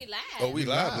live. Oh, we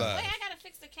live. Wait, I gotta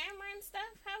fix the camera and stuff.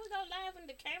 How we go live when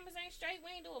the cameras ain't straight?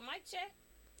 We ain't do a mic check.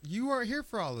 You weren't here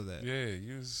for all of that. Yeah,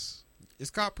 you was. It's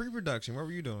called pre-production. What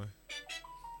were you doing?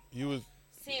 You was.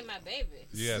 Seeing my baby.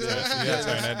 Yeah, turn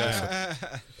that down.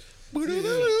 Seeing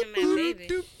my baby.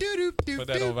 Put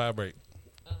that on vibrate.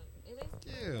 It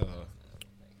is. Yeah.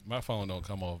 My phone don't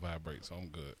come off vibrate, so I'm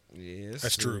good. Yes,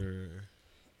 That's true.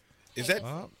 Is that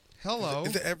hello?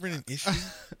 is that ever an issue?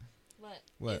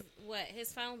 What? What?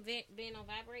 His phone being on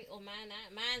vibrate or mine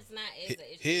not? Mine's not is an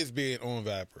issue. His being on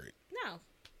vibrate. No.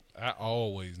 I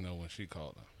always know when she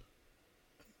called her.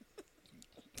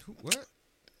 What?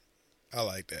 I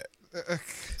like that.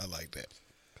 I like that.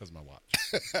 Cause my watch.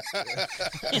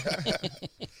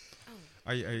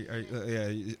 Are you,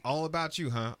 yeah, all about you,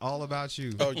 huh? All about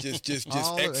you. Oh, just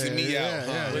All- Xing me out.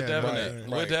 Huh? With Devin at. Right.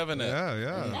 With Devin at.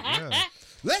 Yeah.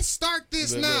 Let's start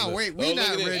this Look, now. look. Wait, Oh, we look not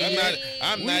at this. ready.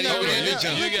 I'm We not not even in ready. the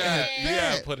jump. You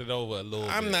gotta put it over a little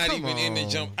I'm bit. not Come even in the on.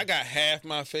 jump. I got half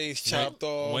my face chopped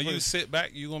off. When you sit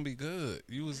back, you gonna be good.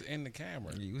 You was in the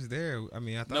camera. You was there. I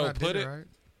mean, I thought No, I put did it- right.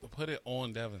 Put it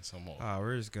on Devin some more. Oh,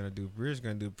 we're just gonna do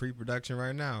pre-production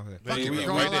right now. Fuck There it, you we're go.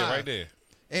 going Right there, live. right there.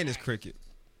 And it's cricket.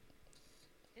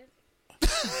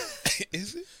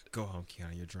 Is it? Go home,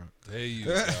 Kiana. You're drunk. There you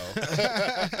go.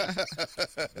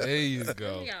 There you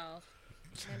go. Y'all.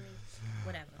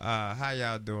 Whatever. How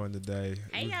y'all doing today?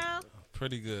 Hey, y'all.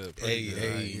 Pretty good. Hey, Pretty good.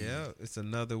 hey. Yeah, it's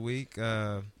another week.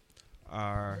 Our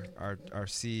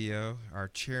CEO, our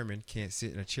chairman, can't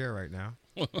sit in a chair right now.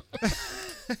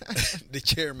 The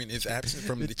chairman is absent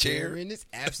from the chair. Chairman is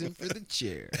absent for the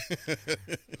chair.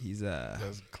 He's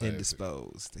That's classic.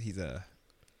 indisposed. He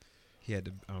had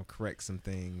to correct some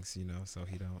things, so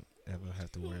he don't ever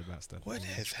have to worry about stuff. What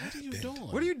has What are you happened?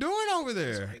 doing? What are you doing over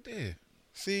there? Right there.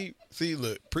 See,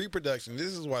 look, pre-production. This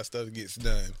is why stuff gets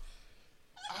done.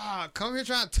 Come here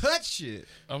trying to touch shit.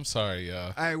 I'm sorry,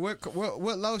 y'all. Hey, what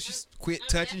lotion? Quit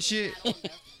touching shit. I'm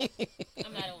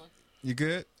not on. You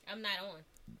good? I'm not on.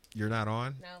 You're not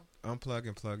on? No. Unplug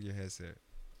and plug your headset.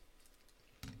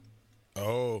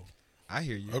 Oh, I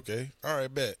hear you. okay. All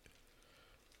right, bet.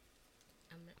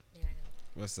 I'm not. There I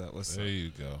go. What's up? There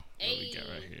you go. What we Hey. got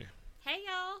right here. Hey,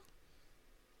 y'all.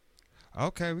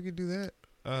 Okay, we can do that.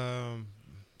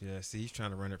 Yeah, see, he's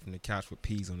trying to run it from the couch with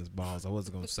peas on his balls. I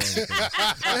wasn't gonna say anything.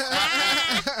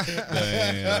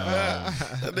 Damn.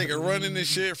 That nigga running this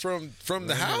shit from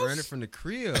the house. Running from the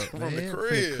crib, From the man.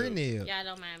 crib. From the crib. Y'all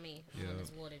don't mind me. I'm on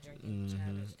this water drinking.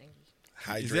 Childish thingy.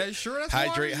 Hydrate. Is that sure? That's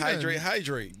hydrate, water? hydrate,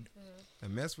 hydrate.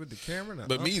 And mess with the camera. And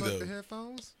But me, unplug though. The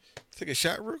headphones. Take a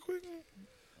shot real quick.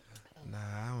 Nah,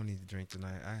 I don't need to drink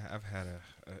tonight. I've had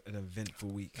an eventful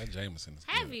week. That Jameson is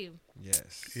Have good. you?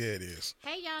 Yes. Yeah, it is.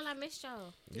 Hey, y'all. I missed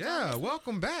y'all. Did y'all Yeah. miss me?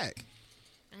 Welcome back.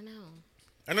 I know.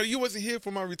 I know you wasn't here for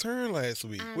my return last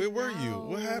week. I Where were you?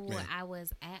 What know. happened? I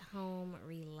was at home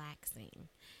relaxing.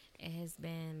 It has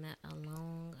been a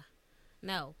long.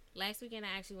 No, last weekend I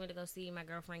actually went to go see my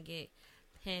girlfriend get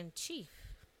pinned chief.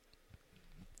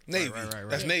 Navy. Right.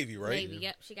 That's Yeah, Navy, right? Navy.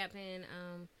 Yep, she got pinned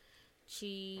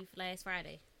chief last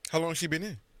Friday. How long she been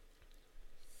in?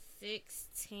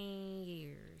 16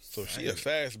 years. So she a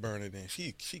fast burner then.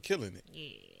 She killing it.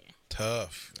 Yeah.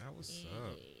 Tough. That was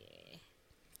up. Yeah.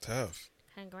 Tough.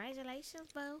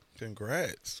 Congratulations, Bo.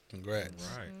 Congrats. Right.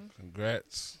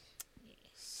 Congrats.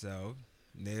 So,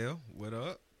 Neil, what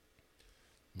up?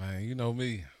 Man, you know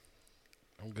me.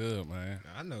 I'm good, man.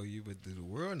 I know you, but the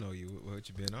world know you. What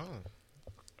you been on?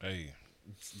 Hey,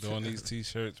 doing these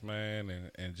T-shirts, man,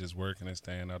 and just working and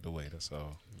staying out the way. That's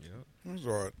all. Yep. I'm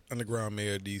sorry. Underground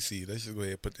Mayor DC. Let's just go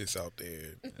ahead and put this out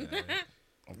there.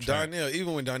 I'm trying- Donnell,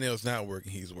 even when Donnell's not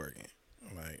working, he's working.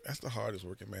 Like, that's the hardest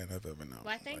working man I've ever known.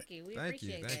 Why, thank Like, you. We thank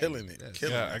you, appreciate thank that. Killing it. Yes.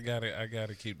 Killing Yeah, it. I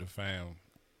gotta keep the fam.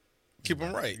 Keep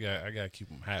them right. Yeah, I gotta keep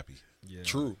them happy. Yeah.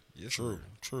 True. Yes, True. sir.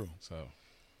 True. So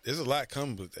There's a lot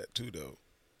comes with that, too, though.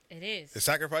 It is. The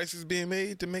sacrifices being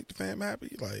made to make the fam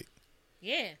happy. Like,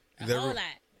 Yeah. A Is that whole real?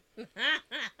 lot.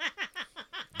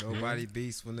 Nobody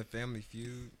beats when the family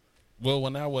feud. well,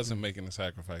 when I wasn't making the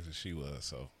sacrifices, she was.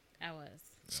 So I was.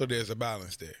 so there's a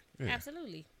balance there. yeah.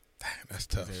 Absolutely. Damn, that's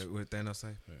tough. Is that what Thanos say?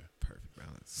 Yeah. Perfect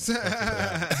balance.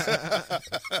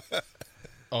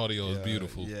 Audio is Yeah,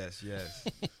 beautiful. Yes.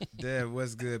 Dad,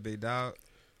 what's good, big dog?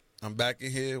 I'm back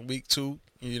in here week 2.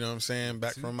 You know what I'm saying?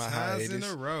 Back Two from my times hiatus. in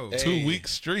a row. Hey. 2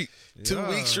 weeks straight. 2 Yeah.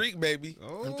 week streak, baby.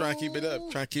 I'm trying to keep it up.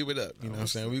 Oh. Trying to keep it up. You know what I'm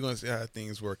saying? We're going to see how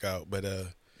things work out. But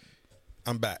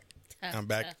I'm back. I'm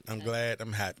back. I'm glad.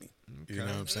 I'm happy. You know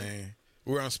what I'm saying?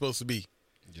 Where I'm supposed to be.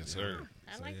 Yes, sir.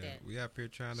 I like that. We up here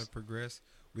trying to progress.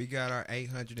 We got our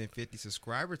 850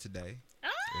 subscriber today.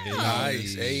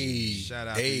 Nice. Hey. Shout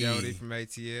out Hey. to Yodi from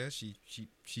ATL.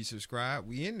 She subscribed.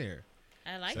 We in there.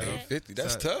 I like So, that. 850.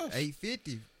 That's tough.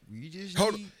 850. We just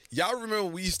Hold need on. Y'all remember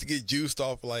we used to get juiced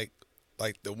off like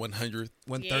the 100th?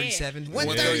 137. Yeah.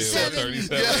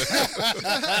 137.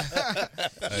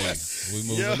 Hey, we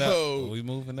moving Yo. up. We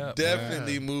moving up.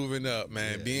 Definitely moving up,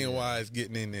 man. Yeah, Being wise,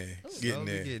 getting in there. Getting Slowly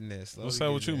there. getting there. Man. Slowly What's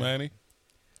up with you, getting there. Manny?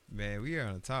 Man, we are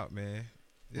on top, man.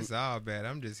 It's all bad.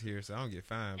 I'm just here so I don't get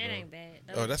fined, It bro. ain't bad.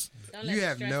 Oh, that's Don't let You the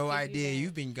have stress no keep you idea. down.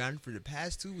 You've been gone for the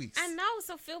past 2 weeks. I know,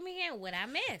 so fill me in what I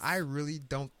missed. I really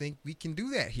don't think we can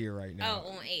do that here right now. Oh,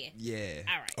 on air. Yeah.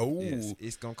 All right. oh Yes,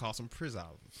 it's gonna cost some prison.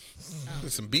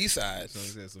 some B-sides.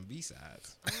 Some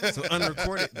B-sides. Some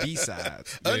unrecorded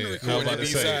B-sides. Yeah, I was Unrecorded about to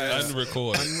say B-sides.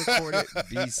 unrecorded. Unrecorded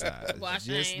B-sides. Wash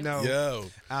Just names. know, Yo.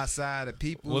 outside of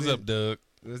people. What's up, Doug?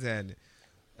 What's happening?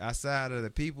 Outside of the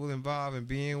people involved in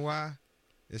BNY,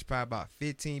 there's probably about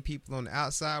 15 people on the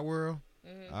outside world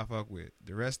I fuck with.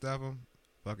 The rest of them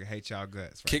fucking hate y'all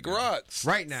guts. Right Kick now. rocks.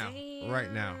 Right now. Right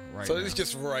now. Right So now. it's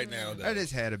just for right now, though. I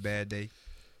just had a bad day.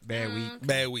 Bad week.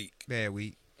 Bad week. Bad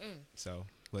week. So.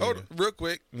 but Hold yeah. on, real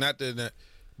quick. Not that,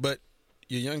 but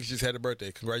your youngest just had a birthday.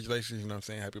 Congratulations. You know what I'm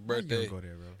saying? Happy Why you birthday. gonna go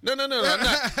there, bro? No, I'm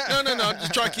not. No. I'm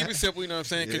just trying to keep it simple. You know what I'm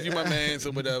saying? Because you're my man,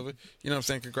 so whatever. You know what I'm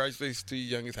saying? Congratulations to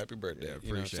your youngest. Happy birthday. Yeah, you know what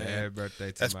I'm appreciate it. saying? Happy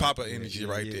birthday to That's my, Papa energy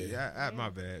right there. Yeah, my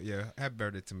bad. Yeah, happy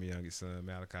birthday to my youngest son.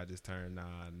 Malachi just turned 9.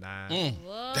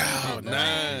 Whoa. Oh, boy.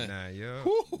 9. 9, yo.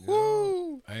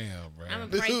 Woo-hoo. Damn, bro. I'm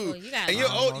grateful. You got And a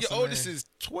lot. your oldest is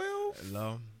 12?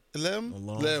 Hello.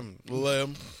 11?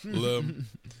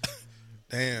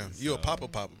 Damn, you a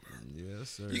papa. Yes,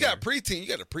 sir. You got preteen. You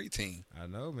got a preteen. I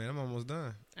know, man. I'm almost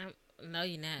done. No,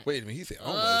 you're not. Wait a minute. He said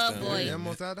almost Oh, done. boy. Wait Yeah, a I'm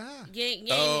minute. almost out of the house.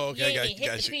 Oh, okay, I got you, hit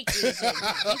got the you. peak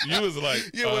yet. You was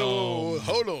like, Yeah, whoa.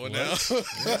 Hold on now.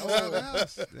 They almost out of the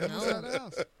house. They almost out of the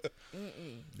house.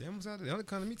 They almost out of They only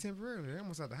come to me temporarily. They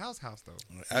almost out the house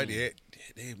though.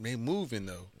 They moving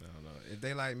though. I don't know. If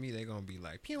they like me, they gonna be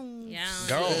like, pew. Yeah.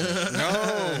 Gone.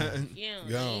 Yeah.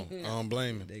 Gone. I don't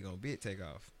blame him. They gonna be take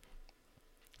off.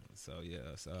 So yeah.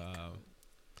 So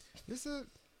it's a.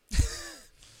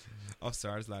 I'm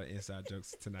sorry. There's a lot of inside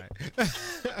jokes tonight.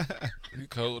 you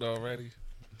cold already?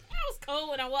 I was cold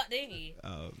when I walked in here.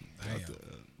 Damn.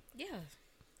 Yeah.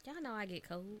 Y'all know I get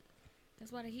cold.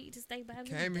 That's why the heat just stay by me.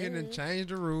 Came in and Duh. changed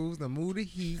the rules, to move the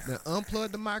heat, to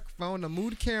unplug the microphone, to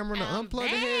move the camera, to I'm unplug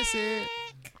the headset.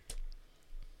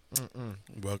 back.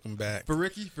 Welcome back. For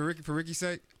Ricky's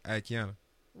sake, hey Kiana,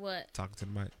 What? talking to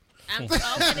the mic. I'm opening to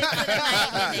the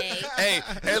night today. Hey,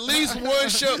 at least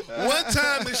one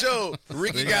time to show.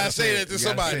 Ricky gotta say that to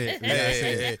somebody.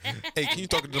 Hey, can you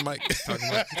talk to the mic? Talk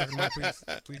to the mic, please.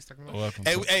 Please talk to the mic. Welcome,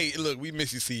 Hey, look, we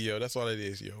miss you, CEO. That's all it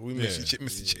is, yo. We miss Yeah. you,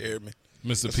 Mr. Chairman.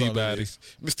 Mr. That's all it Peabody. is.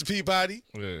 Mr. Peabody.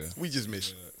 Yeah. We just miss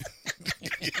you.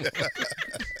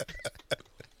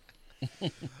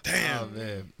 Damn, Oh,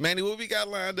 man. Manny, what we got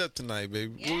lined up tonight,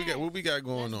 baby? Yeah. What we got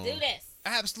going Let's on? do this.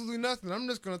 Absolutely nothing. I'm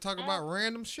just gonna talk about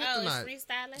random shit Oh, tonight. it's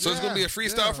freestyling? So it's gonna be a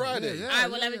freestyle Friday. All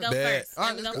right, well, let me go Bad. first. All Let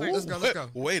right, me go let's first. go. Let's go.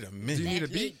 Wait a Do you minute. need a Let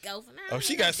me beat? go for now. Oh,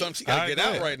 she got something. She gotta All right, get go out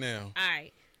ahead. right now. All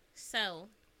right. So,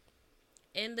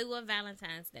 in lieu of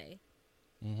Valentine's Day,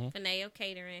 Fineo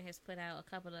Catering has put out a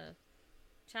couple of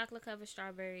chocolate covered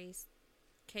strawberries,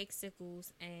 cake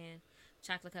sickles, and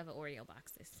chocolate covered Oreo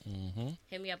boxes.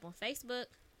 Hit me up on Facebook,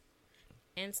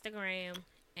 Instagram,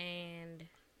 and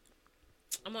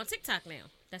I'm on TikTok now.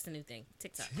 That's a new thing.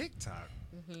 TikTok. TikTok.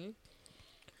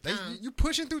 Mm-hmm. You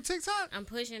pushing through TikTok? I'm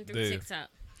pushing through Yeah. TikTok.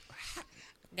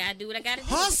 Gotta do what I gotta do.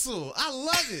 Hustle. I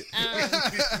love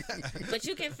it. But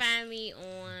you can find me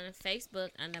on Facebook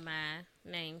under my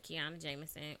name, Kiana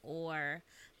Jameson, or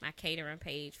my catering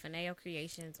page, Fineo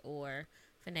Creations or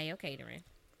Fineo Catering.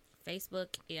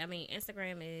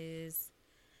 Instagram is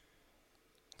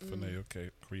Fineo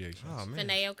Creations. Oh man.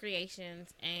 Fineo Creations,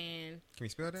 and Can we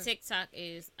spell that? TikTok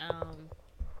is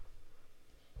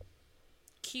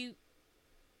cute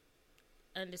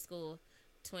 _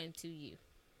 22U.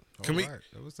 Can we- Alright,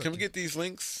 that was Can we up. get these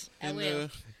links? I in will.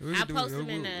 We I'll do- post them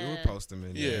we'll- in We'll the- post them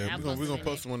in there. Yeah, I'll we're post gonna them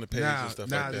post them on the page Now, and stuff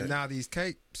now, like that. now these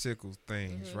cake sickle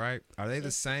things, right? Are they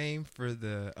the same for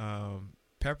the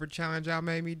pepper challenge y'all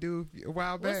made me do a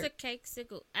while What's back? a cake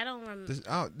sickle? I don't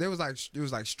remember. There was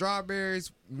like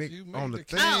strawberries mixed You on made the the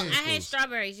thing. cake Oh, I had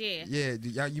strawberries. Yeah, Yeah,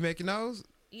 y'all, you making those?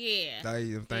 yeah.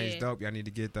 Them things Yeah. dope. Y'all need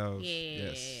to get those. Yeah.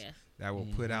 Yes. that will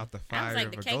put out the I fire was like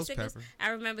of the a cake ghost sickles. pepper. I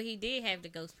remember he did have the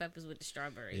ghost peppers with the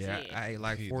strawberries. Yeah, I ate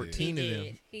like He 14 he of them.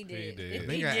 did. He did. He did. I He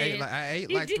think I did. ate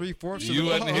He like did. 3/4 of You them.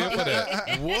 wasn't here for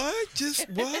that. What? Just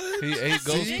what? He ate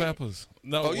ghost See? peppers.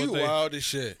 No, Oh, what you they- wild as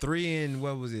shit. 3 in,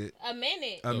 what was it? A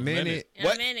minute. A A minute. minute. A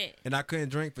What? minute. And I couldn't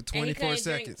drink for And he 24 couldn't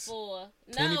drink seconds. for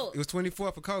 20 no. It was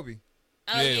 24 for Kobe.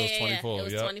 Oh, Yeah, it was 24, It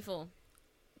was yep. 24.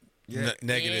 Yeah.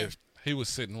 Negative. He was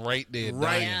sitting right there, Right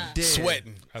dying. Yeah. there.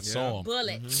 Sweating. I saw him.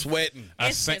 Bullet. Sweating.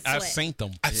 I seen Instant sweat.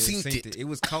 them. I Yeah, seen synced it. It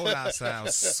was cold outside. I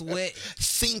was sweat.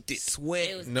 Seen it. Sweat.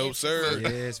 It was No, instant sir.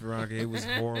 sweat. Yes, Veronica. It was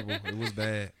horrible. It was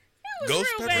bad. It was Ghost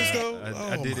real peppers bad. though. I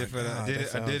Oh did my it for the. God, I did that it.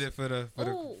 I sounds- did it for the.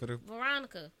 Ooh, For the.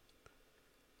 Veronica.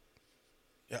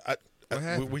 Yeah, What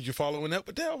happened? were you following up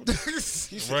with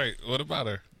that? Right. What about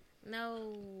her?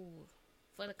 No.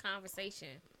 For the conversation.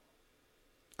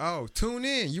 Oh, tune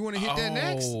in. You want to hit that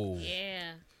next? Oh,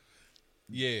 Yeah.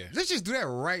 yeah. Let's just do that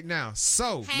right now.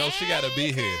 So, No, she gotta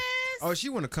be here. oh, she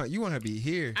want to come. You want her to be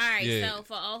here? All right, Yeah. so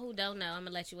for all who don't know, I'm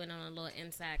gonna let you in on a little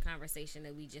inside conversation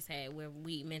that we just had where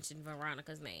we mentioned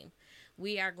Veronica's name.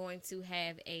 We are going to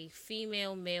have a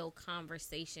female-male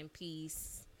conversation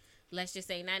piece. Let's just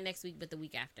say not next week, but the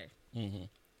week after. Mm-hmm.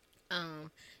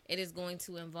 It is going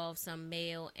to involve some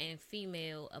male and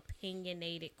female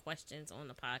opinionated questions on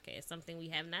the podcast. Something we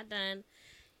have not done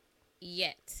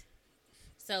yet.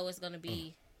 So it's going to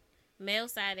be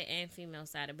male-sided and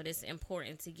female-sided, but it's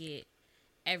important to get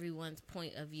everyone's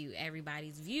point of view.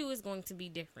 Everybody's view is going to be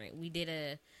different. We did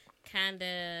a kind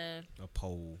of A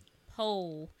poll.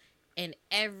 poll, and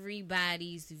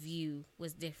everybody's view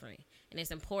was different. And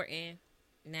it's important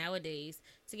nowadays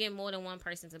to get more than one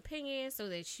person's opinion so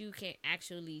that you can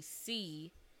actually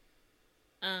see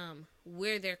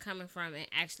where they're coming from and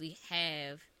actually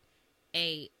have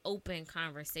a open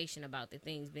conversation about the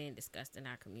things being discussed in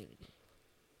our community.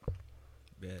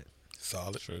 Bet.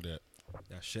 Solid. True that.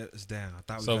 That shut us down. I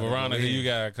thought we So gotta go Veronica, in. you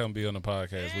gotta come be on the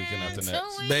podcast weekend after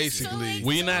next. Basically.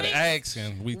 We not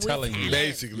asking, we telling you.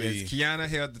 Basically. Yes, Kiana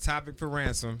held the topic for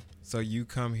ransom, so you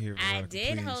come here, Veronica. I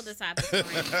did please. hold the topic for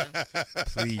ransom.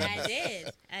 Please.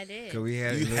 I did. 'Cause we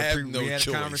had, You have we no had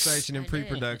choice. a conversation in I did.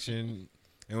 pre-production,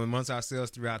 and amongst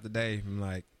ourselves throughout the day, I'm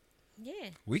like, Yeah.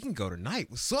 we can go tonight.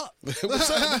 What's up? What's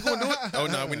up? We gonna do it? Oh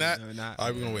no, we're not. No, we're not. All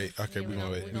right, we're gonna wait. Okay, Yeah, we're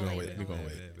gonna wait. We're gonna wait. We're gonna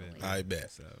wait. Bet. I bet.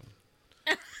 So,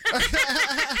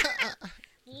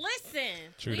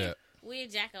 Listen. True we, that. We a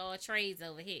jack of all trades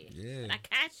over here. Yeah. But I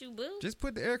catch you, boo. just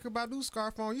put the Erica Badu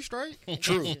scarf on. You straight?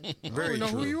 True. I Very don't know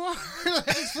who true. you are.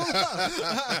 Just pull up.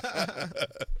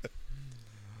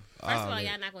 First of all,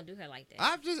 y'all not gonna do her like that.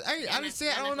 I just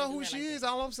said I don't know who do her she like is. that.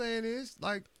 All I'm saying is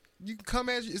like you can come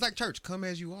as it's like church. Come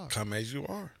as you are. Come as you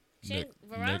are.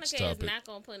 Veronica next is topic. not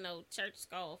gonna put no church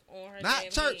scarf on her. Not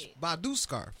damn church. head. Badu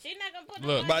scarf. She not gonna put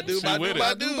Look, no Badu, She with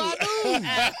Badu, it.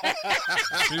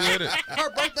 Badu. She with it. Her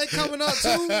birthday coming up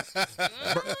too.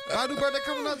 Badu birthday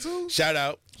coming up too. Shout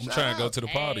out. I'm trying to go to the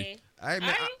party. Hey, Hey man,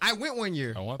 Are you? I went one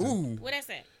year. I want to. Ooh, what that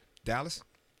say? Dallas.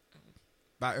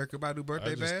 By Erica Badu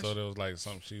birthday I just bash. thought it was like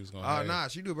something she was gonna. Oh have. nah,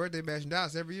 she do a birthday bash in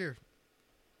Dallas every year.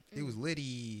 It was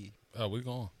litty. Oh, we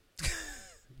going.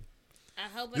 I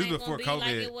hope it This ain't before gonna be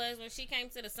like COVID. it was when she came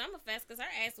to the Summerfest because her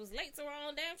ass was late to her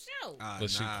own damn show.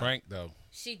 But she cranked though.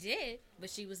 She did,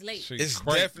 but she was late. She It's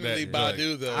cranked definitely that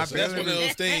Badu though. I So that's one of barely-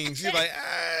 those things. She's like,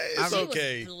 it's She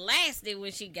okay. was blasted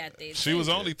when she got there. She was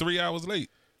only 3 hours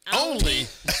late. Only.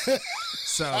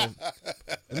 So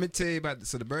let me tell you about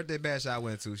so the birthday bash I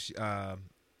went to.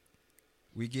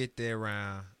 We get there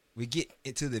around. We get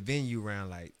into the venue around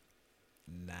like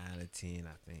 9 or 10,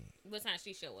 I think. What time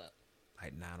she show up?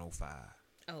 Like 9:05.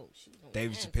 Oh, she was on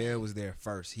David time. Chappelle was there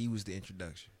first. He was the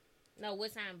introduction. No,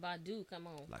 what time Badu come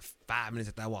on? Like 5 minutes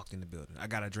after I walked in the building, I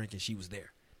got a drink and she was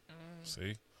there.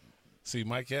 See,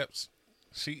 Mike Epps.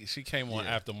 She came on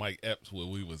after Mike Epps where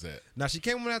we was at. Now she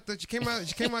came on after Dave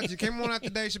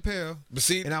Chappelle. But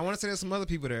see, And I want to say there's some other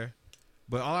people there,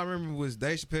 but all I remember was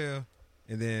Dave Chappelle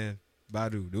and then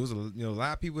Badu. There was a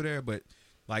lot of people there, but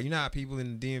like how people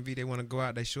in the DMV they want to go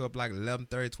out, they show up like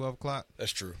 11:30, 12 o'clock.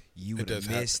 that's true. You It would have does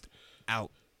missed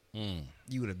out. Mm.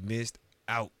 You would have missed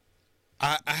out.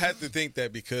 I had to think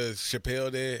that because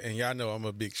Chappelle there, and y'all know I'm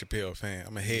a big Chappelle fan.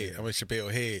 I'm a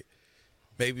Chappelle head.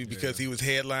 Maybe because he was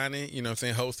headlining, you know what I'm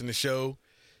saying, hosting the show.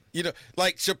 You know,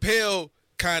 like Chappelle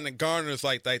kind of garners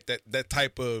like that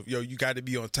type of, you got to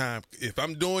be on time. If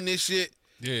I'm doing this shit,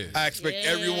 Yeah. I expect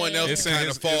Yeah. everyone else It's to in kind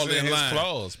his, of fall it's in in his line.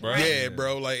 flaws, bro. Yeah,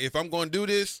 bro. Like if I'm going to do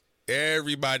this,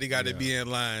 everybody got to be in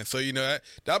line. So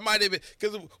that might have been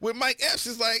because with Mike Epps,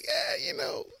 it's like,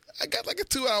 I got like a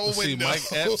 2-hour See, window. Mike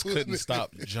Epps couldn't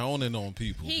stop joning on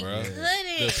people, He bro. couldn't.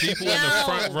 The people in the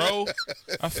front row,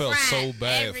 I felt so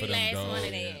bad every for them, last dog. one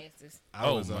of their asses.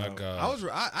 Oh, my God.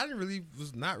 I didn't really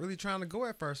was not really trying to go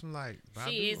at first. I'm like,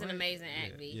 She is an amazing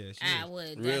actor. Yeah, she I is.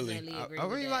 would Really? definitely agree I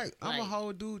with really that. I'm a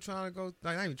whole dude trying to go.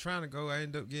 Like, I ain't even trying to go. I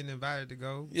ended up getting invited to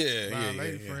go. Yeah, by a yeah,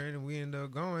 lady yeah. friend, and we ended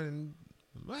up going, and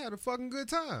I had a fucking good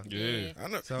time. Yeah. I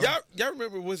know. So- Y'all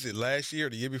remember, was it last year or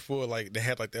the year before? Like, they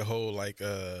had like that whole like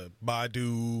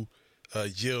Badu,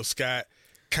 Jill Scott,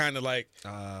 kind of like,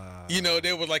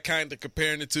 they were like kind of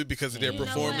comparing the two because of their You know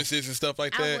what? performances and stuff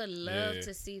like I that. would love Yeah.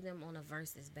 to see them on a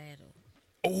versus battle.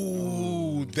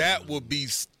 Oh, that would be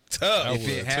tough. I If it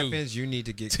would, too. happens, you need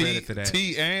to get T, credit for that.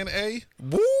 T and A?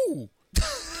 Woo!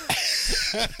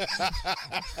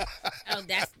 Oh,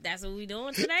 that's what we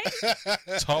doing today?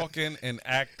 Talking and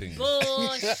acting.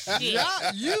 Bullshit. You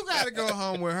got to go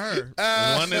home with her.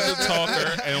 One is a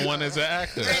talker and one is an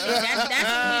actor.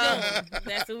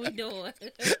 That's what we doing.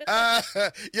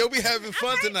 Yo, we having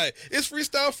fun tonight. It's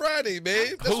Freestyle Friday,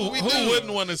 babe. That's what we do. Who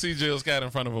wouldn't want to see Jill Scott in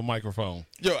front of a microphone?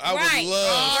 Yo, I Right. would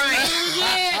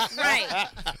love. Right.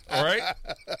 All right?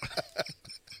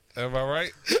 Am I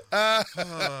right?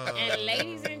 And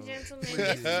ladies and gentlemen,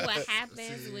 this is what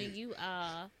happens when you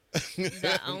are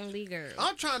the only girl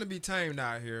I'm trying to be tamed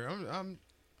out here.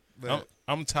 But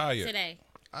I'm tired. today.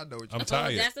 I know what I'm you.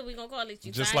 tired. That's what we gonna call it.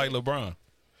 You Just tired? like LeBron.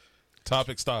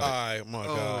 Topic started. All right, my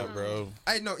God, bro.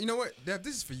 Hey, no, you know what, Dev?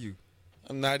 This is for you.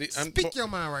 I'm not. I'm, Speak your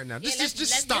mind right now. Yeah, Just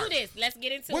let's start. do this. Let's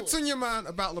get into What's it. on your mind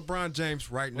about LeBron James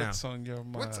right now? What's on your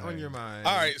mind? What's on your mind?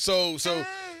 All right, so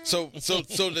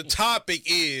the topic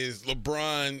is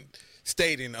LeBron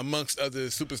stating, amongst other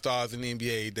superstars in the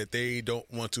NBA, that they don't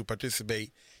want to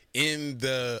participate in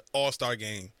the All-Star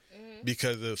game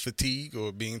because of fatigue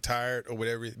or being tired or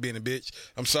whatever, being a bitch.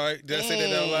 I'm sorry. Did I say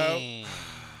that out loud?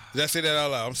 Did I say that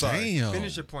out loud? I'm sorry. Damn.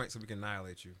 Finish your point so we can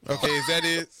annihilate you. Okay, is that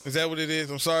it? Is that what it is?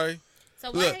 I'm sorry. So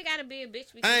why Look, they gotta be a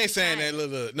bitch? because I ain't you saying that. tired?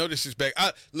 Look, no disrespect.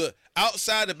 Look,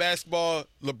 outside of basketball,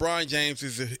 LeBron James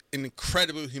is an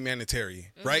incredible humanitarian,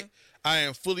 right? I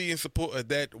am fully in support of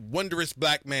that wondrous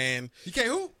black man. You can't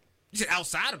who? You said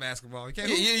outside of basketball. You can't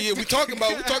Yeah, who? yeah. We talking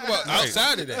about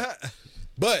outside of that.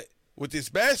 But with this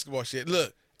basketball shit,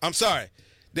 look, I'm sorry.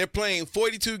 They're playing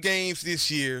 42 games this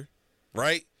year,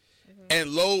 right? And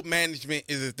load management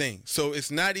is a thing. So it's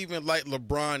not even like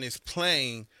LeBron is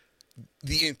playing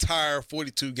the entire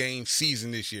 42 game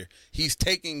season this year. He's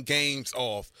taking games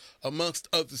off amongst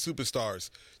other superstars.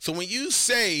 So when you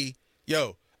say,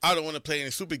 yo, I don't want to play in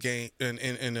a super game in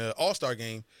an all-star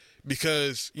game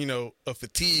because, of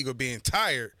fatigue or being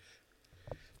tired,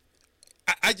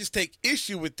 I just take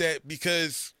issue with that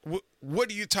because what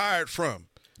are you tired from?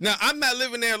 Now, I'm not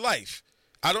living their life.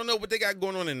 I don't know what they got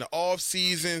going on in the off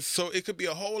season, so it could be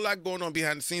a whole lot going on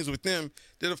behind the scenes with them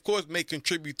that, of course, may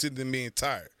contribute to them being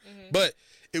tired. But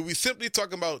if we simply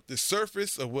talking about the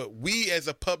surface of what we as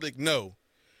a public know,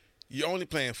 you're only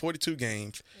playing 42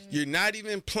 games. You're not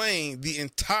even playing the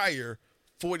entire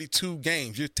 42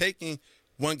 games. You're taking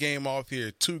one game off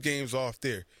here, 2 games off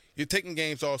there. You're taking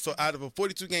games off. So out of a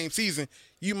 42 game season,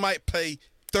 you might play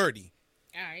 30.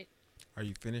 All right. Are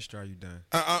you finished or are you done?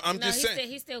 I'm No, just saying.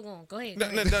 he's still going. Go ahead. No,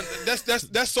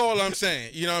 that's all I'm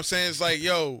saying. You know what I'm saying? It's like,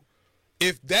 yo,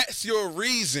 if that's your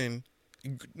reason,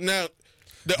 now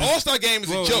the All-Star game is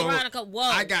a joke. Veronica, whoa.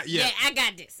 I got- yeah. I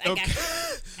got this.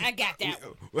 I got that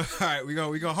one. All right, we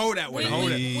gonna hold that one. We- Hold we-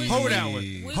 that. we- Hold we- that one.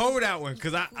 we- Hold that one,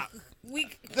 cause I We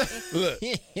Look,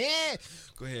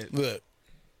 go ahead. look.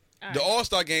 The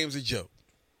All-Star game is a joke.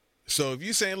 So if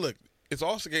you're saying, look, if the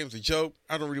All-Star game is a joke,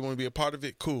 I don't really want to be a part of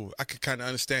it, cool. I could kind of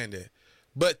understand that.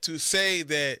 But to say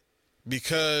that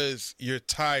because you're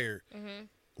tired,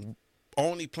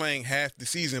 only playing half the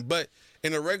season, but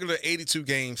in a regular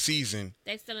 82-game season,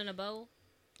 they still in a bowl.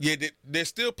 yeah, they're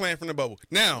still playing from the bubble.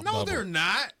 Now, No, they're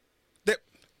not.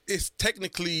 it's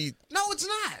technically, No, it's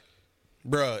not.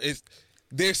 bruh,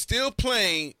 they're still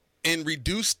playing in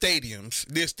reduced stadiums.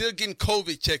 They're still getting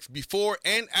COVID checks before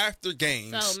and after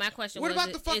games. So my question What was,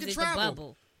 about the fucking is it travel? the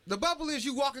bubble? The bubble is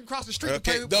you walking across the street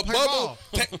Okay, to the play bubble.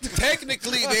 ball.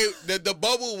 Technically, the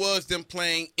bubble was them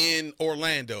playing in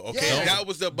Orlando. Okay, Yeah. that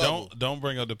was the bubble. Don't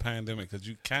bring up the pandemic because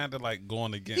you kind of like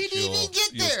going against He didn't even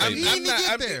get your there. statement. He didn't even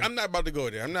get there. I'm not about to go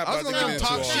there. I'm not I was about to gonna get into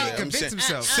talk all shit, that. I'm convince saying-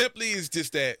 himself. Simply, it's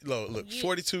just that. Look, You-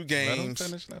 42 Let him games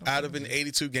finish, let him out of an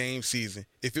 82 game season.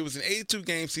 If it was an 82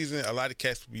 game season, a lot of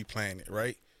cats would be playing it,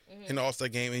 right? In the All-Star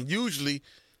game, and usually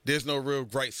there's no real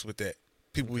gripes with that.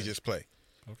 People would just play.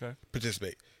 Okay.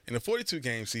 Participate. In a 42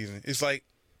 game season, it's like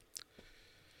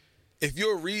if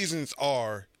your reasons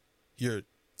are you're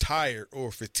tired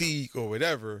or fatigued or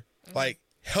whatever, like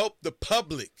help the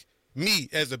public me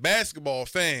as a basketball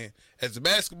fan, as a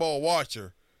basketball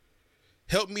watcher,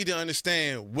 help me to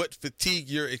understand what fatigue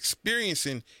you're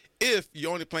experiencing if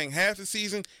you're only playing half the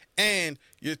season and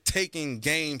you're taking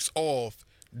games off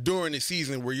during the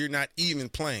season where you're not even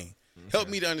playing. Help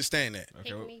me to understand that.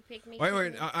 Okay. Pick me.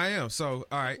 Wait, I am. So,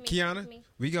 all right, Pick me, Kiana, pick me.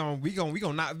 we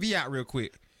gonna knock V out real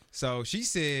quick. So she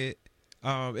said,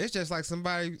 it's just like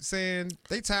somebody saying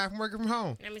they tired from working from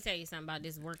home. Let me tell you something about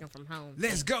this working from home.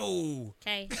 Let's go.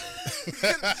 Okay.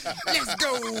 Let's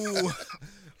go.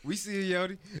 We see you,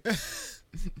 Yodi.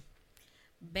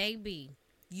 Baby,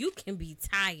 you can be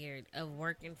tired of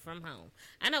working from home.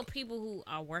 I know people who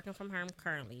are working from home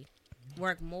currently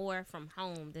work more from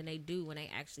home than they do when they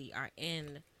actually are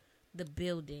in the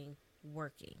building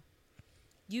working.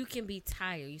 You can be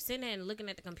tired. You sitting there and looking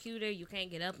at the computer. You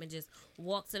can't get up and just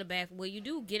walk to the bathroom. Well, you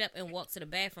do get up and walk to the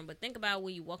bathroom, but think about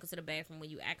when you walk into the bathroom when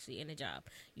you actually in a job.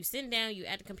 You sitting down, you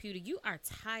at the computer. You are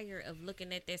tired of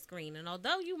looking at that screen. And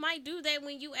although you might do that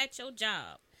when you at your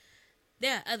job,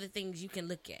 there are other things you can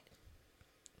look at.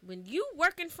 When you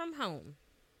working from home,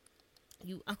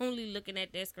 you only looking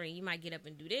at that screen. You might get up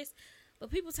and do this, but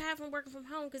people tired from working from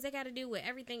home because they got to deal with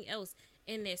everything else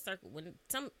in their circle.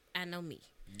 I know me.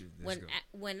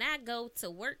 When I go to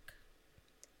work,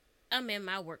 I'm in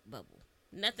my work bubble.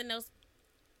 Nothing else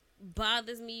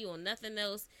bothers me or nothing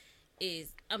else is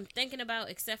I'm thinking about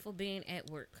except for being at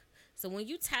work. So when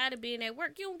you tired of being at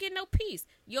work, you don't get no peace.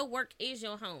 Your work is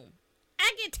your home.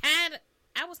 I get tired.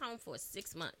 I was home for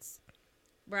 6 months.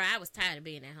 Bro, I was tired of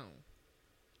being at home.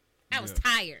 I was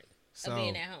tired of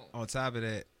being at home. On top of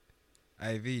that,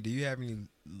 AV, do you have any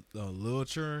little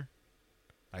churn?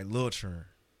 Like little churn?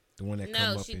 The one that come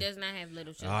up. No, she does not have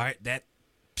little children. All right, that.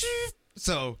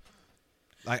 So,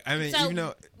 like, I mean, even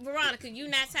though Veronica, you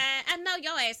not tired? I know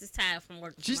your ass is tired from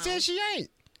working. she from said home. she ain't.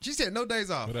 She said no days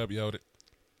off. What up, Yoda?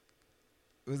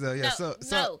 Was yeah. No,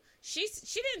 So she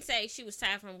didn't say she was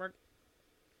tired from work.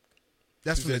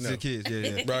 that's She for said the no. kids.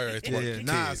 Yeah, Right. yeah.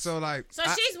 Nah, so like, So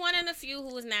she's one of the few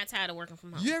who is not tired of working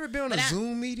from home. you ever been on But a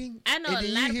Zoom meeting? I know and a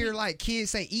then lot you of hear people- like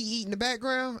kids say eat in the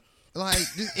background, like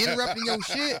just interrupting your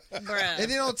shit. Bruh. And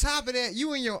then on top of that,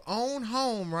 you in your own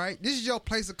home, right? This is your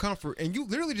place of comfort, and you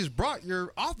literally just brought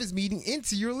your office meeting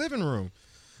into your living room.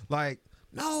 Like,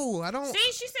 no, I don't.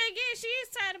 See, she said again, she is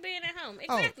tired of being at home.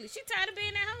 Exactly. She's tired of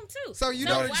being at home too. So you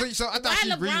know, so I thought why she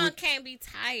agreed LeBron with. can't be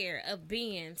tired of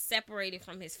being separated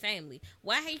from his family?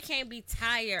 Why he can't be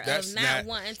tired That's of not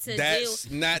wanting to deal? That's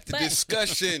not the But-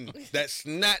 discussion. That's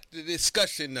not the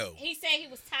discussion, though. He said he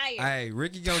was tired. Hey,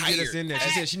 Ricky gonna get us in there. She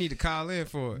Tired. said she need to call in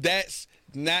for it. That's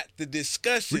not the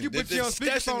discussion. Ricky The put you on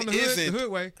discussion speakerphone the isn't.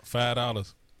 hood way.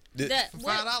 $5.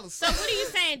 $5. So what are you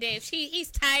saying, Dave? He's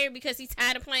tired because he's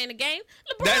tired of playing the game.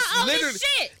 LeBron That's old literally. as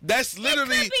shit. That's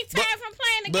literally. He could be tired from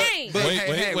playing the game. but-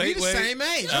 Hey, we the wait. same age.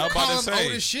 I was Don't call about him to say.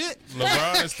 old as shit.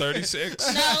 LeBron is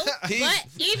 36. No, He's-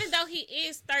 but even though he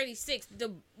is 36,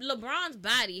 the LeBron's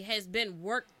body has been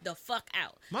worked the fuck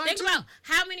out. Mine Think too. about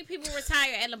how many people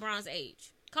retire at LeBron's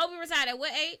age. Kobe retired at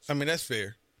what age? I mean, that's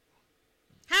fair.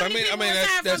 How many people retire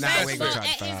that's from not basketball fair. at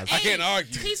his age? I can't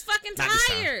argue. He's fucking Not this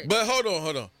time. tired. But hold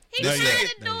on. He's Not tired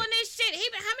yet. of doing this shit.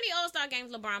 How many All-Star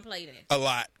games LeBron played in? A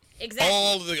lot. Exactly.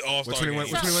 All of the All What Star 21?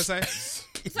 games. What 21 say?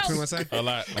 So, 21 say? A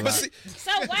lot. But see,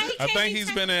 so why he I can't think be he's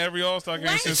tired? been in every All-Star game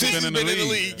Why since he he's been in the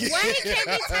league. Why he can't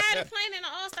be tired of playing in an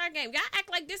All-Star game? Y'all act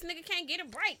like this nigga can't get a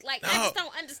break. Like, I just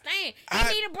don't understand. He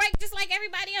need a break just like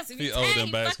everybody else. If He he's old tired, in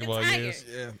he's basketball fucking tired. years.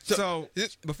 Yeah. So, So,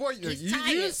 it's- before you He's you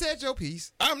tired. said your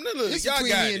piece. I'm not looking. It's Y'all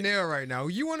between got me it. and Nell right now.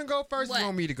 You want to go first? Or What? you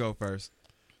want me to go first?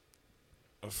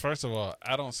 First of all,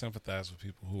 I don't sympathize with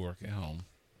people who work at home.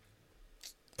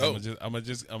 Oh. I'm gonna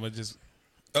just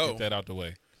Oh, get that out the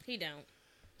way. He don't.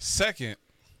 Second,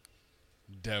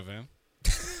 Devin,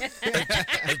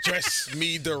 address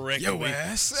me directly.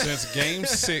 ass. since Game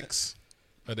 6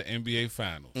 of the NBA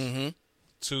Finals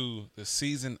to the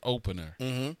season opener,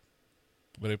 where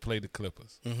they played the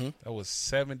Clippers, that was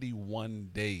 71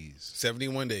 days.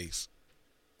 71 days.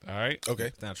 All right, Okay.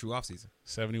 It's not true off season.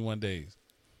 71 days.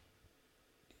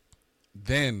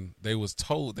 Then they was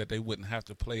told that they wouldn't have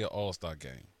to play an All-Star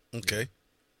game. Okay.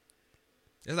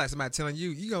 It's like somebody telling you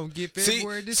you gonna get See,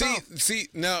 February this off. see.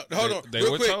 Now, hold on. They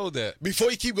real were quick. told that. Before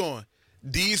you keep going,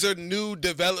 these are new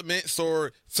developments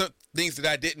or some things that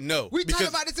I didn't know. We Because- talked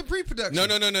about this in pre-production.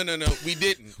 No. We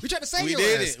didn't. We tried to save We your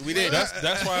didn't. ass. We didn't.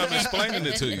 That's why I'm explaining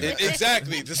it to you.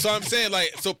 Exactly. So I'm saying,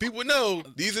 like, so people know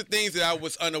these are things that I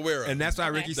was unaware of. And that's why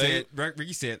Ricky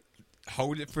said,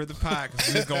 hold it for the pod because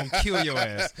he's gonna kill your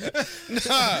ass.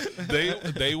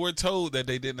 They were told that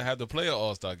they didn't have to play an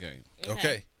All-Star game.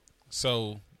 Okay.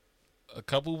 So a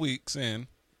couple weeks in,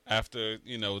 after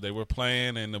they were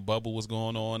playing and the bubble was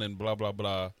going on and blah blah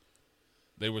blah,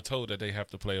 they were told that they have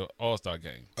to play an All-Star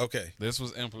game. Okay. This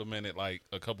was implemented like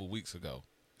a couple weeks ago.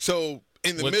 So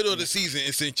in the middle of the season,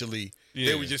 essentially,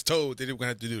 they were just told that they were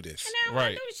going to have to do this. And I don't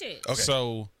Right. want to do the shit. Okay.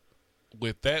 So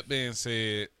with that being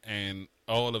said, and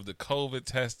all of the COVID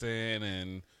testing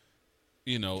and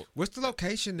What's the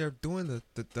location they're doing the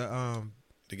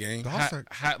game? the All-Star?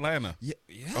 Atlanta. Yeah.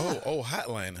 Oh,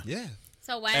 Hotliner. Yeah.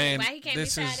 So why he can't be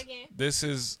tied again? This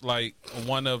is like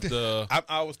one of the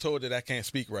I was told that I can't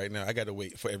speak right now. I got to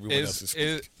wait for everyone else to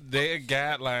speak. their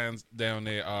guidelines down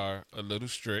there are a little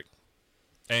strict,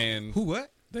 and Who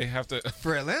what? they have to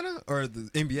For Atlanta or the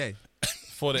NBA?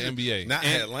 for the NBA, Not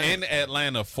and, Atlanta. and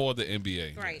Atlanta for the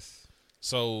NBA. Right.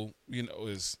 So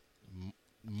it's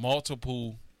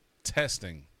multiple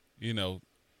testing.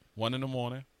 One in the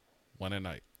morning, one at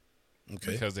night.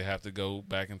 Okay. Because they have to go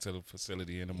back into the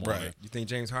facility in the morning. Right. You think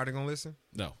James Harden gonna listen?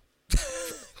 No.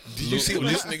 Did you see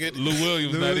this nigga? Lou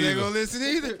Williams not Lou ain't either. gonna listen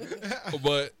either.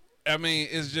 But I mean,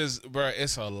 it's just, bro,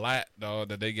 it's a lot, dog,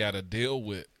 that they got to deal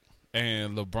with.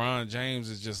 And LeBron James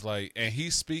is just like, and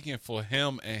he's speaking for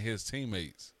him and his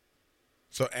teammates.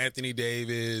 So Anthony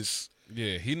Davis.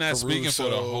 Yeah, he's not speaking for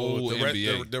the whole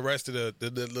NBA. The rest of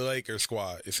the Lakers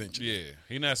squad, essentially. Yeah,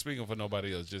 he's not speaking for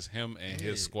nobody else, just him and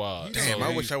his squad. Damn, So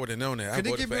I wish I would have known that. I Could they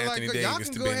voted give for me Anthony like, y'all Davis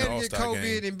can to go be in the ahead and get All-Star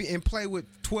COVID game. and play with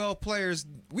 12 players.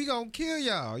 We gonna kill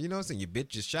y'all. You know what I'm saying? Your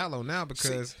bitch is shallow now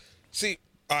because See,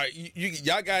 all right,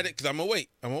 y'all got it because I'm gonna wait.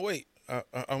 I'm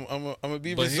gonna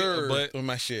be reserved on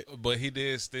my shit. But he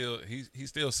did still, he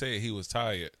still said he was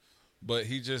tired. But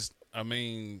he just, I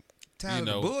mean, tired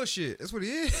of the bullshit. That's what he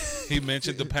is. he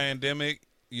mentioned the pandemic.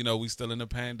 We still in the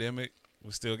pandemic.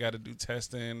 We still got to do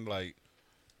testing. Like,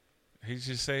 he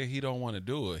just said he don't want to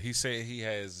do it. He said he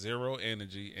has zero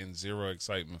energy and zero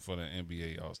excitement for the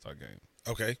NBA All-Star game.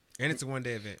 Okay, And it's a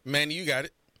one-day event. Manny, you got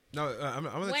it. No, I'm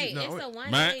gonna let Wait, you know. it's a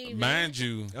one-day event? Mind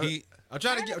you, I'm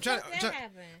trying to How get. the fuck that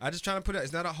happen? I'm just trying to put it.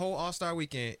 It's not a whole All-Star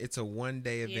weekend. It's a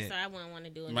one-day Yeah, event. so I wouldn't want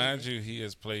to do it. mind either. you, he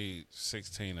has played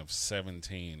 16 of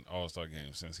 17 All-Star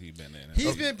games since he's been in.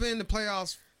 He's been playing the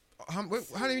playoffs. How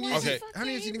many years? Okay. How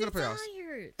many years he didn't go to playoffs?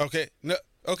 Tired. Okay, no,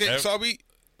 okay. So are we?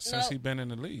 since No. he's been in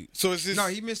the league. So is this? No,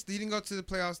 he missed. He didn't go to the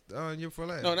playoffs year before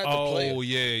last. no, not the Oh player.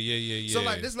 yeah. So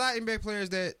like, there's a lot of NBA players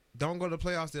that don't go to the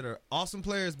playoffs that are awesome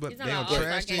players, but He's they talking don't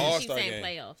about trash All-Star teams. game. She's All-Star saying game.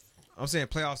 playoffs. I'm saying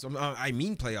playoffs. I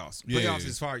mean playoffs. Yeah, Playoffs yeah.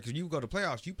 is far because you go to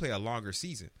playoffs, you play a longer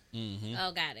season. Mm-hmm.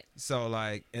 Oh, got it. So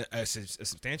like a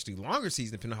substantially longer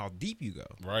season, depending on how deep you go.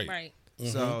 Right. Right.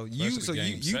 So Especially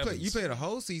game you sevens. played a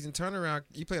whole season turnaround.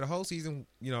 You played a whole season.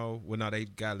 Well, no, they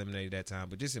got eliminated that time,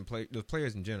 but just in the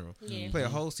players in general, Yeah. play a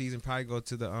whole season. Probably go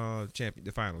to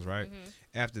the finals, right?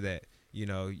 After that,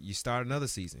 you start another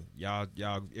season. Y'all,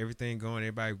 everything going,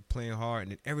 everybody playing hard,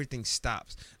 and then everything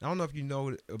stops. I don't know if you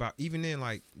know about even then,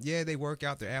 like, yeah, they work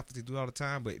out, their athletes do all the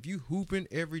time, but if you hooping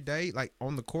every day, like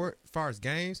on the court, as far as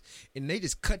games, and they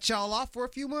just cut y'all off for a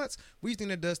few months, what do you think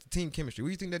that does to team chemistry? What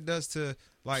do you think that does to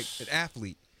like an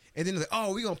athlete? And then they're like,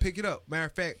 oh, we gonna pick it up. Matter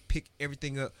of fact, pick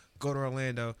everything up, go to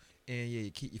Orlando, and yeah,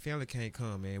 your family can't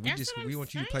come, man. That's what We I'm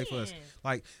want you to play for us. saying.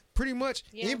 Like pretty much,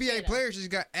 Yeah, I don't care NBA though. players just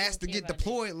got asked to don't care get about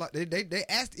deployed. Like they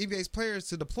asked NBA's players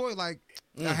to deploy. Like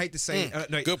I hate to say,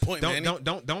 no, Good point, Don't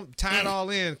Manny. don't tie it all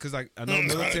in because like I know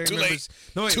military Too members.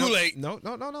 late. Too late. No.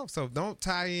 So don't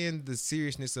tie in the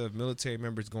seriousness of military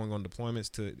members going on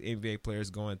deployments to NBA players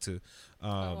going to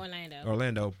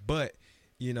Orlando, but.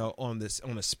 On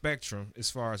the spectrum,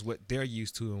 as far as what they're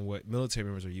used to and what military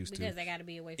members are used Because to, they got to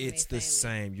be away from it's their the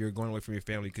family. same. You're going away from your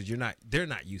family because they're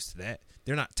not used to that.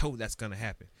 They're not told that's going to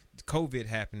happen. COVID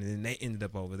happened and they ended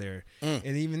up over there. And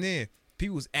even then,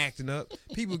 people was acting up.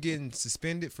 People getting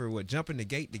suspended for jumping the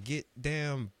gate to get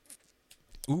damn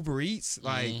Uber Eats.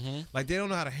 Like they don't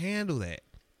know how to handle that.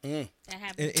 That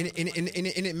happened.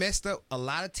 And it messed up a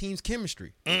lot of teams'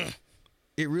 chemistry.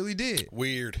 It really did.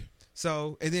 Weird.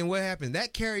 So, and then what happened?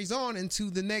 That carries on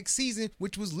into the next season,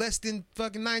 which was less than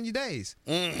fucking 90 days.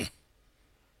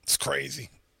 It's crazy.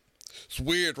 It's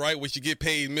weird, right? What you get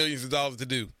paid millions of dollars to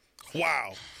do.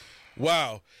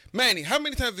 Wow. Manny, how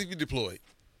many times have you deployed?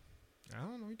 I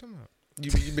don't know what you're talking about.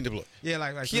 You've been deployed. Yeah,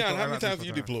 like Keon, how many times have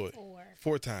you deployed? deployed?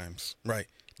 4 times. Right.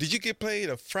 Did you get paid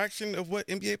a fraction of what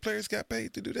NBA players got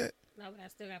paid to do that? No, but I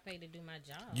still got paid to do my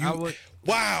job.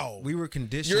 Wow. We were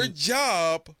conditioned. Your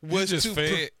job was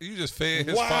You just fed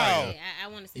his Wow. fire. I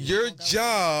want to see Your what's gonna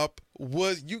go job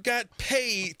was you got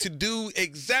paid to do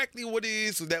exactly what it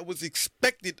is that was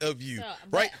expected of you, So,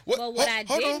 right? But what I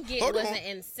hold didn't on, get hold was on. an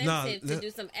incentive to do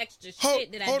some extra Hold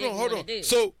shit that I didn't want to do.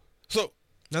 So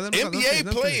No, let me NBA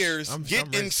finish. players I'm get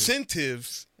ready to-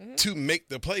 incentives to make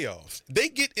the playoffs. They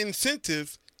get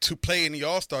incentives to play in the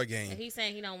All-Star And game. he's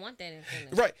saying he don't want that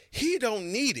incentive. Right. He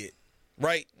don't need it.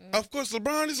 Right. Of course,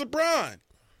 LeBron is LeBron.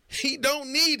 He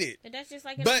don't need it. But that's just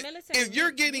like in But the military. if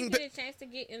you're getting- we get a chance to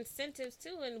get incentives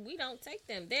too, and we don't take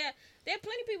them. There are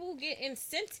plenty of people who get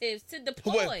incentives to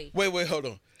deploy. Wait, hold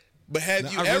on. But have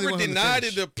No, you I really ever want him to denied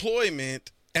a finish.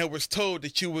 deployment and was told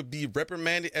that you would be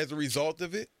reprimanded as a result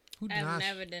of it? Who I've denies-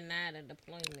 never denied a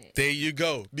deployment. There you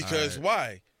go. Because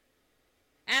why?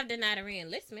 I've denied a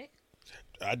reenlistment.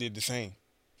 I did the same.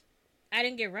 I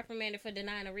didn't get reprimanded for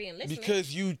denying a reenlistment.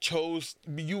 Because you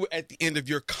were at the end of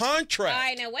your contract. All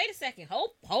right, now wait a second.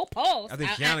 Pause. I think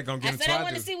Kiana gonna get I into said I it,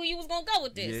 want to too. see where you was gonna go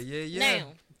with this. Yeah.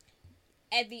 Now,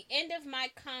 at the end of my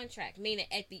contract, meaning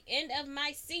at the end of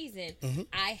my season, Mm-hmm.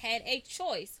 I had a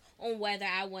choice on whether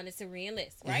I wanted to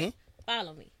reenlist. Right? Mm-hmm.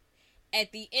 Follow me.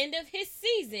 At the end of his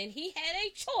season, he had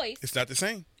a choice. It's not the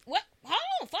same. What? Hold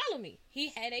on, follow me. He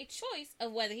had a choice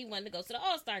of whether he wanted to go to the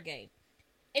All-Star game.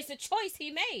 It's a choice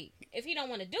he made. If he don't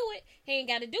want to do it, he ain't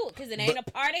got to do it because it ain't a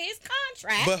part of his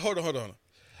contract. But hold on.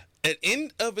 An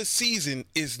end of a season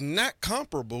is not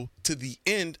comparable to the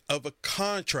end of a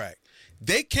contract.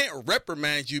 They can't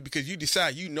reprimand you because you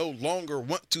decide you no longer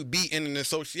want to be in an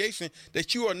association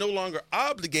that you are no longer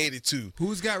obligated to.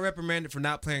 Who's got reprimanded for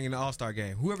not playing in the All-Star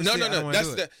game? Whoever No, said I don't wanna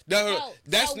do it.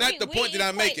 That's No, not we- the point we that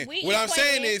I'm equate- making. we What I'm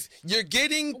saying equating- is you're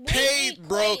getting we paid,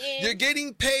 bro. equating- You're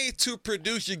getting paid to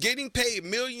produce. You're getting paid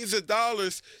millions of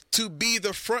dollars to be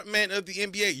the front man of the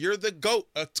NBA. You're the GOAT,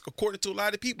 according to a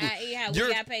lot of people. i.e. how we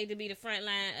You're- got paid to be the front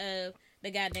line of the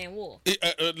goddamn war.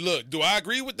 Look, do I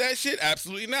agree with that shit?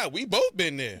 Absolutely not. We both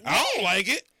been there. I don't like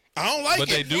it. I don't like But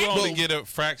it. they do only But- get a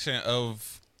fraction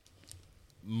of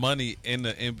money in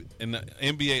the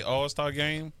NBA All Star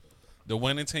game. The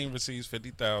winning team receives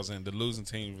 50,000. The losing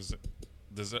team still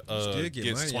get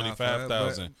gets money off of it,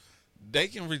 25,000. They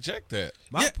can reject that.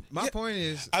 My point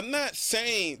is, I'm not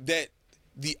saying that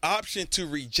the option to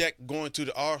reject going to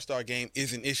the All-Star game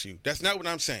is an issue. That's not what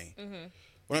I'm saying.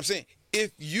 What I'm saying,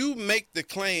 if you make the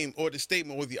claim or the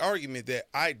statement or the argument that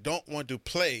I don't want to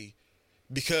play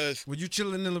because were you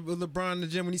chilling with LeBron in the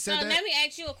gym when he So said that? let me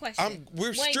ask you a question.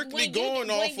 we're strictly going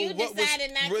off when you of what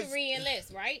decided not was to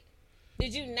reenlist, right?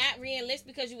 Did you not reenlist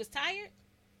because you was tired?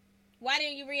 Why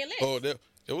didn't you reenlist? Oh, there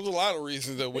was a lot of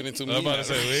reasons that went into me. I'm about to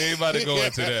say, we ain't about to go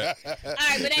into that. All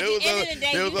right, but at There the was end of the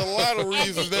day, there was a lot of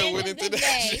reasons at the that end went of into the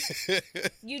that. day,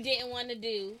 you didn't want to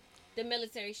do the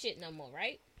military shit no more,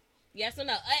 right? Yes or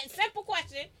no? Simple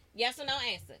question. Yes or no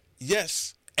answer.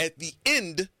 Yes, at the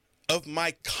end of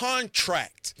my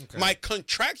contract, my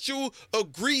contractual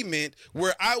agreement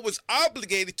where I was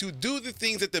obligated to do the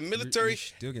things that the military You're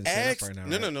still getting set up asked. right now,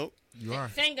 right? No. You are.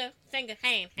 Finger,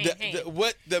 hand.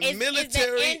 What the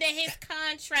military? Is the end of his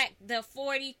contract the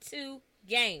 42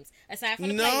 games aside from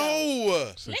the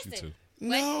playoffs? No, 62.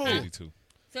 no. Wait, 82.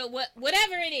 So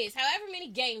whatever it is, however many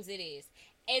games it is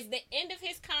the end of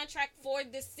his contract for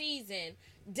the season.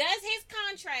 Does his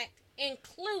contract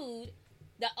include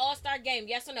the All-Star game?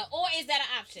 Yes or no? Or is that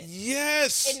an option?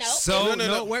 Yes. No. So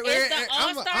No. wait. Is the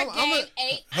All-Star game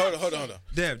a Hold on.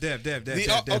 Dev.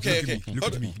 Okay.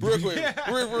 Look at me. Real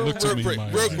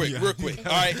quick.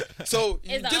 All right. So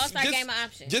Is the All-Star game an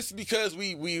option? Just because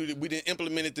we didn't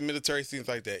implement it, the military things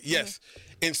like that. Yes,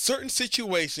 in certain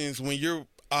situations when you're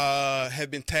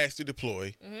have been tasked to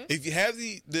deploy, if you have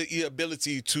the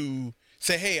ability to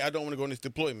say, hey, I don't want to go on this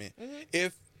deployment.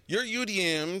 If your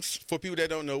UDMs, for people that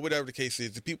don't know, whatever the case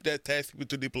is, the people that task people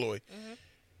to deploy,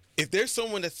 if there's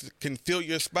someone that can fill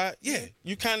your spot,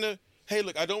 you kind of, hey,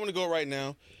 look, I don't want to go right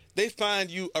now. They find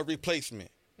you a replacement.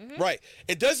 Right.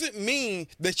 It doesn't mean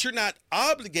that you're not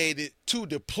obligated to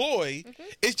deploy.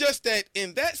 It's just that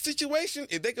in that situation,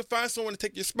 if they can find someone to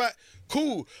take your spot,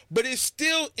 cool. But it's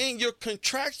still in your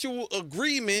contractual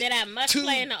agreement that I must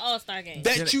play in the All-Star game.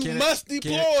 that you must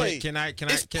deploy. Can I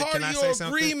It's part can I of say your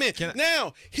something? agreement.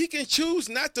 Now, he can choose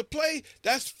not to play.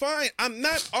 That's fine. I'm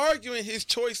not arguing his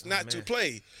choice not to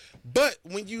play. But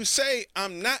when you say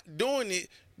I'm not doing it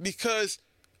because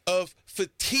of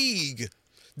fatigue,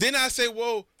 then I say,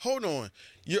 well, hold on.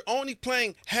 You're only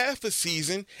playing half a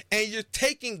season and you're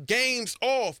taking games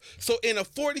off. So in a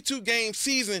 42-game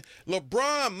season,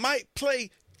 LeBron might play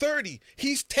 30.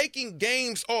 He's taking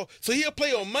games off. So he'll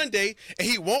play on Monday and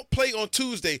he won't play on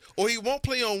Tuesday or he won't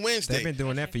play on Wednesday. They've been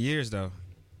doing that for years, though.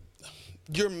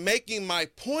 You're making my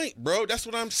point, bro. That's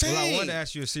what I'm saying. Well, I wanted to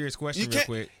ask you a serious question real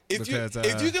quick. If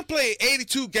Because, you can play an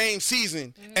 82-game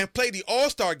season and play the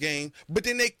All-Star game, but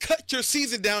then they cut your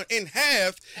season down in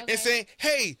half and saying,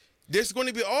 hey, there's going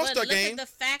to be an All-Star But look game. at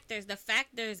the factors. The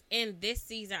factors in this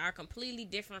season are completely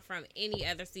different from any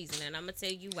other season, and I'm gonna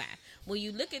tell you why. When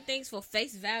you look at things for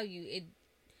face value,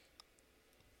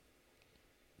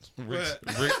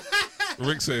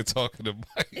 Rick said talking to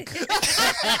Mike.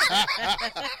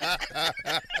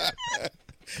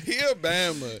 He a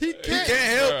Bama. He can't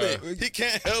help it. He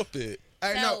can't help it.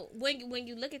 So when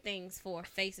you look at things for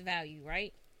face value,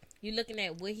 right? You're looking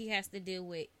at what he has to deal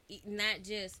with. Not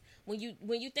just when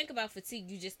you think about fatigue,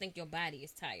 you just think your body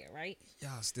is tired, right?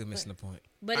 Y'all still missing the point.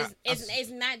 But it's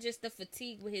not just the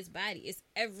fatigue with his body. It's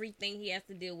everything he has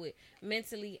to deal with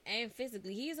mentally and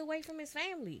physically. He is away from his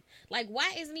family. Like,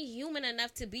 why isn't he human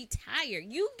enough to be tired?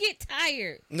 You get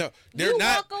tired. No, they're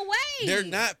not. Walk away. They're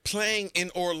not playing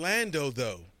in Orlando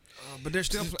though. But they're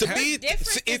still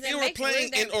if you were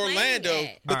playing in Orlando,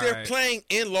 but they're playing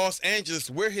in Los Angeles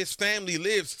where his family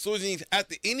lives. So it means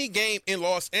after any game in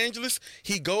Los Angeles,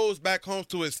 he goes back home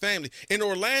to his family. In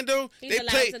Orlando, he's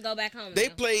allowed to go back home. They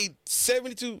played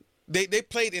 72. They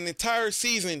played an entire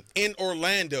season in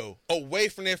Orlando away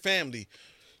from their family.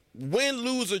 Win,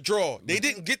 lose, or draw, they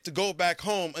didn't get to go back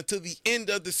home until the end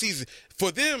of the season. For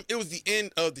them, it was the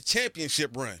end of the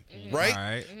championship run, right?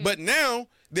 Mm-hmm. But now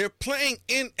they're playing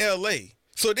in L.A.,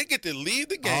 so they get to leave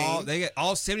the game. They get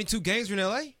all 72 games in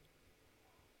L.A.?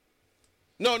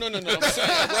 No. I'm saying,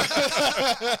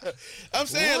 bro. I'm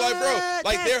saying, like, bro,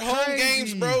 like That's their home crazy.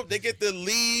 games, bro, they get to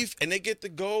leave and they get to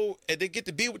go and they get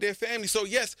to be with their family. So,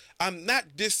 yes, I'm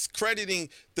not discrediting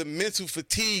the mental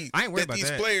fatigue I ain't worried that about these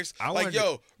that. players,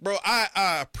 bro,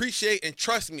 I appreciate and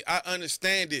trust me, I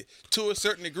understand it to a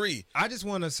certain degree. I just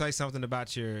want to say something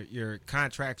about your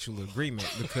contractual agreement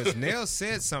because Nell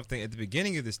said something at the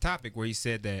beginning of this topic where he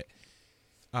said that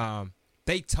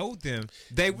they told them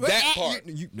they were That part.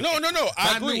 No,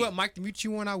 I agree. knew what Mike to mute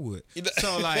you on, I would.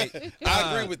 So like,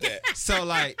 I agree with that. So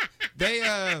like they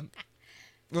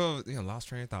lost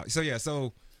train of thought. So yeah,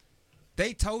 so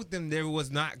they told them there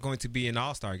was not going to be an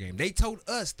All-Star game. They told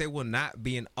us there will not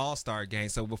be an All-Star game.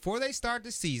 So before they start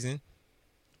the season,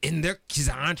 in their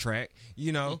contract,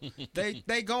 you know,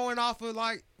 they going off of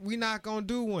like, we not gonna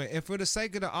do one. And for the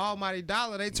sake of the almighty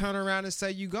dollar, they turn around and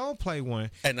say you gonna play one.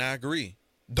 And I agree.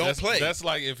 Don't play. That's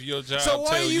like if your job So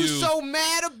what tell are you so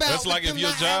mad about? That's like if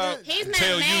your job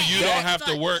tell you don't have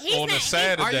to work on a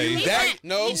Saturday.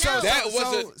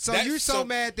 So you're so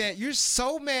mad that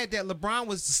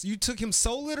LeBron you took him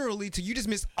so literally to you just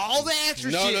missed all the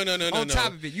extra shit on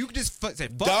top of it. You just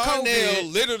said fuck Darnell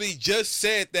COVID. literally just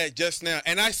said that just now,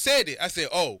 and I said it. I said,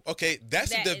 "Oh, okay,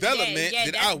 that's a development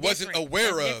that I wasn't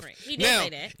aware of." Now,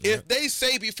 if they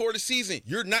say before the season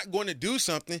you're not going to do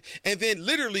something, and then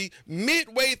literally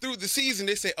midway through the season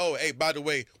they say, "Oh, hey, by the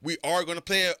way, we are going to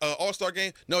play an All-Star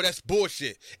game," no, that's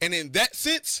bullshit. And in that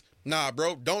sense, nah,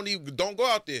 bro, don't go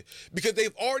out there because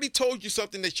they've already told you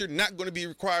something that you're not going to be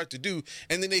required to do,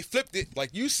 and then they flipped it,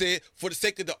 like you said, for the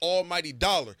sake of the almighty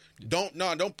dollar. Don't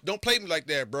play me like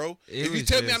that, bro. If you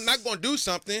tell me I'm not going to do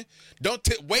something, don't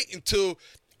wait until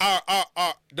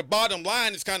the bottom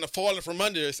line is kind of falling from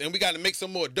under us, and we got to make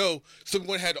some more dough. So we're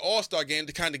going to have the All-Star game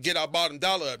to kind of get our bottom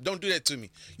dollar up. Don't do that to me.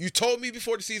 You told me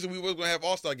before the season we were going to have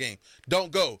All-Star game.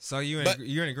 Don't go. So you're in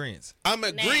agreement. I'm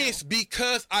in agreement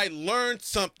because I learned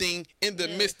something in the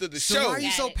midst of the show. So why are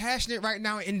you so passionate right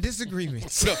now in disagreement?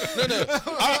 No.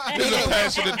 He's a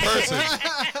passionate person.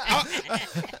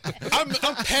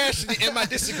 I'm passionate in my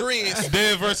disagreements.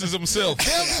 Dan versus himself.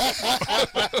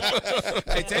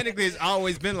 Hey, technically, it's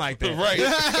always been like that. Right.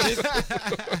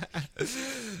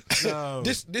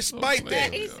 Despite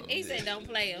that. He said don't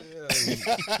play him.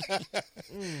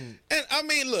 And I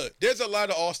mean, look, there's a lot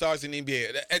of All-Stars in the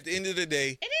NBA. At the end of the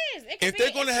day, It is. if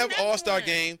they're going to have an All-Star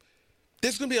game,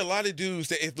 there's going to be a lot of dudes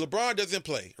that if LeBron doesn't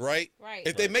play, right?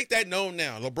 If they make that known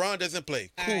now, LeBron doesn't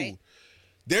play, cool. Right.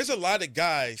 There's a lot of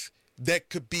guys that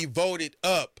could be voted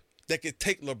up that could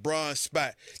take LeBron's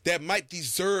spot that might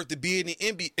deserve to be in the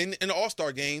NBA in the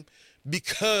All-Star game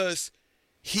because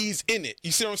he's in it.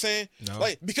 You see what I'm saying? No.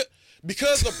 Like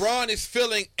because LeBron is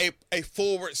filling a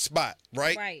forward spot,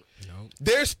 right? Right. No.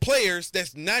 There's players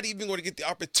that's not even going to get the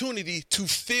opportunity to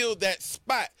fill that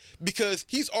spot because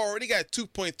he's already got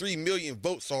 2.3 million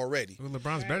votes already. Well,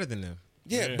 LeBron's better than them.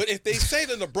 Yeah, but if they say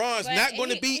that LeBron's not going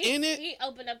to be in it, he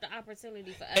opened up the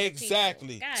opportunity for other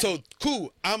exactly. people. So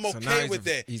cool, I'm So now okay with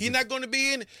that. he's He's not going to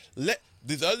be in it. Let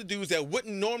these other dudes that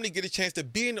wouldn't normally get a chance to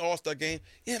be in the All-Star game,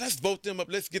 let's vote them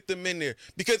up. Let's get them in there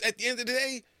because at the end of the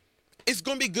day, it's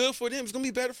going to be good for them. It's going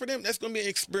to be better for them. That's going to be an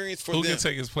experience for Who them. can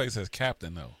take his place as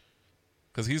captain though?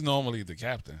 Because he's normally the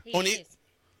captain. He Only is.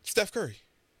 Steph Curry.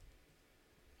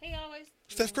 He always.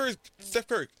 Steph Curry.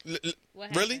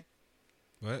 What Really? happened?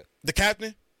 What? The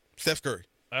captain? Steph Curry.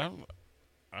 I'm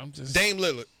just Dame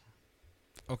Lillard.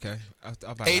 Okay.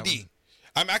 I'll buy AD. that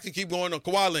one. I can keep going on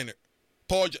Kawhi Leonard.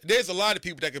 There's a lot of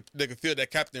people that could fill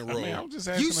that captain role. I mean, I'm just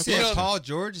asking. You a said question. Paul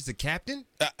George is the captain?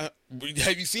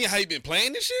 Have you seen how he been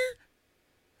playing this year?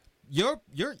 He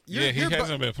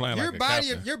hasn't been playing like a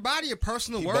captain. Your body of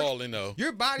personal He work. balling though.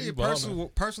 Your body He of balling.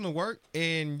 personal work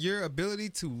and your ability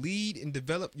to lead and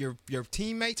develop your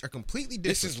teammates are completely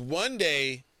different. This is one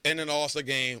day in an All-Star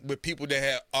game with people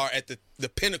that are at the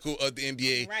pinnacle of the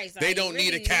NBA. Right, so they you don't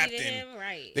really need a captain. him,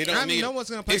 right. They don't I mean, need. no one's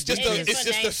gonna play It's just defense. it's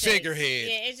just a namesake. figurehead.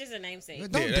 Yeah, it's just a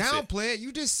namesake. Don't Yeah, that's it. downplay it.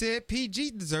 You just said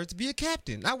PG deserves to be a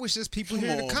captain. I wish there's people Come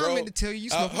here in on, the comment bro. to tell you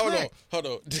smoking hold crack.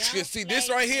 on. See this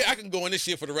right here? I can go in this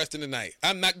shit for the rest of the night.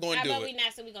 I'm not going How to do about we it.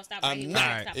 not? So we gonna stop I'm right here. not.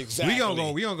 Next topic. Exactly.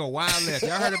 We gonna go wild left.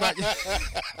 Y'all heard about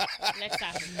Next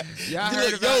topic. y'all You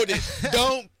heard look, about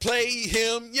don't play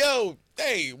him. Yo,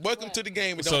 hey, welcome to the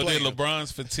game. But don't So play did him.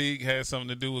 LeBron's fatigue have something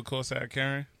to do with courtside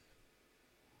carrying?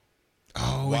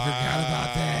 Oh, we forgot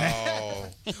about that.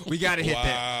 Wow. We gotta hit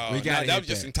that. We Nah, gotta that hit was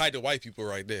just that. entitled white people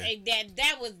right there. Hey,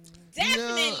 that was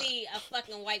definitely a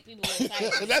fucking white people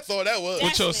entitled. That's all that was.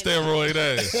 Put your steroid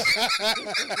ass.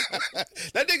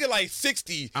 That nigga like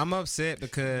 60, I'm upset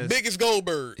because biggest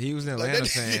Goldberg. he was an Like, Atlanta that-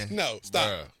 fan. No, stop.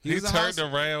 Bruh. He He was a turned house-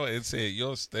 around and said,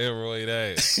 "Your steroid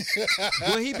ass."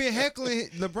 Well, he been heckling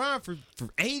LeBron for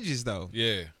ages though.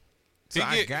 Yeah. So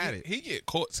I got it. He get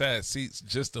courtside seats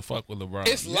just to fuck with LeBron.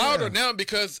 It's louder now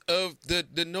because of the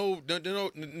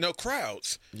no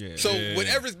crowds. Yeah. So Yeah.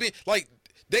 whatever's being like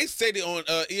they said it on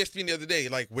ESPN the other day,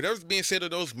 like whatever's being said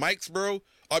of those mics, bro,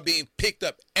 are being picked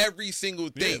up every single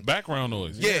yeah, thing. background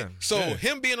noise. Yeah. So Yeah.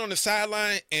 him being on the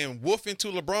sideline and woofing to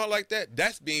LeBron like that,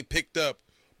 that's being picked up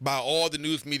by all the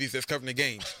news medias that's covering the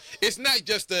games. It's not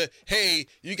just a, hey,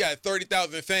 you got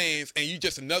 30,000 fans and you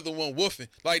just another one woofing.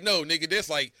 Like, no, nigga, there's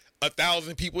like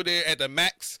 1,000 people there at the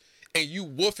max and you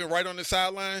woofing right on the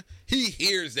sideline. He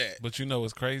hears that. But you know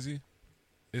what's crazy?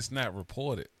 It's not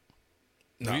reported.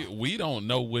 No. We don't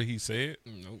know what he said.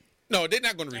 Nope. No, they're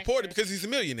not going to report it because he's a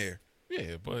millionaire.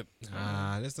 Yeah, but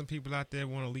There's some people out there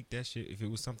want to leak that shit if it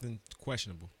was something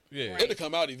questionable. yeah. Right. It'll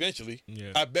come out eventually.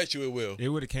 Yeah. I bet you it will. It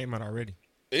would have came out already.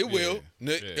 It will.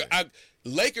 Yeah.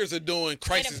 Lakers are doing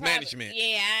crisis It'll probably- management.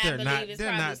 Yeah, I They're believe not. it's They're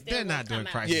probably not. still They're gonna not doing come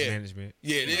out. crisis Yeah. management.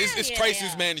 Yeah, it's Yeah, crisis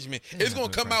yeah. management. They're It's not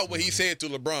going to doing come out what crisis he said to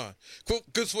LeBron.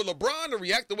 Because for LeBron to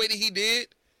react the way that he did,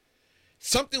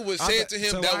 something was said to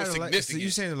him that was significant. So you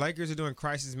saying the Lakers are doing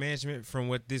crisis management from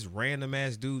what this random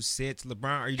ass dude said to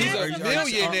LeBron? Are you? He's a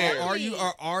millionaire.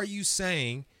 Are you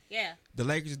saying Yeah. the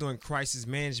Lakers are doing crisis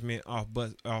management off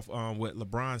what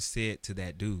LeBron said to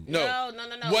that dude? No.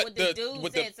 No. What the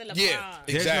dude said to LeBron. Yeah,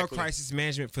 There's exactly. no crisis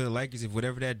management for the Lakers if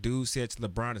whatever that dude said to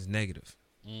LeBron is negative.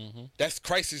 That's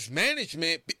crisis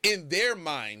management in their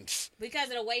minds. Because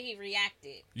of the way he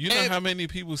reacted. You know And- how many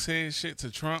people said shit to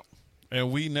Trump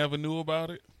and we never knew about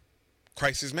it?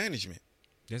 Crisis management.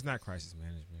 There's not crisis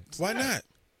management. Why not?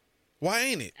 Why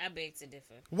ain't it? I beg to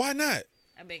differ. Why not?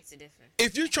 I beg to differ.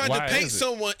 If you're trying Why to paint is it?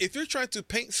 someone, if you're trying to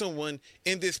paint someone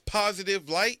in this positive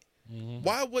light,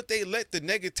 why would they let the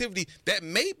negativity that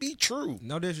may be true?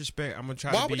 No disrespect. I'm gonna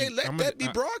try. Why to would be, they let I'm that be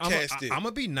broadcasted? I'm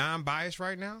gonna be non-biased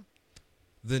right now.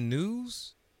 The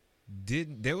news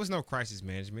didn't. There was no crisis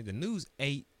management. The news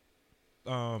ate.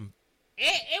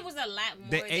 It was a lot more.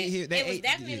 They ate him- they it was ate-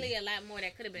 definitely a lot more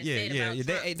that could have been Yeah, said yeah, about yeah.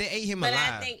 Trump. They ate him But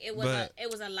alive. I think it was but, it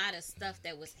was a lot of stuff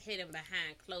that was hidden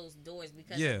behind closed doors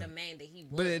because Yeah. of the man that he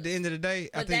was. But at the end of the day,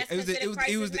 I But think that's considered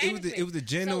crisis it was the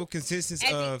general management. consensus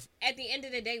at of. at the end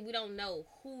of the day, we don't know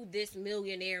who this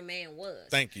millionaire man was.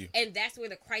 Thank you. And that's where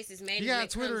the crisis management You got a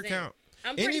Twitter comes in. account.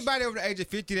 I'm pretty Anybody over the age of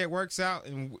 50 that works out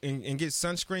and gets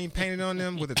sunscreen painted on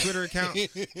them with a Twitter account.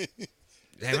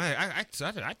 Damn,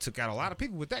 I took out a lot of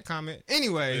people with that comment.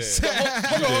 Anyways,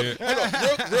 Hold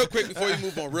on. Real quick before you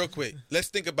move on, real quick. Let's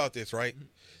think about this, right?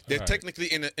 They're All right. technically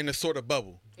in a sort of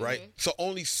bubble, right? So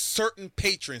only certain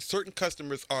patrons, certain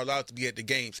customers are allowed to be at the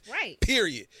games. Right.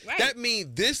 Period. Right. That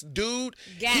means this dude,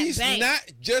 Got he's banked. not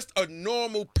just a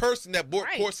normal person that bought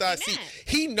Right. courtside He seats. not.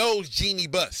 He knows Genie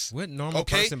Bus. what normal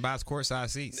Okay? person buys courtside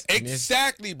seats? And it's-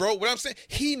 Exactly, bro. What I'm saying,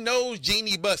 he knows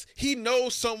Genie Bus. He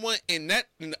knows someone in the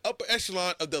upper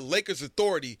echelon of the Lakers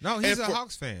authority. No, he's And a for-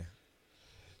 Hawks fan.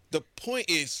 The point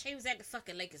is, He was at the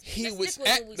fucking Lakers. he Let's was stick with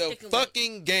what at we the sticking with.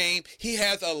 fucking game. He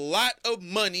has a lot of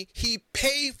money. He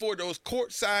paid for those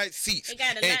courtside seats. He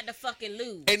got a lot to fucking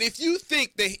lose. And if you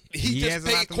think that he He has just a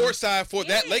lot paid to lose. courtside for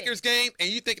that Yeah. Lakers game, and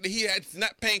you think that he is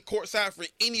not paying courtside for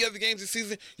any other games this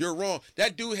season, you're wrong.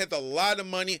 That dude has a lot of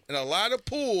money and a lot of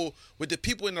pull with the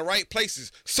people in the right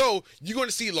places. So you're going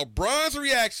to see LeBron's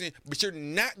reaction, but you're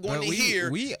not going But to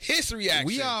hear his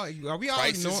reaction. Are we all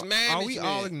Crisis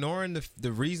management. ignoring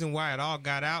the reason why it all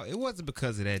got out? It wasn't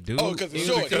because of that dude. Oh, because of It was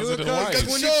Shorty. because of the wife.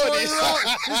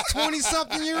 Because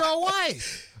 20-something-year-old wife.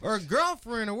 wife or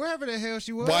girlfriend or wherever the hell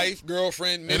she was. Wife,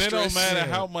 girlfriend, And mistress. it don't matter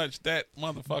Yeah. how much that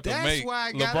motherfucker That's make. why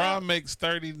I got LeBron out. makes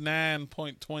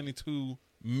 $39.22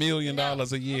 million a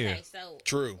year. Okay, so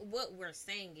True. what we're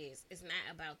saying is, it's not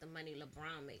about the money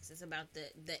LeBron makes. It's about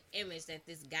the image that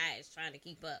this guy is trying to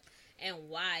keep up, and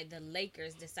why the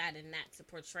Lakers decided not to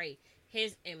portray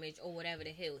his image or whatever the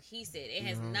hell he said. It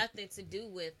has nothing to do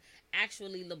with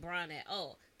actually LeBron at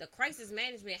all. The crisis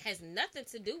management has nothing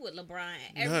to do with LeBron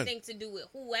and everything to do with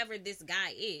whoever this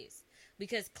guy is.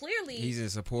 Because clearly He's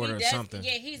a supporter he of something.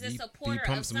 Yeah, he's a supporter He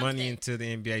pumps of money something. into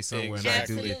the NBA somewhere, Exactly. and I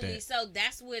do get Absolutely. that. So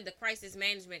that's where the crisis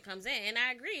management comes in. And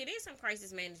I agree, it is some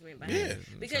crisis management behind Yeah.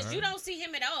 it. Because Sorry. you don't see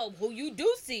him at all. Who you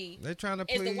do see They're trying to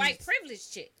is please the white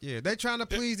privileged chick. Yeah, they trying to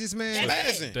please this man.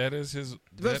 That's Spazzing. That is his.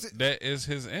 That is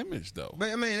his image, though. But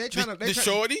I mean, they trying to. The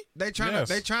shorty? They trying Yes.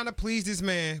 to. They trying to please this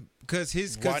man because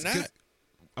his. Why not?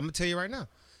 I'm gonna tell you right now,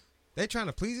 they trying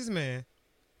to please this man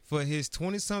for his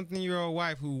 20-something-year-old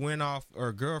wife who went off,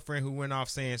 or girlfriend who went off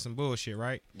saying some bullshit.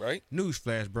 Right? Right?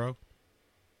 Newsflash, bro.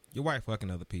 Your wife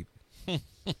fucking other people.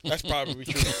 That's probably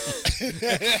true.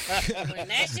 When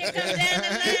that shit comes down the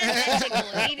line, that shit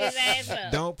gonna eat his ass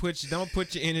up. Don't put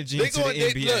your energy They into going the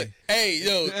NBA. look, hey,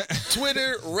 yo,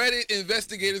 Twitter, Reddit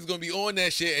investigators gonna be on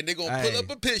that shit, and they're gonna Hey, pull up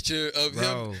a picture of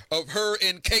bro. of her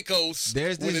and Keikos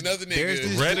There's with this- another there's nigga.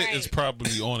 this- Reddit Right. is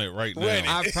probably on it right now. Reddit.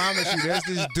 I promise you, there's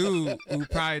this dude who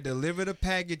probably delivered a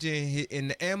package in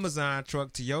the Amazon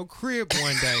truck to your crib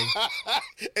one day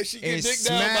and she and get dick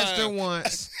down smashed her by him.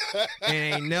 once and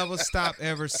ain't never stopped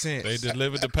ever since. They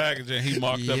delivered the package and he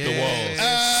marked up the walls.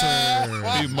 Yes,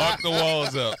 sir. He marked the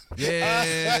walls up.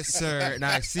 Yes, sir.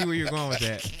 Now I see where you're going with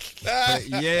that. But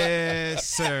yes,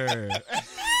 sir.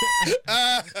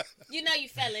 You know you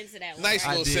fell into that one. Nice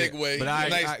right? little did, segue. but I-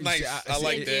 nice. I I see,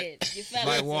 like You that. did. You fell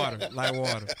Like into water, it. like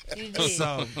water. You did.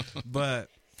 So, but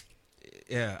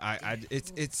yeah,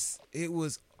 it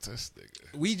was. This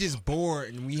nigga. We just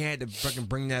bored and we had to fucking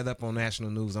bring that up on national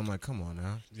news. I'm like, come on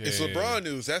now. Yeah. It's LeBron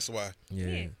news. That's why.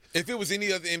 Yeah, If it was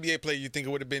any other NBA player, you think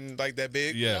it would have been like that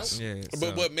big? Yes. yeah.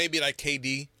 But maybe like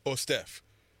KD or Steph.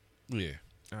 Yeah.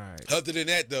 all right. Other than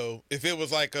that, though, if it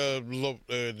was like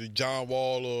John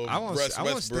Wall or I want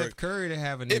Westbrook, Steph Curry to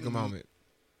have a nigga moment.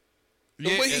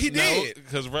 Well, he did.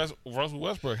 Because Russell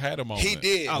Westbrook had a moment. He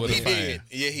did. with He a fan. did.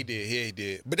 Yeah, he did. Yeah, he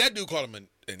did. But that dude called him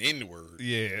an N-word.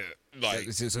 Yeah. Like,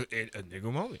 It's just a nigga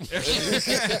moment.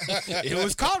 It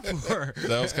was called for.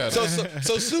 That was kind of.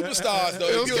 so superstars though.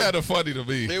 it if was you- kind of funny to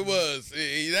me. It was.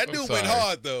 That I'm dude went sorry.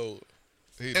 hard though.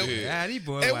 He And- did. Yeah, these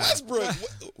boy. And Wow.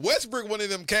 Westbrook, one of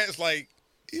them cats, like,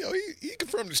 you know, he can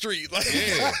from the street, like,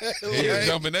 Yeah. He was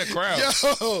jumping that crowd.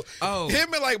 Yo, Oh.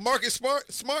 him and like Marcus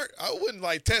Smart, I wouldn't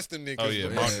like test them niggas. Oh yeah,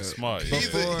 but Marcus Smart. Yeah. He's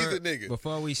a nigga.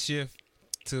 Before we shift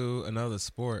to another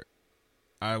sport,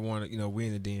 I want to, we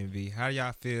in the DMV. How do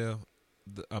y'all feel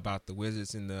about the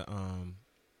Wizards and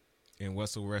and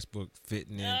Russell Westbrook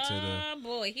fitting into the? Oh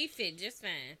boy, he fit just fine.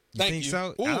 You Thank think you.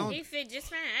 so? Ooh. I don't. He fit just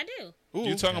fine. I do. Ooh.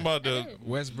 You talking about the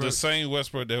Westbrook. same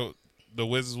Westbrook that the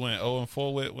Wizards went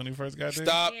 0-4 with when he first got there?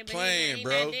 Stop Yeah, but playing, he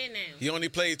bro. not there now. He only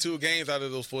played 2 games out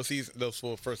of those 4 seasons, those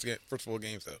first 4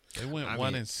 games though. They went I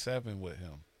 1-7 with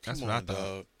him. That's Come what on, I thought.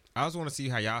 dog. I just want to see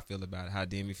how y'all feel about it. How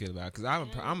Demi feel about it? Because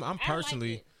I'm I like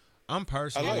personally, it. I'm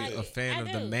personally I like a it. fan I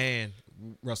of the do. man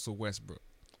Russell Westbrook.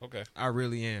 Okay. I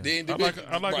really am. The I individual,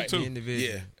 like right. him too. The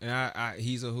individual. Yeah. And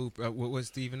he's a hoop. What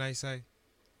Stephen A. say?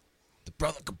 The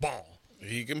brother can ball.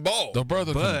 He can ball. The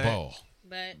brother But- can ball.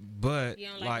 But You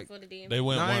don't like, like it for the DMV? They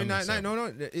went no, 1-7. no.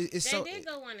 It's They so. did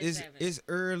go 1-7. It's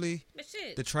early. But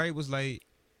shit. The trade was late,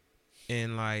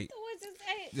 and like the Wizards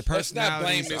ain't- the Let's not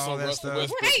blame personalities, this all on that Russell stuff.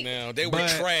 Westbrook Right. now. They were But-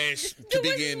 trash The to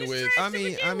Wizards begin was with. trash.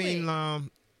 I mean,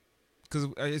 because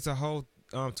it's a whole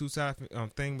two-side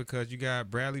thing because you got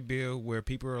Bradley Beal where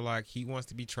people are like he wants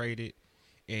to be traded,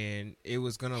 and it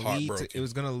was gonna lead Heartbroken.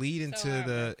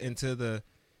 into the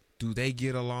do they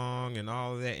get along and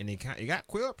all of that, and it got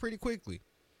quelled pretty quickly.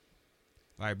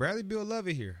 Like Bradley Beal love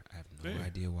it here. I have no Yeah.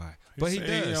 idea why, He but he said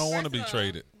does. he don't want to First be of all,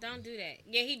 traded. Don't do that.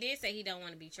 Yeah, he did say he don't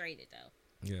want to be traded though.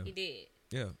 Yeah, He did.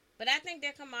 yeah. But I think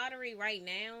their camaraderie right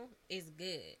now is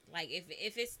good. Like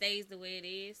if it stays the way it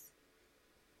is,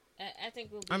 I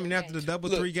think we'll be I mean, okay. after the double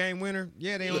Look. 3-game winner,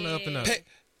 yeah, they on the up and up. Yeah.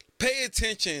 Pay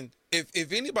attention.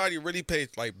 If anybody really pays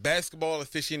like basketball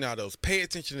aficionados, pay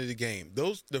attention to the game.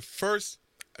 The first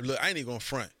look, I ain't even gonna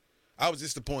front. I was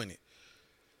disappointed.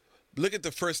 Look at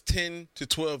the first 10 to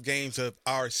 12 games of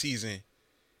our season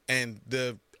and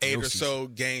the 8 No or so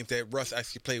games that Russ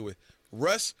actually played with.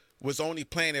 Russ was only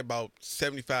playing at about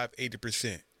 75,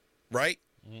 80%, right?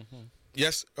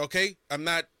 Yes, okay? I'm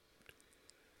not.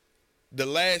 The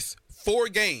last 4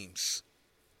 games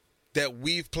that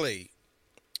we've played,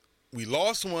 We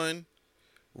lost one.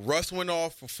 Russ went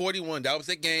off for 41. That was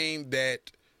the game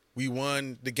that we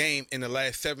won the game in the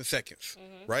last 7 seconds,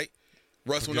 right?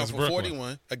 Russ went off Against for Brooklyn.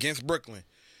 41 against Brooklyn.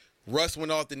 Russ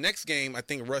went off the next game. I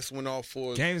think Russ went off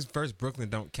for Games versus Brooklyn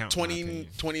don't count. 20,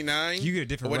 29. You get a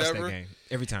different or Russ whatever. that game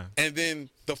every time. And then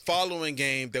the following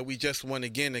game that we just won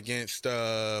again against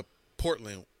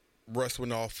Portland, Russ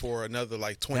went off for another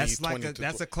like 20. That's like 20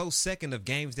 that's a close second of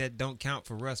games that don't count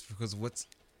for Russ because of what's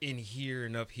in here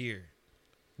and up here.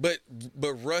 But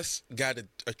Russ got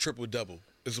a triple double.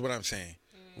 Is what I'm saying.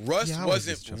 Russ Yeah, I always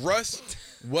get triple. Russ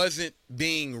wasn't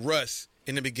being Russ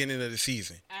in the beginning of the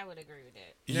season. I would agree with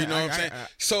that. You Yeah, know what I'm saying? I-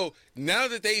 So now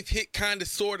that they've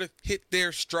sort of hit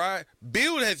their stride,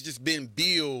 Bill has just been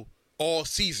Bill all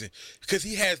season because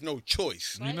he has no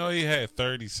choice. You know he had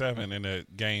 37 in a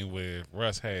game where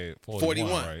Russ had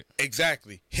 41, right?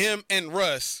 Exactly. Him and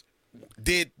Russ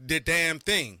did the damn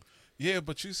thing. Yeah,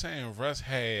 but you saying Russ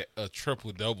had a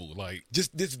triple-double. Like,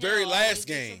 Just this very last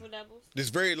game. Triple-doubles? This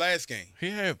very last game.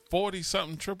 he had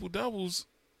 40-something triple-doubles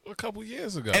a couple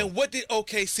years ago. And what did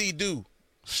OKC do?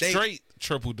 Straight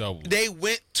triple-double. They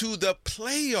went to the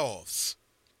playoffs.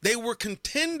 They were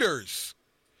contenders.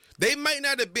 They might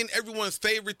not have been everyone's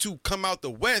favorite to come out the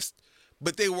West,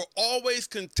 but they were always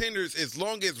contenders as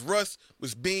long as Russ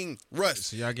was being Russ.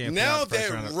 So y'all getting put Now out the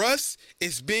first that round. Russ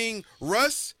is being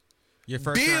Russ, Your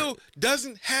first Bill round,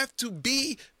 doesn't have to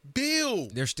be Bill.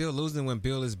 they're still losing when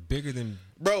Bill is bigger than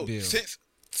Bro, Bill. since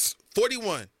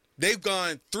 41, they've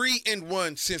gone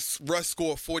 3-1 since Russ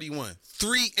scored 41.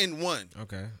 3-1.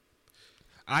 Okay.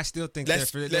 I still think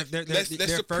Let's they're let's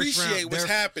first appreciate round, what's they're-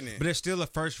 happening. But they're still a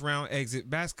first round exit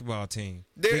basketball team.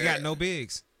 They They're- got no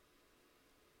bigs.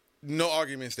 No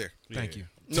arguments there. Thank you.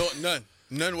 No,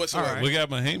 none whatsoever. All right. We got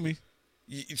Mahimi.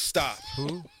 You stop.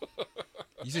 Who?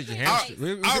 You said your Our,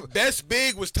 hamstring. our best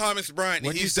big was Thomas Bryant.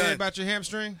 What And you he's say done. about your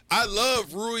hamstring? I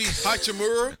love Rui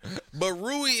Hachimura, but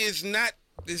Rui is not.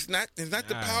 Is not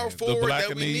the power The forward that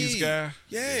we Blackanese need. guy?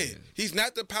 Yeah, he's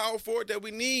not the power forward that we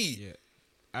need. Yeah.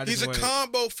 I He's just a wanted-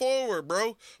 combo forward,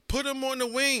 bro. Put him on the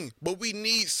wing, but we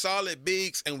need solid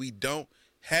bigs, and we don't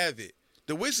have it.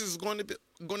 The Wizards is going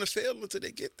to fail until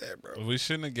they get that, bro. We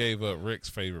shouldn't have gave up Rick's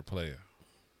favorite player,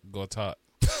 Gortat.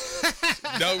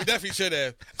 No, we definitely should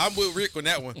have. I'm with Rick on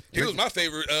that one. He was my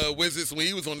favorite Wizards when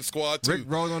he was on the squad too. Rick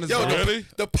rolled on his Yo, ball. Really?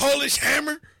 the Polish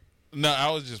Hammer. No, I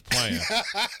was just playing.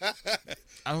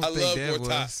 I don't I think love that Gortat.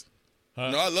 was. No,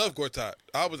 I love Gortat.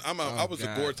 I was a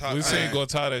God. Gortat. We seen fan.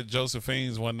 Gortat at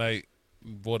Josephine's one night,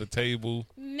 bought a table.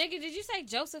 Nigga, did you say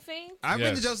Josephine? I've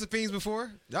been to Yes. Josephine's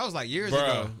before. That was like years Bruh.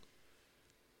 ago.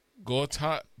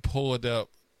 Gortat pulled up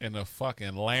in a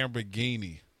fucking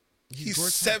Lamborghini. He's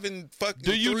Gortat. 7 fucking.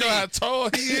 Do you know how tall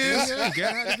he is? Yeah,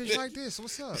 get out of bitch like this.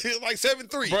 What's up? He's like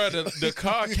 7'3". Bro, the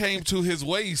car came to his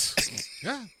waist.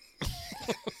 Yeah,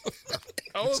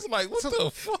 I was like, what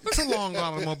the fuck? it's a long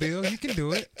automobile. You can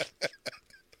do it.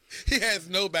 He has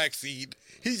no back seat.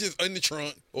 He's just in the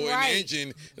trunk or Right. in the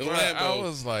engine. The Bro, Lambo. I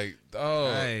was like,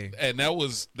 oh. Hey. And that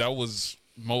was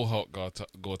Mohawk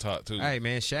Gortat too. Hey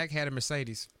man, Shaq had a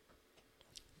Mercedes.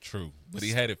 True. But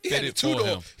he had it he had a fitted for two-door.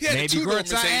 him. He had a Maybe two-door Gortat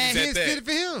and Mercedes his at that. fitted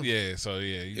for him. Yeah, so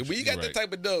yeah. When you got that right.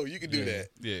 type of dough, you can do that.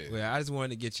 Yeah. Well, I just wanted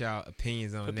to get y'all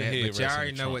opinions on Put the that, but headrest y'all in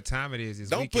already the know trunk. what time it is. This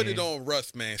Don't put weekend. it on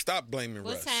Russ, man. Stop blaming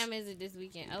What Russ. time is it this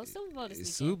weekend? Oh, Super Bowl this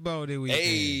It's weekend. Super Bowl this weekend.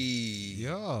 Hey.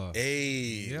 Yeah.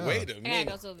 Hey. Yeah. Wait a I gotta minute.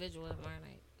 go to a visual tomorrow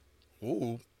night.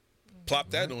 Ooh. Plop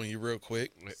that on you real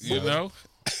quick. You know?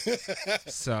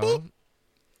 So,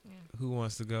 who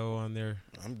wants to go on their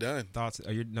I'm done. thoughts?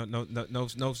 Are you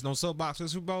no soapbox for the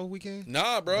Super Bowl weekend?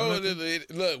 Nah, bro. No, nothing?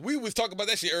 Look, we was talking about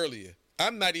that shit earlier.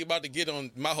 I'm not even about to get on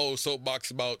my whole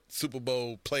soapbox about Super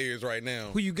Bowl players right now.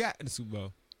 Who you got in the Super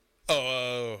Bowl?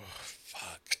 Oh,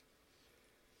 fuck.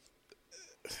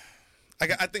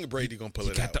 I think Brady gonna pull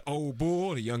You it got out. the old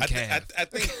bull, the young I calf.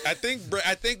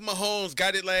 think Mahomes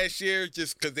got it last year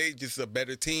just because they just a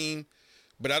better team,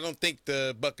 but I don't think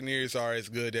the Buccaneers are as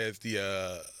good as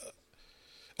the.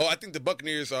 I think the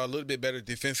Buccaneers are a little bit better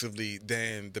defensively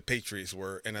than the Patriots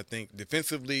were, and I think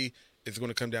defensively it's going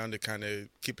to come down to kind of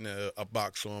keeping a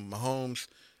box on Mahomes.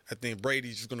 I think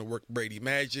Brady's just going to work Brady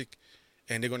magic,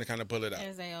 and they're going to kind of pull it out.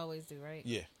 As they always do, right?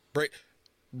 Yeah,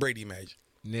 Brady magic.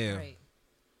 Yeah. Right.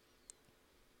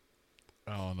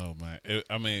 I don't know, man.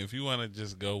 I mean, if you want to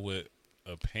just go with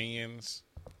opinions,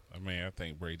 I mean, I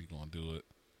think Brady gonna do it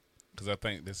because I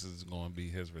think this is going to be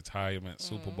his retirement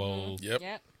Super Bowl. Yep.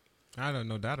 Yep. I don't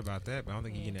no doubt about that, but I don't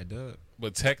think he getting that dub.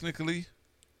 But technically,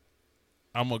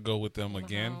 I'm gonna go with them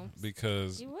again Mahomes.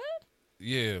 because You would?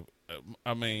 yeah,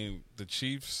 I mean the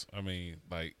Chiefs. I mean,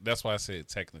 like that's why I said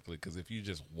technically because if you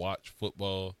just watch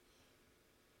football,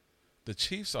 The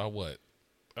Chiefs are what?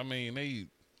 I mean, they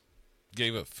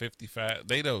gave up 55.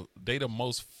 They the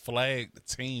most flagged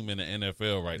team in the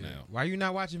NFL right now. Why you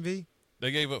not watching V?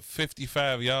 They gave up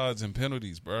 55 yards and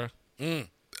penalties, bro.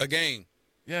 A game.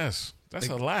 Yes, that's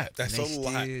a lot. That's a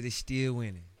lot. They still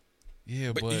winning.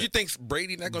 Yeah, But but you think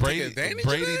Brady not going to take advantage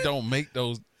Brady of that? don't make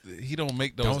those. He don't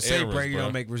make those. Don't say errors, Brady bro.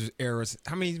 don't make errors.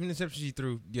 How many interceptions he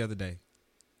threw the other day?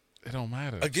 It don't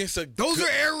matter. Against a Those good,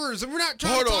 are errors, and we're not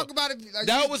trying Hold to on. talk about it. Like,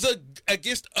 that was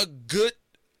against a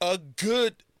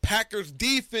good Packers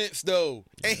defense though,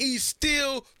 and he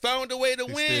still found a way to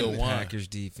He win. still the won. Packers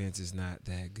defense is not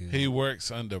that good. He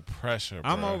works under pressure,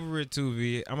 bro. I'm over it too,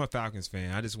 V. I'm a Falcons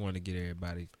fan. I just want to get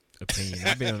everybody's opinion.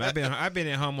 I've been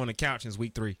at home on the couch since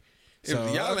week 3. So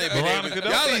Y'all ain't been Veronica, able,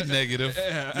 don't be negative.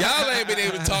 y'all ain't been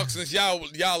able to talk since y'all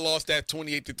lost that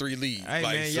 28-3 lead. Hey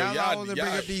Like, man, so y'all always bring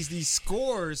up these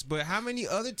scores, but how many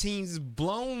other teams have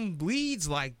blown leads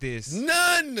like this?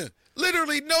 none.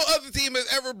 Literally, no other team has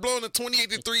ever blown a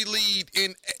 28-3 lead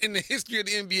in the history of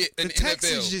the NBA and The NFL.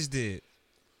 Texans just did.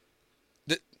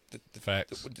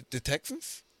 Facts. The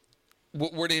Texans?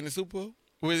 Were they in the Super Bowl?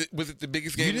 Was it the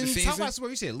biggest game You of the didn't season? talk about Super Bowl.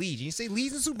 You said leads. You didn't say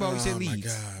leads in Super Bowl. You said Oh my leads.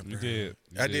 God, You bro. did.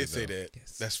 You I did say though. that.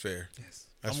 Yes. That's fair. Yes.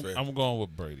 That's fair. I'm going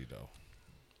with Brady though.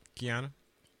 Kiana,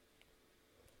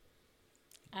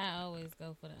 I always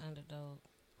go for the underdog.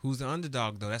 who's the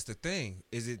underdog though? That's the thing.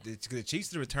 Is it the Chiefs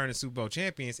the returning Super Bowl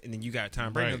champions, and then you got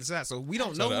Tom Brady on Right. the side? So we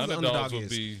don't So know the who the underdogs underdog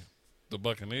would is. be the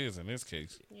Buccaneers in this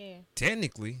case. Yeah,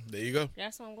 Technically, There you go.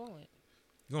 that's what I'm going with.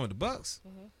 going with the Bucks.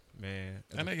 Mm-hmm. Man,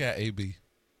 And they got AB.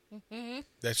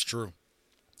 That's true.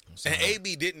 sorry. And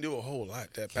AB didn't do a whole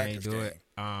lot that can't Packers do game. it.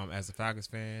 As a Falcons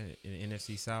fan in the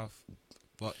NFC South,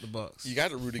 fuck the Bucks. You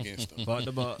got to root against them. Fuck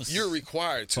the Bucks. You're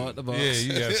required to. fuck the Bucks. Yeah,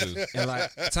 you got to. And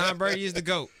like Tom Brady is the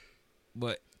GOAT,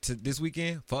 but this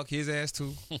weekend, fuck his ass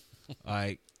too.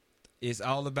 Like it's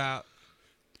all about.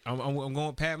 I'm going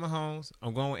with Pat Mahomes.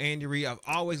 I'm going with Andy Reid. I've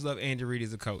always loved Andy Reid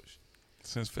as a coach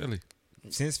Since Philly.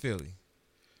 since Philly.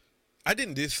 I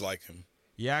didn't dislike him.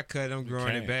 Yeah, I cut him,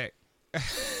 growing it can't. back.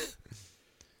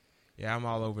 Yeah, I'm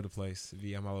all over the place.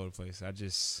 V, I'm all over the place. I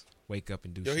just wake up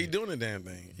and do Yo, shit. he doing the damn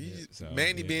thing. Yeah, so,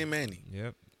 Manny yeah. being Manny.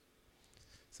 Yep.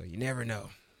 So you never know.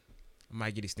 I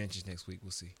might get extensions next week.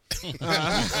 We'll see.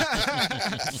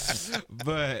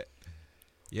 But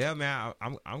yeah, man,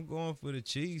 I'm going for the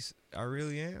Chiefs. I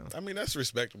really am. I mean, that's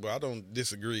respectable. I don't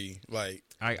disagree. Like,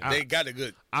 I they got a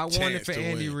good I want it chance for to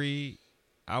Andy win. Reid.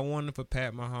 I want it for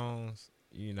Pat Mahomes.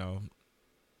 You know,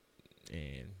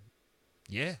 and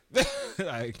yeah,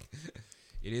 like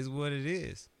it is what it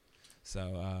is.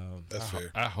 So That's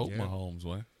fair. I hope Yeah. Mahomes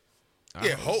win.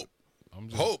 Yeah, hope. I'm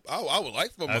just, Hope. I would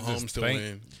like for I just Mahomes to think-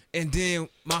 win. And then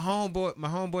my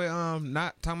homeboy,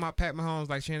 not talking about Pat Mahomes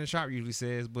like Shannon Sharp usually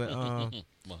says, but my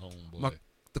homeboy. my-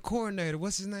 the coordinator,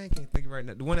 what's his name? Can't think of it right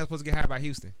now. The one that's supposed to get hired by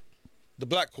Houston. The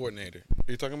black coordinator.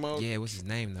 Are you talking about? Yeah, what's his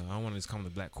name though? I don't want to just call him the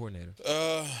black coordinator.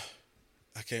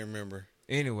 I can't remember.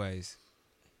 Anyways,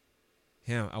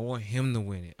 him. I want him to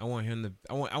win it. I want him to.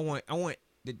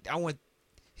 I want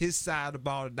his side of the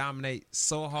ball to dominate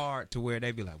so hard to where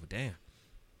they be like, well, damn.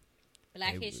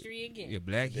 Black Hey, history again. Yeah,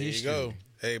 black There history. you go.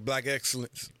 Hey, black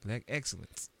excellence. Black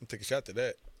excellence. Take a shot to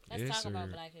that. Let's Yes, talk about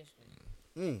sir. black history.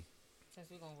 Mm. Since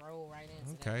we're gonna roll right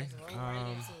into Okay. that. Let's roll right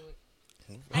into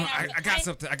it. I got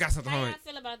something. I got something. How Hold do on.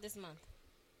 I feel about this month?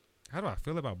 How do I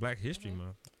feel about Black History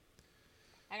Month?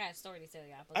 I got a story to tell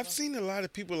y'all. But I've seen a lot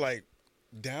of people like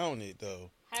down it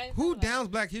though. how you Who feel about downs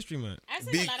it? Black History Month? I've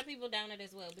seen Be- a lot of people down it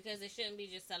as well because it shouldn't be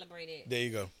just celebrated. There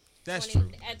you go. That's 20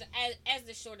 true. As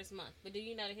the shortest month. But do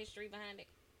you know the history behind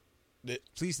it?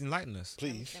 Please enlighten us.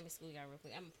 Please. Let me school y'all real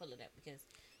quick. I'm gonna pull it up because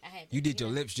I had. You did your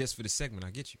know- lips just for the segment.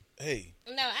 I get you. Hey,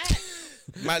 No, I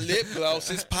my lip gloss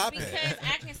is popping. because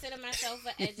I consider myself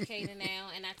an educator now,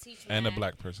 and I teach and a my-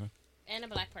 black person. and a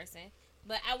black person.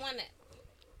 But I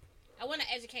wanna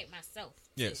educate myself.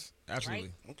 too, Yes,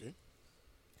 absolutely. right? Okay.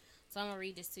 So I'm gonna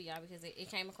read this to y'all because it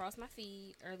came across my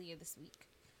feed earlier this week.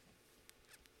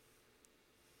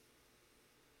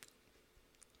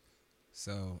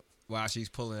 So while she's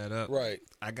pulling that up, Right.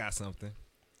 I got something.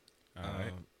 All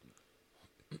right.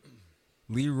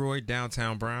 Leroy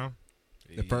Downtown Brown,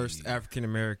 the first Hey. African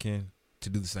American to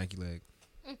do the stanky leg.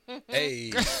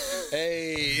 Hey,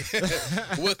 hey.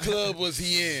 What club was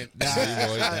he in?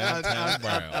 Leroy Downtown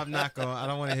Brown. I'm not going. I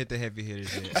don't want to hit the heavy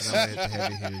hitters yet. I don't want to hit the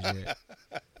heavy hitters yet.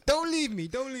 Don't leave me.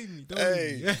 Don't leave me. Don't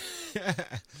leave me.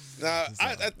 Now,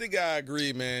 I think I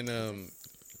agree, man.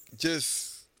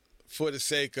 Just for the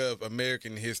sake of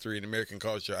American history and American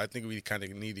culture, I think we kind of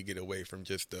need to get away from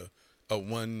just a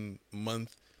 1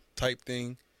 month type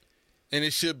thing, and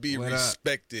it should be What up?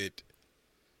 respected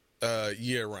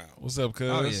year round. What's up, cuz?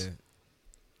 Oh yeah.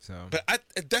 So, But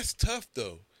that's tough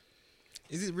though.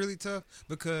 is it really tough?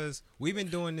 Because we've been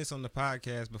doing this on the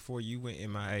podcast before you went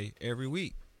MIA every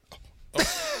week.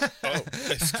 Oh,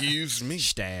 excuse me.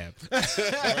 Stab.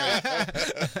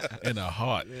 In a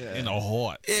heart. Yeah. In a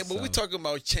heart. Yeah, but So- we're talking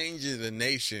about changing the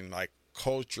nation, like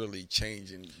culturally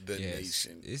changing the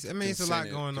nation. It's a lot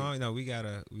going on. You know, we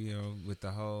gotta, with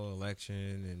the whole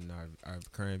election and our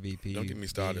current VP. Don't get me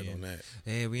started on that.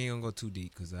 Yeah, we ain't gonna go too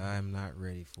deep because I'm not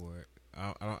ready for it.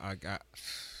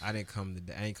 I didn't come to.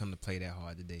 I ain't come to play that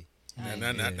hard today. Not And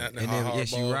then,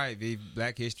 yes, you're right. V.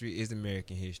 Black history is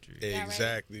American history.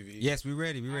 Exactly. V. Yes, we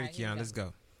ready. We ready, All right, here Keon. we Let's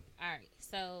go. All right.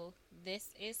 So this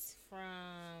is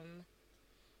from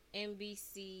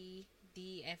NBCDFW.com.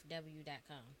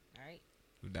 All right.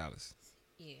 $2.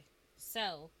 Yeah.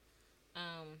 So,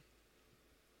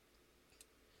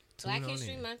 Tune Black on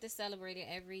History in. Month is celebrated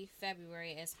every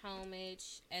February as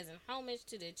in homage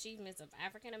to the achievements of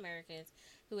African Americans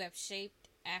who have shaped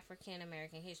African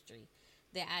American history.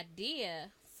 The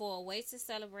idea for a way to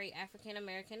celebrate African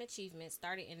American achievements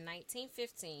started in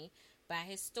 1915 by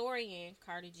historian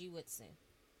Carter G. Woodson.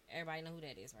 Everybody know who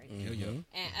that is, right? Yo.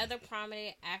 And other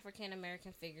prominent African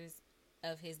American figures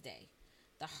of his day.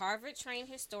 The Harvard-trained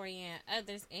historian and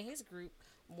others in his group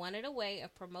wanted a way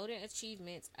of promoting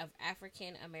achievements of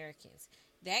African Americans.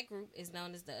 That group is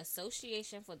known as the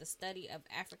Association for the Study of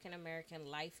African American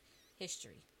Life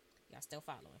History. Y'all still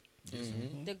following?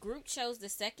 Mm-hmm. The group chose the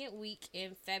second week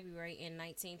in February in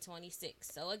 1926.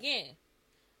 So again,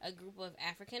 a group of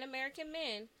African American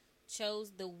men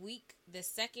chose the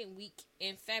second week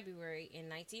in February in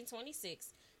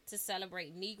 1926 to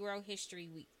celebrate Negro History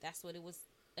Week. That's what it was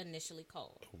initially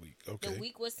called. A week. Okay. The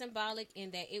week was symbolic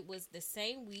in that it was the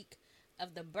same week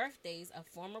of the birthdays of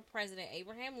former President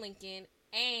Abraham Lincoln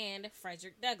and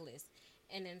Frederick Douglass,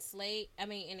 an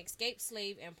escaped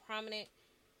slave and prominent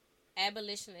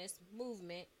abolitionist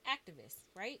movement activist,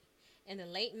 right? In the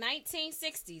late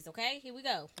 1960s, okay? Here we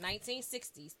go.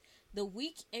 1960s. The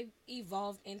week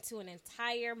evolved into an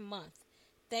entire month,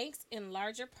 thanks in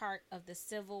larger part of the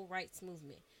civil rights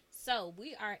movement. So,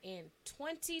 we are in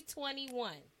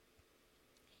 2021.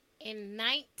 In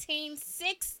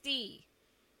 1960,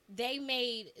 they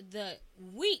made the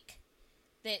week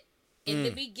that in the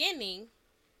beginning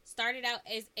started out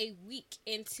as a week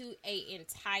into an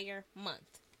entire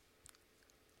month.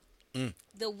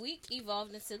 The week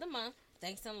evolved into the month,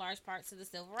 thanks in large part to the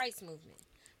civil rights movement.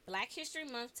 Black History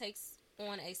Month takes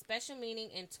on a special meaning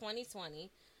in 2020,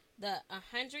 the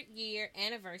 100-year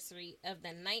anniversary of the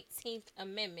 19th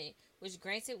Amendment, which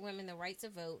granted women the right to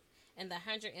vote, and the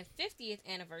 150th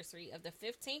anniversary of the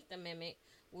 15th Amendment,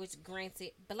 which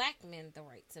granted black men the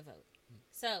right to vote.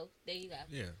 So, there you go.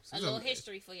 Yeah. A little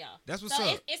history for y'all. That's what's so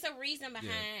up. It's a reason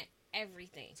behind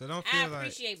everything. So don't I feel like-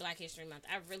 appreciate Black History Month.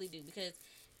 I really do, because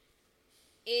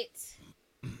it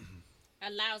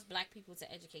allows black people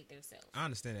to educate themselves. I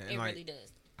understand that. It And like, really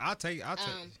does. I'll take.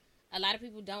 A lot of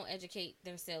people don't educate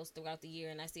themselves throughout the year,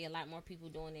 and I see a lot more people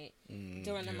doing it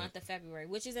during the month of February,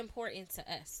 which is important to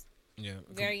us. Yeah.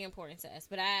 Very important to us.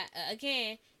 But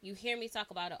again, you hear me talk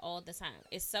about it all the time.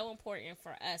 It's so important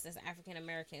for us as African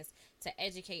Americans to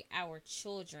educate our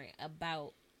children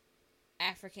about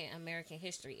African American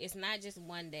history. It's not just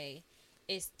one day.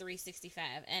 It's 365.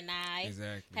 And I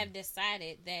have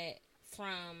decided that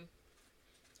from,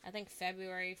 I think,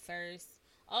 February 1st,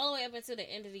 all the way up until the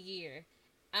end of the year,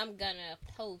 I'm going to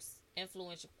post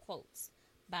influential quotes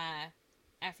by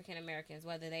African Americans,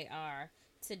 whether they are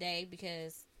today,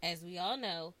 because as we all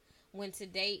know, when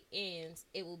today ends,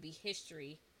 it will be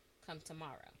history come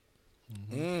tomorrow.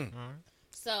 All right.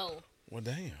 So, Well,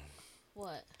 damn.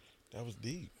 what? That was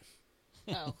deep.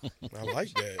 Oh. I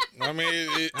like that. I mean,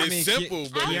 it's simple,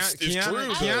 but it's true.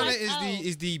 Kiana Oh.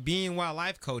 is the being wild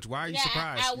life coach. Why are you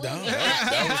surprised? I will No, get,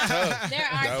 that was tough. There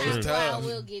are That was times where I tough.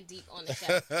 will get deep on the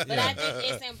show. But I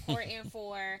think it's important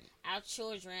for our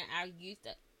children, our youth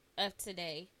of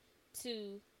today,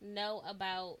 to know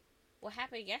about what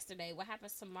happened yesterday, what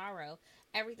happens tomorrow.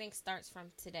 Everything starts from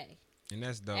today. And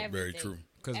that's dope. Everything. Very true.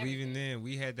 Because even then,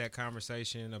 we had that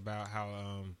conversation about how,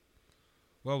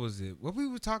 what was it? What we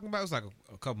were talking about? It was like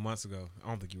a couple months ago. I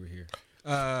don't think you were here.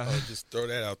 Just throw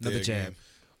that out there Another again.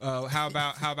 jab. How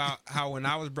about when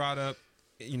I was brought up,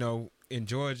 in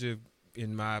Georgia,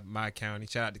 in my county,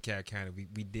 shout out to Cal County,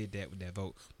 we did that with that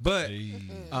vote. But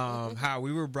how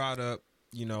we were brought up,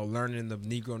 learning the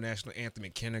Negro National Anthem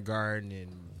in kindergarten,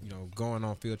 and going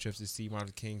on field trips to see Martin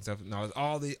Luther King stuff, and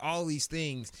all these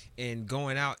things, and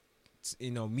going out,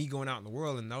 me going out in the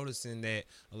world and noticing that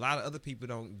a lot of other people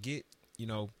don't get,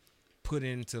 put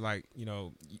into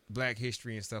Black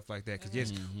history and stuff like that. Because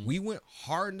yes, we went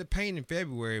hard in the paint in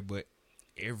February, but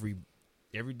every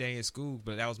day in school.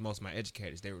 But that was most of my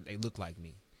educators. They look like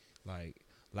me. Like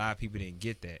a lot of people didn't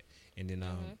get that. And then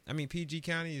I mean PG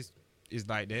County is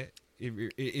like that.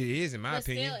 It is, in my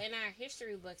opinion. Still, in our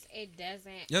history books, it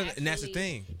doesn't. Yeah, and that's the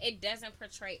thing. It doesn't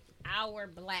portray our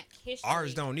Black history.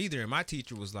 Ours don't either. And my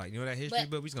teacher was like, you know that history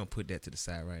book? We're just going to put that to the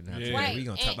side right now. Yeah. Right. We're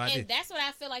going to talk about and this. That's what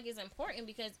I feel like is important,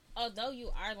 because although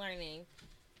you are learning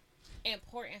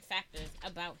important factors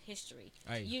about history,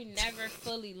 you never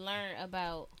fully learn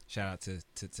about. Shout out to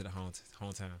the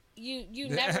hometown. You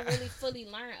never really fully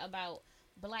learn about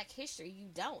Black history. You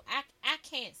don't. I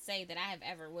can't say that I have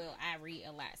ever will. I read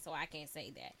a lot, so I can't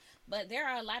say that. But there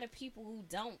are a lot of people who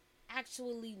don't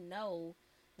actually know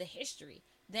the history.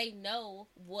 They know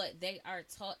what they are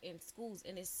taught in schools,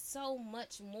 and it's so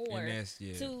much more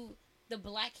to the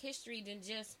Black history than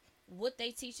just what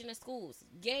they teach in the schools.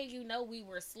 Yeah, you know we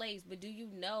were slaves, but do you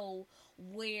know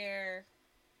where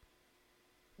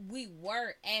we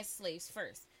were as slaves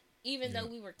first? Even though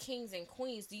we were kings and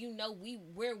queens, do you know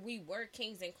where we were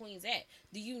kings and queens at?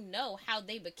 Do you know how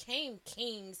they became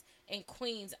kings and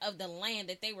queens of the land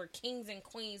that they were kings and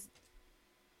queens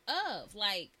of?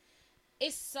 Like,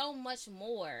 it's so much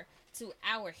more to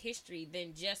our history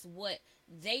than just what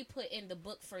they put in the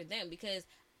book for them, because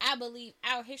I believe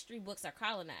our history books are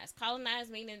colonized.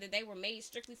 Colonized meaning that they were made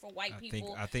strictly for white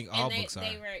people. I think all books are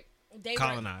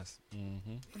colonized.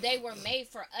 They were made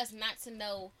for us not to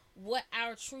know what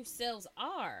our true selves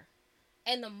are.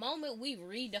 And the moment we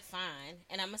redefine,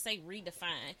 and I'm going to say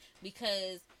redefine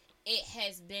because it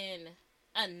has been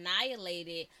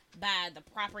annihilated by the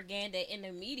propaganda in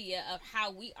the media of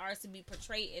how we are to be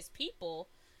portrayed as people.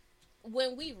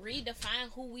 When we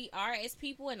redefine who we are as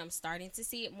people, and I'm starting to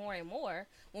see it more and more,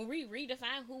 when we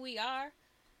redefine who we are,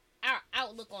 our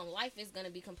outlook on life is going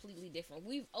to be completely different.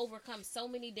 We've overcome so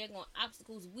many daggone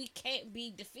obstacles, we can't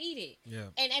be defeated. Yeah.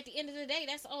 And at the end of the day,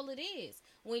 that's all it is.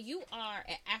 When you are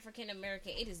an African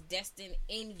American, it is destined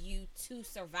in you to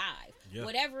survive. Yeah.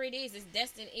 Whatever it is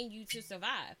destined in you to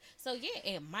survive. So yeah,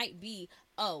 it might be,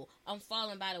 oh, I'm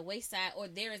falling by the wayside, or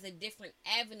there is a different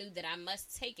avenue that I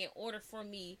must take in order for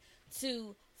me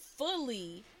to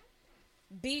fully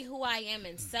be who I am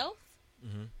in self.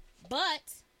 Mm-hmm. But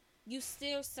you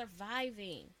still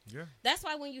surviving. Yeah. That's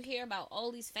why when you hear about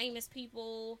all these famous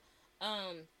people,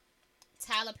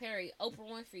 Tyler Perry, Oprah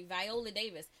Winfrey, Viola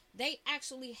Davis, they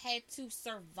actually had to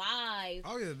survive.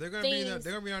 Oh yeah, they're gonna be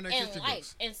on their history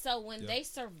books. And so when they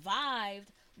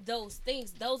survived those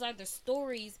things, those are the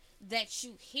stories that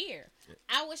you hear. Yeah.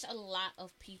 I wish a lot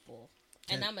of people,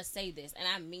 and I'm gonna say this, and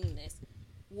I mean this,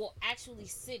 will actually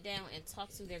sit down and talk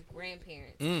to their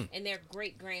grandparents and their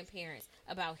great-grandparents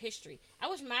about history. I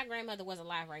wish my grandmother was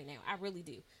alive right now. I really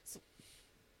do.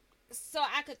 So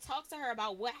I could talk to her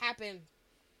about what happened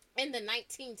in the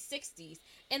 1960s,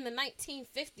 in the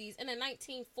 1950s, in the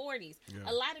 1940s. Yeah.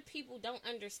 A lot of people don't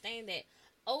understand that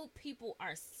old people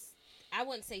are, I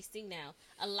wouldn't say senile,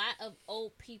 a lot of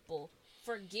old people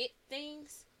forget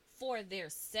things for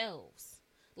themselves.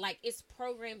 Like, it's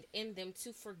programmed in them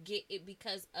to forget it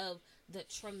because of the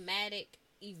traumatic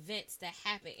events that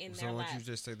happen in their lives. So you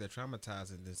just say they're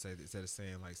traumatized and then say, instead of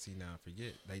saying like see now and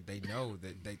forget, they know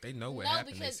that they know what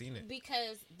happened, they've seen it.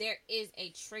 Because there is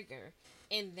a trigger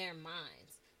in their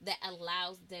minds that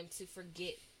allows them to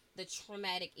forget the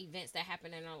traumatic events that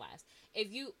happen in their lives.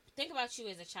 If you think about you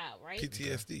as a child, right?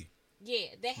 PTSD. Yeah,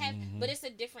 they have, but it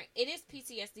is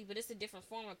PTSD, but it's a different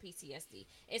form of PTSD.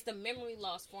 It's the memory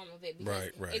loss form of it.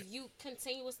 Because if you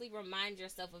continuously remind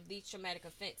yourself of these traumatic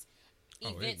events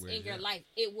in your life,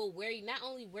 it will not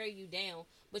only wear you down,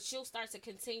 but you'll start to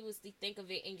continuously think of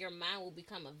it, and your mind will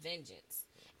become a vengeance.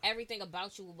 Everything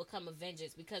about you will become a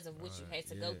vengeance because of what you had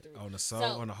to go through.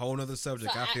 On a whole other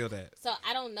subject, I feel that. So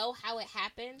I don't know how it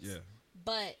happens,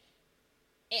 but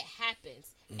it happens.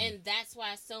 And that's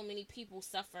why so many people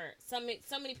suffer. So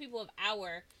many people of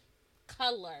our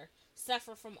color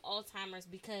suffer from Alzheimer's,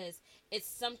 because it's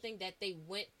something that they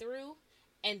went through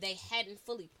and they hadn't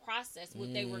fully processed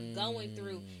what they were going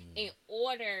through in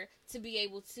order to be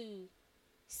able to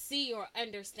see or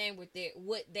understand what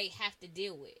they have to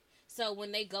deal with. So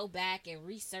when they go back and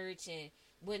research, and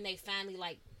when they finally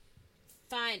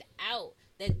find out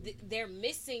that they're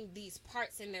missing these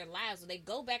parts in their lives, when they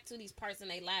go back to these parts in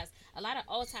their lives, a lot of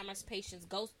Alzheimer's patients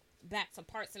go back to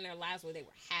parts in their lives where they were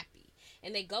happy.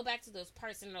 And they go back to those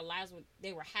parts in their lives where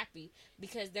they were happy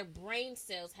because their brain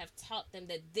cells have taught them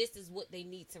that this is what they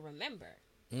need to remember.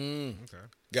 Okay.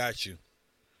 Got you.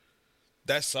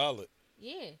 That's solid.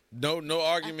 Yeah. No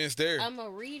arguments there. I'm a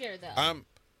reader, though.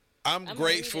 I'm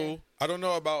grateful. I don't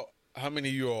know about how many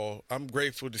of you all? I'm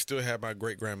grateful to still have my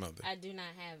great grandmother. I do not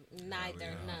have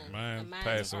neither, none. Mine Mine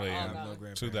passed are away all in gone. No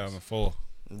grandparents. 2004.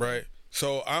 Right.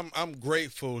 So I'm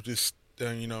grateful to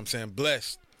you know what I'm saying,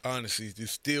 blessed honestly to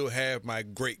still have my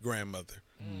great grandmother.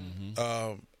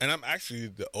 And I'm actually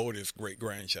the oldest great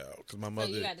grandchild because my So mother.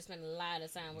 you got to spend a lot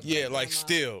of time with Yeah, your like grandma.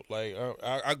 still, like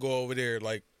I go over there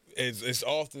like as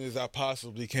often as I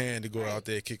possibly can to go out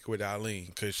there and kick it with Eileen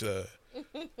because.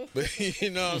 But you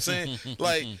know what I'm saying,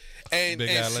 like, and Big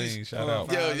and Eileen, she's- shout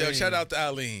out. Yo, Eileen. shout out to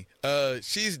Eileen.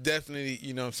 She's definitely,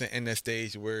 you know what I'm saying, in that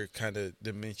stage where kind of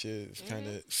dementia is kind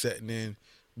of setting in.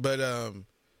 But I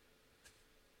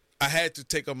had to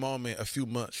take a moment a few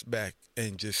months back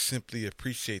and just simply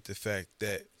appreciate the fact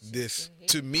that this,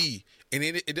 to me, and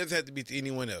it doesn't have to be to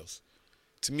anyone else.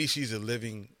 To me, she's a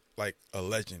living, like, a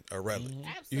legend, a relic.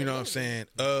 You know what I'm saying?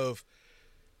 Of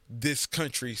this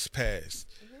country's past.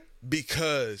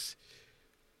 Because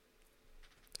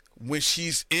when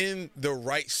she's in the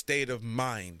right state of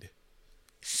mind,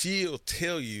 she'll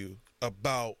tell you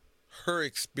about her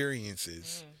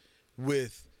experiences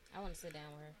with I want to sit down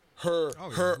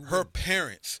with her. her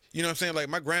parents. You know what I'm saying? Like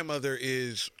my grandmother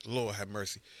is, Lord have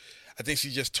mercy, I think she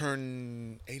just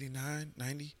turned 89,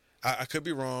 90. I could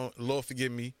be wrong. Lord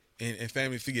forgive me and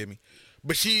family forgive me.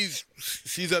 But she's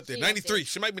up there. She up 93. there.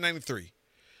 She might be 93.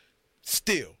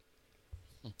 Still,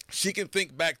 she can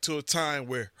think back to a time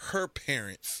where her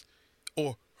parents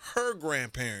or her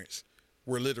grandparents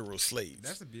were literal slaves.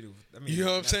 That's a beautiful. I mean, You know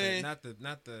what I'm not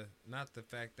saying? Not the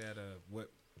fact that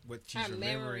what she's Her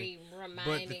remembering, memory but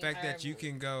reminding the fact her that you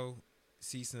can go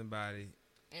see somebody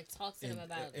and talk to them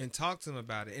about it. and talk to them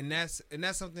about it, and that's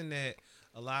something that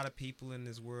a lot of people in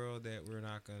this world that we're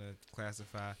not gonna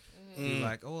classify. Be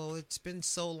like, oh, it's been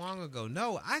so long ago.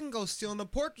 No, I can go sit on the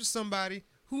porch with somebody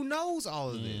who knows all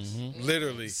of this.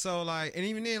 Literally. So like, and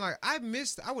even then, like I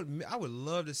would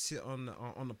love to sit on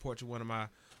the porch of one of my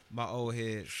old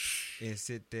heads and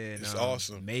sit there and It's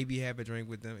awesome. maybe have a drink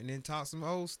with them and then talk some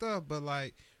old stuff. But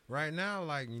like right now,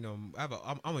 like you know,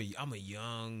 I'm a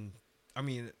young. I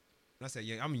mean, when I say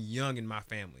young, I'm young in my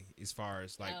family as far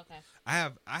as like Oh, okay.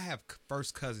 I have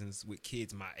first cousins with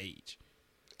kids my age.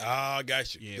 Ah,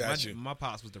 got you. Yeah, Got you. my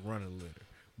pops was the runner litter,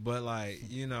 but like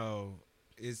you know,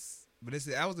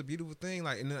 that was a beautiful thing.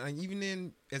 Like, and even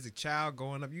then, as a child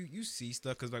growing up, you see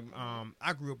stuff because like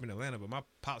I grew up in Atlanta, but my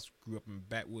pops grew up in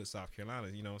Backwoods, South Carolina.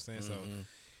 You know what I'm saying? So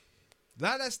a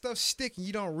lot of that stuff stick, and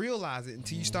you don't realize it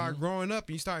until you start growing up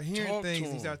and you start hearing Talk things to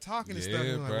and you 'em. start talking and Yeah, stuff. And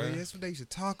you're like, well, bruh. that's what they used to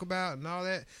talk about and all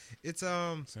that. It's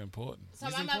It's important. So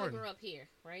It's my mother important. grew up here,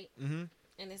 right? Mhm.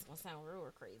 And this is gonna sound real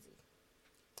crazy.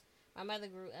 My mother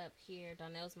grew up here.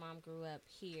 Donnell's mom grew up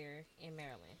here in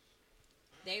Maryland.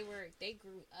 They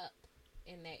grew up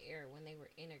in that era when they were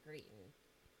integrating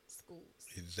schools.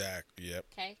 Exactly. Yep.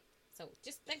 Okay, so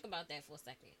just think about that for a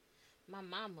second. My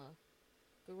mama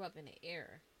grew up in an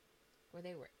era where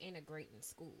they were integrating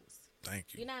schools.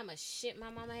 Thank you. You know how much shit my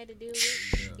mama had to deal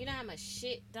with? You know how much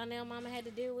shit Donnell mama had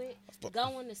to deal with?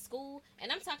 Going to school.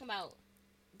 And I'm talking about,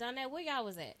 Donnell, where y'all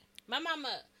was at? My mom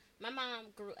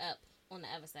grew up on the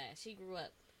other side. She grew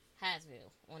up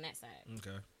Highsville on that side.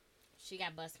 okay. She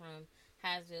got bused from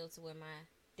Highsville to where my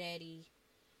daddy,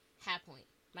 High Point.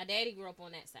 My daddy grew up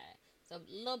on that side. So a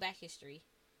little back history.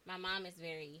 My mom is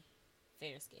very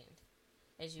fair-skinned,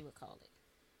 as you would call it.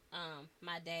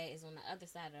 My dad is on the other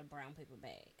side of the brown paper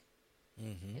bag.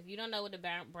 If you don't know what the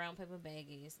brown paper bag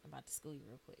is, I'm about to school you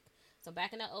real quick. So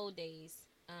back in the old days,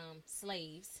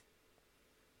 slaves,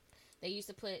 they used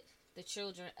to put the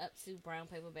children up to brown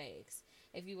paper bags.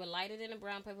 If you were lighter than a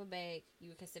brown paper bag, you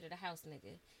were considered a house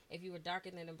nigga. If you were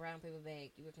darker than a brown paper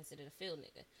bag, you were considered a field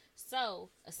nigga. So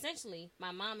essentially,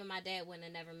 my mom and my dad wouldn't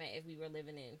have never met if we were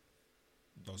living in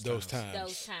Those times.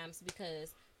 those times,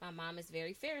 because my mom is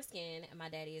very fair skinned and my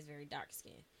daddy is very dark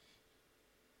skinned.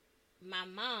 My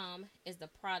mom is the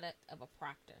product of a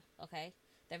proctor, okay?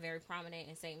 They're very prominent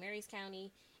in St. Mary's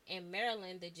County. In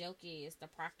Maryland, the joke is the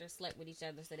proctors slept with each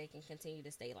other so they can continue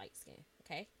to stay light skinned,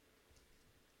 okay?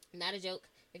 Not a joke.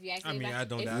 If you ask I mean, anybody, I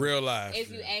don't if, doubt Real life.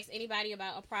 if you ask anybody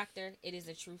about a proctor, it is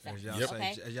a true fact. As y'all Yep. say, Okay?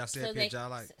 as y'all said, So pitch they, y'all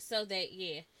like.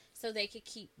 so they could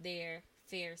keep their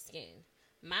fair skin.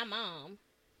 My mom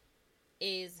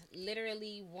is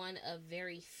literally one of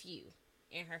very few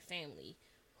in her family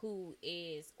who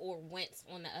is or went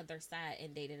on the other side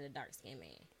and dated a dark skinned man.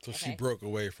 So okay? she broke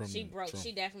away from. She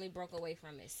definitely broke away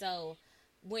from it. So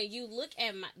when you look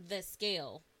at the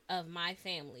scale of my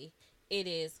family, it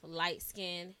is light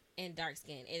skin and dark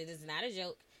skin. It is not a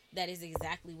joke. That is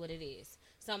exactly what it is.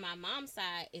 So my mom's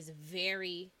side is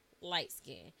very light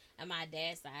skin, and my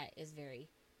dad's side is very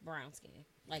brown skin.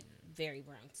 like very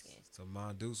brown skin. So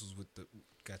Mondoose was with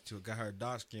got her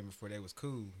dark skin before they was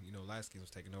cool. You know, light skin was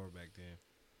taking over back then.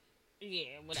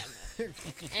 Yeah, whatever.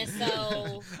 And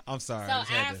so I'm sorry. So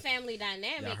our family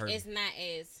dynamic is not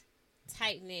as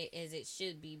tight knit as it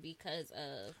should be because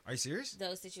of. Are you serious?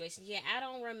 Those situations. Yeah, I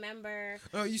don't remember.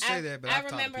 Oh, you say that, but I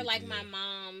remember like my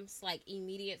mom's like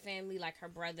immediate family, like her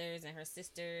brothers and her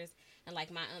sisters, and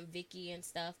like my Aunt Vicky and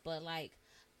stuff. But like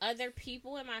other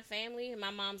people in my family, my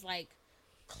mom's like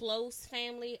close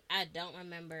family, I don't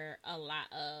remember a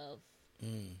lot of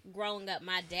growing up.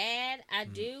 My dad, I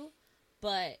do,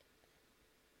 but.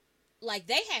 Like,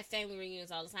 they had family reunions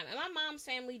all the time. And my mom's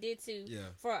family did, too,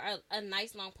 for a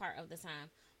nice long part of the time.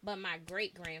 But my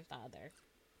great-grandfather,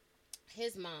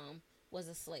 his mom was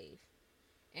a slave.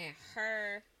 And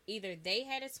either they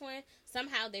had a twin,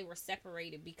 somehow they were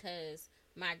separated because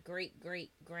my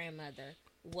great-great-grandmother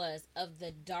was of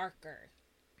the darker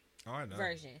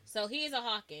version. So, he is a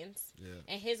Hawkins,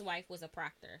 and his wife was a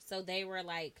Proctor. So, they were,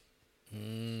 like...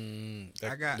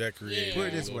 that created put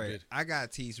it this way. I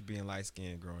got teased for being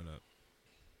light-skinned growing up.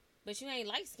 But you ain't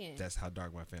light skinned. That's how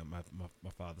dark my family, my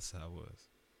father's side was.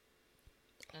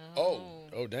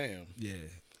 Oh, damn. Yeah.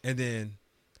 And then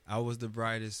I was the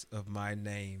brightest of my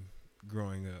name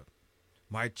growing up.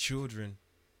 My children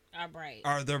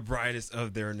are the brightest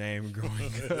of their name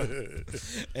growing up.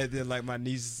 And then like my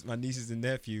nieces and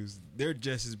nephews, they're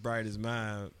just as bright as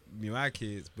my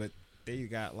kids, but they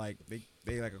got like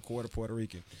they like a quarter Puerto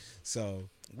Rican. So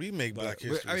we make Black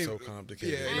history so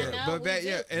complicated. Yeah. But we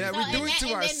do it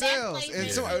to ourselves.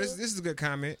 And so this is a good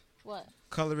comment. What?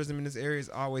 Colorism in this area has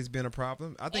always been a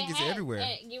problem. I think it's everywhere.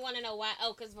 You want to know why?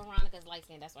 Oh, because Veronica's light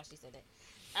skinned. That's why she said that.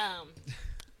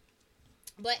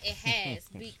 But it has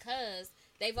because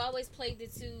they've always played the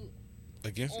two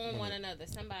against one another.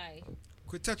 Somebody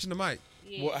quit touching the mic.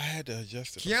 Yeah. Well, I had to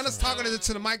adjust it. Kiana's talking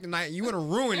to the mic tonight, and you want to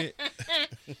ruin it.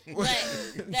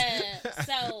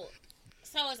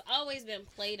 So it's always been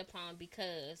played upon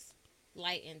because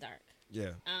light and dark.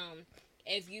 Yeah.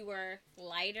 If you were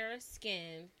lighter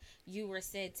skinned, you were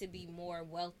said to be more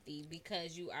wealthy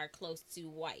because you are close to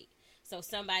white. So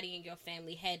somebody in your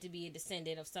family had to be a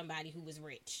descendant of somebody who was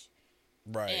rich.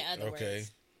 Right. In other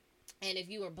words. And if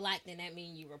you were black, then that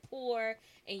means you were poor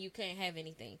and you couldn't have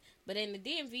anything. But in the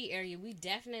DMV area, we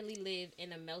definitely live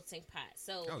in a melting pot.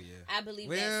 So I believe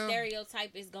that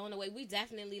stereotype is going away. We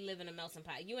definitely live in a melting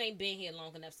pot. You ain't been here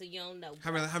long enough, so you don't know.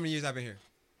 How many years I've been here?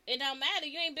 It don't matter.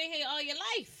 You ain't been here all your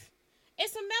life.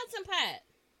 It's a melting pot.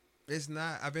 It's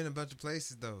not. I've been in a bunch of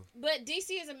places, though. But DC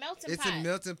is a melting pot. It's a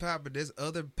melting pot, but there's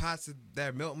other pots that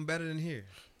are melting better than here.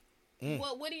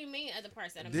 Well, what do you mean other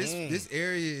parts that are melting? This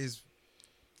area is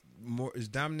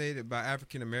dominated by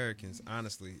African Americans,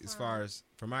 honestly. As far as,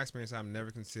 from my experience, I'm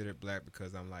never considered black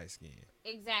because I'm light skinned.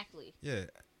 Exactly. Yeah.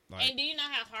 And do you know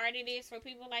how hard it is for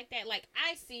people like that? Like,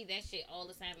 I see that shit all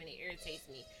the time and it irritates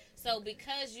me. So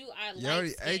because you are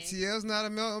light skinned, ATL's not a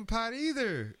melting pot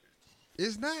either.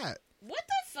 It's not. What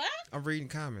the fuck? I'm reading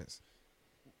comments.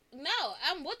 No,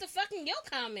 what the fuck in your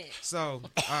comment? So,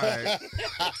 all right.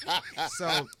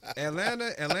 So,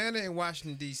 Atlanta and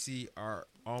Washington, D.C. are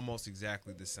almost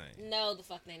exactly the same. No, the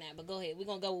fuck they not. But go ahead. We're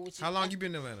going to go with what you. How long you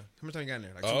been in Atlanta? How much time you got in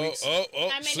there? Like 2 weeks?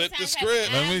 Slip the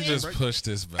script. Let me just push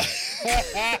this back. How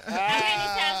many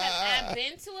times have I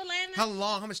been to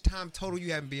Atlanta? How much time total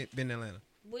you haven't been in Atlanta?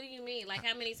 What do you mean? Like,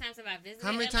 how many times have I visited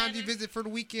How many Atlanta? times do you visit for the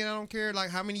weekend? I don't care. Like,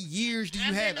 how many years do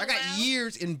you have? I got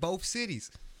years in both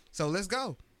cities. So, let's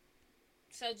go.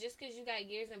 So just because you got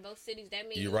years in both cities, that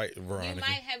means you're right, Veronica. You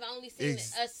might have only seen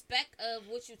a speck of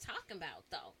what you're talking about,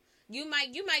 though. You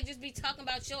might just be talking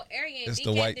about your area. It's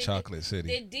the white chocolate city.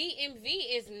 The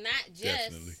DMV is not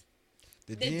just. Definitely.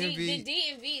 The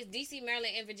DMV is DC,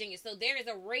 Maryland, and Virginia. So there is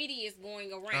a radius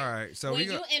going around. All right. So when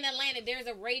you're in Atlanta, there's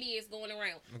a radius going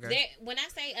around. Okay. When I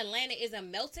say Atlanta is a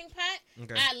melting pot,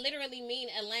 I literally mean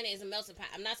Atlanta is a melting pot.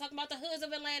 I'm not talking about the hoods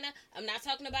of Atlanta. I'm not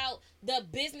talking about the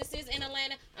businesses in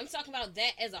Atlanta. I'm talking about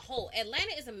that as a whole.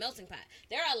 Atlanta is a melting pot.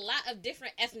 There are a lot of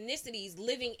different ethnicities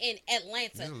living in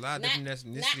Atlanta. There's a lot of different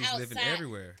ethnicities living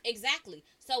everywhere. Exactly.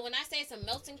 So when I say it's a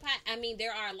melting pot, I mean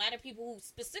there are a lot of people who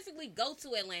specifically go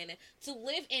to Atlanta to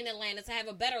live in Atlanta, to have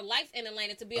a better life in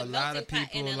Atlanta, to be a melting pot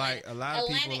in Atlanta.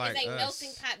 Atlanta is a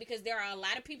melting pot because there are a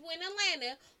lot of people in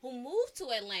Atlanta who move to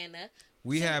Atlanta.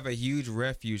 We have a huge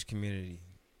refuge community.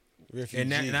 And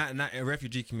not a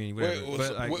refugee community.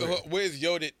 Where's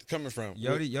Yodit coming from?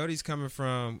 Yodit's coming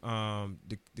from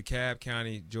DeKalb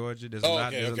County, Georgia. There's a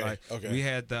lot. Okay. We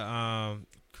had the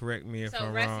correct me if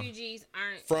I'm wrong. So refugees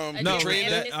aren't from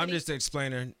I'm just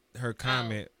explaining her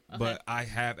comment, but I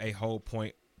have a whole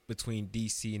point between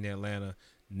DC and Atlanta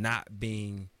not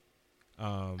being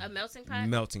A melting pot.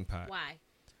 Melting pot. Why?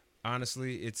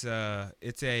 Honestly, it's a.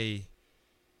 Wait,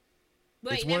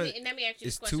 It's let one- me ask you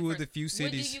it's this question two of first. the few What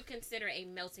cities- do you consider a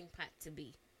melting pot to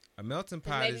be? A melting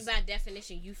 'Cause pot maybe is by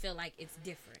definition you feel like it's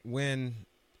different. when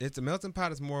it's a melting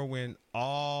pot is more when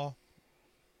all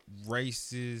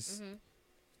races Mm-hmm.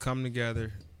 come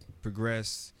together,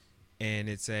 progress, and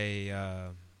it's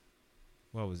a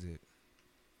what was it?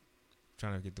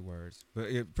 Trying to get the words, but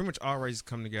pretty much all races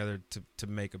come together to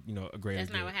make a greater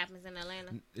That's not good. what happens in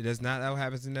Atlanta. That's not what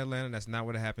happens in Atlanta. That's not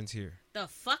what happens here. The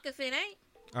fuck if it ain't?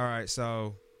 All right,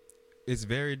 so it's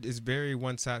very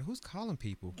one side. Who's calling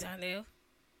people? Donnell.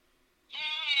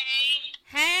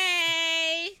 Hey.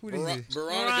 Hey. Who is it?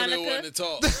 Veronica didn't want to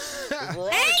talk.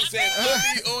 Veronica said,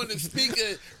 "Put me on the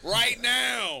speaker right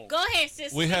now." Go ahead,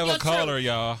 sis. We Speak have your a caller, truth.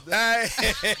 y'all.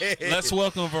 Hey, Let's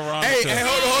welcome Veronica. hey,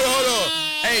 hold on.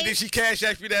 Hey, did she cash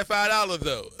ask me that $5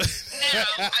 though? No,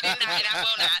 I did not, and I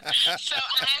will not. So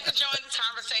I had to join the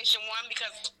conversation, one,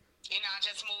 because, I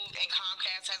just moved and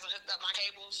Comcast hasn't hooked up my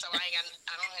cable, so I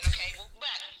don't have no cable.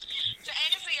 But to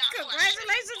answer your question.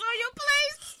 Congratulations on your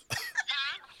place.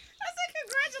 Huh? I said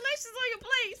congratulations on your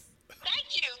place. Thank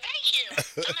you.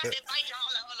 I'm going to invite you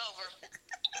all over.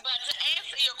 But to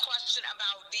answer your question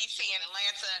about D.C. and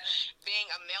Atlanta being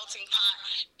a melting pot,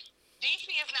 D.C.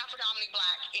 is not predominantly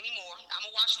black anymore. I'm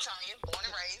a Washingtonian, born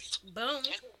and raised. Boom.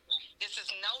 This is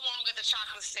no longer the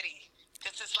chocolate city.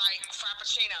 This is like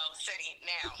Frappuccino City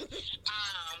now.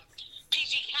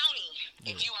 PG County,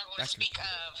 if you are going to speak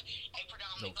of a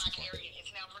predominantly black area, is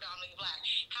now predominantly black.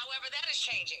 However, that is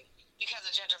changing because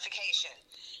of gentrification.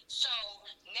 So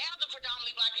now the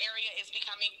predominantly black area is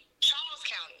becoming Charles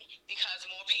County because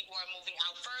more people are moving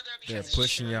out further. They're Because it's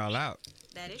pushing cheaper. y'all out.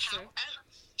 That is true.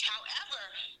 However,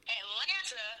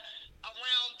 Atlanta,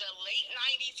 around the late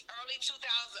 90s, early 2000s,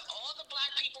 all the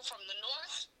black people from the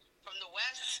north, from the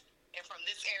west, and from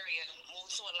this area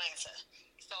moved to Atlanta.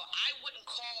 So I wouldn't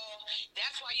call,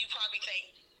 that's why you probably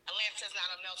think Atlanta's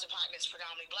not a melting pot and it's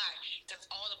predominantly black, because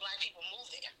all the black people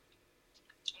moved there.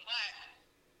 But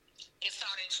it's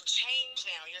starting to change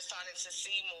now. You're starting to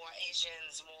see more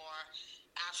Asians, more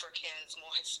Africans,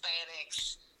 more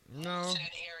Hispanics No. to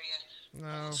that area.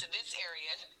 No. To this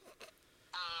area.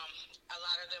 A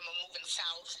lot of them are moving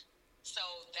south. So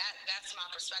that's my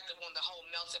perspective on the whole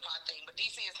melting pot thing. But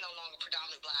DC is no longer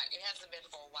predominantly black. It hasn't been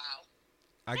for a while.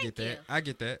 I get Thank that. I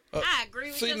get that. I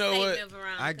agree with So you your know what? statement,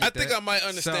 Veronica. I get I that. think I might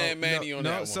understand So, Manny on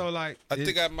that one. So like, I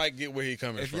think I might get where he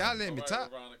coming if from. y'all let me talk,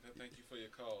 Veronica, thank you for your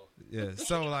call. yeah.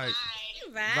 So like,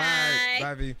 Bye.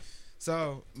 bye, V.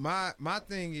 So my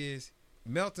thing is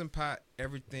melting pot.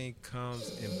 Everything comes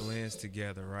and blends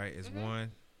together, right? As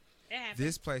one. It happens.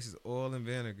 This place is oil and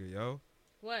vinegar, yo.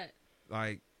 What?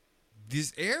 Like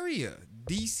this area,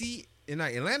 DC, and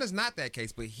like Atlanta's not that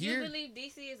case, but You here, believe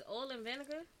DC is oil and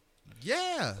vinegar?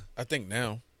 yeah, I think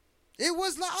now. it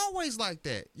was always like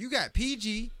that. You got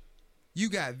PG,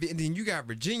 and then you got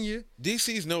Virginia.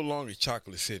 DC's no longer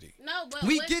Chocolate City. No, but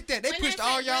We get that. They when pushed I say-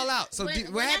 all y'all when- out. So when,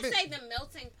 what when happened? I say the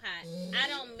melting pot, I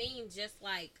don't mean just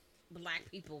like black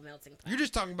people melting pot. You're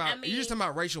just talking about. I mean- you're just talking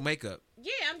about racial makeup.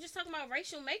 Yeah, I'm just talking about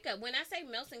racial makeup. When I say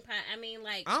melting pot, I mean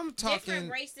like I'm talking-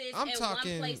 different races I'm in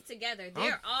talking- one place together.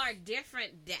 There are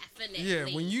different, definitely. Yeah,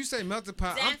 when you say melting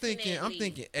pot, I'm thinking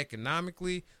Definitely.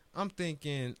 economically. I'm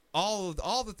thinking all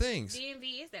the things.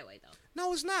 DMV is that way though.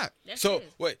 No, it's not. That's So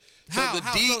it. wait, so How- the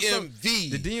how- DMV,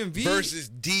 the DMV versus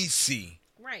DC.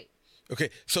 Right. Okay,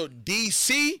 so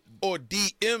DC or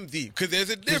DMV? Because there's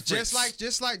a 'Cause difference.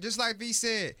 just like V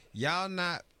said, y'all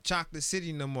not Chocolate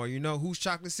City no more. You know who's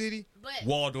Chocolate City? But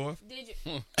Waldorf. did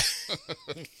you?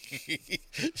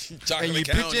 Chocolate And you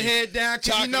County. put your head down because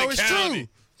you Chocolate know it's County. true.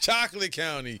 Chocolate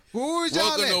County. Who is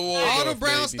y'all Welcome at? to Waldorf, all them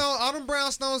baby.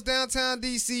 brownstones downtown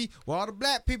DC, where all the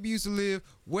black people used to live.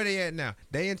 Where they at now?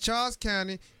 They in Charles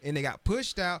County, and they got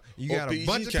pushed out. You Or got a PG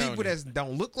bunch of County. people that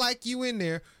don't look like you in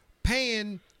there,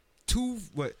 paying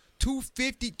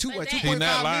 $2.5 He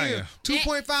not lying. million,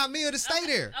 $2.5 million to stay Okay,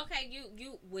 there. Okay, you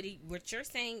what you're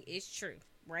saying is true,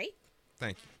 right?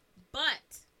 Thank you. But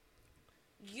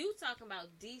you talking about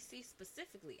DC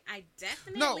specifically? I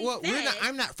definitely No, well, said,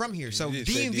 I'm not from here, so You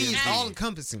did say DMV is DMV. all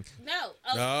encompassing. No,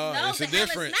 No, no, it's the a hell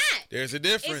difference. It's not. There's a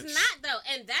difference. It's not though,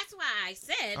 and that's why I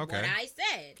said what Okay. I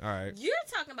said. All right. You're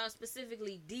talking about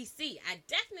specifically DC. I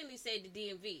definitely said the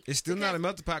DMV. It's still not a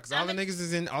melting pot because all the niggas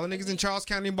is in Charles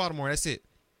County and Baltimore. That's it.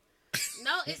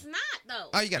 No, it's not though.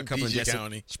 Oh, you got a In couple in PG Jessup.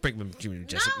 County. Sprinkman,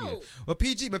 Jessup. No. Yeah. Well,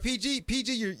 PG,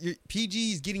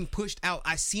 PG is getting pushed out.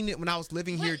 I seen it when I was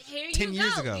living here But here 10 you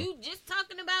years go. ago. You just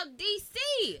talking about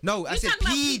DC. No, I You said talking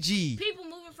about PG. People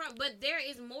moving from but there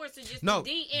is more to just No, the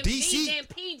DMV DC than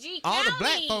PG County. All the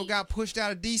black folk got pushed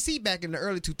out of DC back in the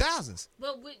early 2000s.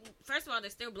 But first of all,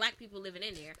 there's still black people living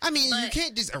in there. I mean, you But-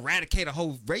 can't just eradicate a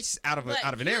whole race out of but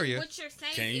an area. What you're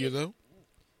saying Can is, you though?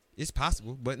 It's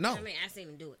possible, but no. I mean, I seen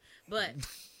him do it, but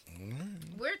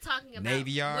we're talking about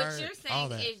Navy Yard, what you're all saying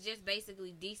that. is just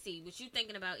basically DC. What you're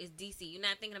thinking about is DC. You're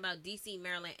not thinking about DC,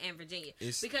 Maryland, and Virginia.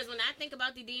 It's- Because when I think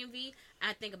about the DMV,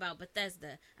 I think about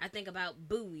Bethesda. I think about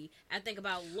Bowie. I think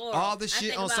about Laurel. All the I shit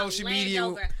think on about social media-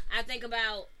 Landover. I think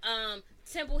about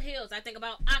Temple Hills. I think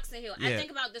about Oxon Hill. I Yeah.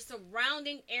 think about the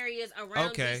surrounding areas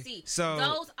around Okay, DC. so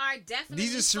those are definitely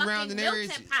these are surrounding fucking areas.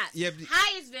 melting pots. Yeah, but-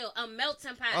 Hyattsville, a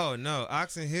melting pot. Oh no,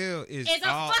 Oxon Hill is It's a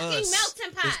all fucking us.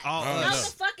 melting pot. It's all Oh, no,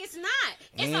 us. the fuck it's not.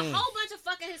 It's a whole bunch of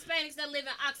fucking Hispanics that live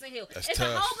in Oxon Hill. That's It's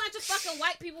tough. a whole bunch of fucking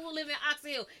white people who live in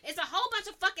Oxon Hill. It's a whole bunch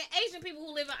of fucking Asian people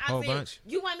who live in Whole Oxon Hill. bunch.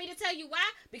 You want me to tell you why?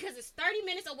 Because it's 30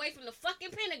 minutes away from the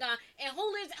fucking Pentagon, and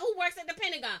who works at the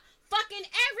Pentagon? Fucking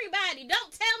everybody.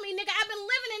 Don't tell me, nigga. I've been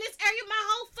living in this area my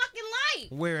whole fucking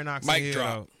life. Where in Oxon Mic Hill?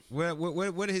 drop.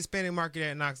 Where the Hispanic market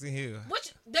at in Oxon Hill? Which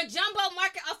the jumbo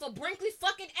market off of Brinkley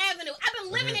fucking Avenue. I've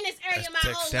been living in this area That's my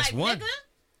Texas. whole That's life, one. nigga.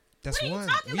 That's What are you one.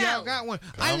 talking We all about? got one.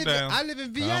 Calm down. I live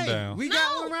in VA. Calm down. We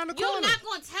got one around the corner. You're not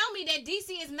gonna tell me that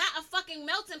DC is not a fucking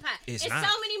melting pot. It's It's not.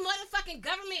 so many motherfucking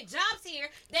government jobs here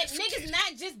that niggas,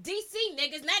 not just DC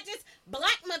niggas, not just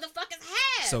black motherfuckers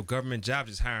have. So government jobs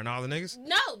is hiring all the niggas?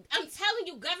 No, I'm telling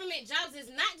you, government jobs is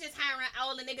not just hiring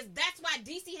all the niggas. That's why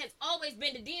DC has always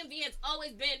been, the DMV has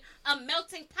always been a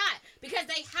melting pot because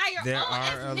they hire There all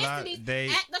are a lot-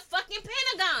 ethnicities at the fucking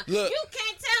Pentagon. Look, you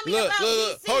can't tell me look, about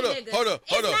look, DC hold on, niggas. hold on,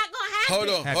 It's hold on. not gonna happen. Hold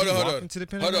on, Have hold you on, hold walked on. into the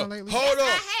Hold Pentagon on, lately? hold Yes, I on,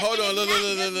 have, hold and on, it's look, not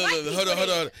look, just look, white look, hold on, people hold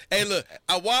on. here. Hey,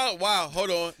 look, while, hold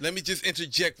on. Let me just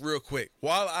interject real quick.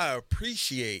 While I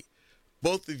appreciate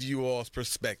both of you all's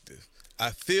perspective,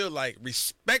 I feel like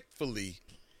respectfully,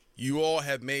 you all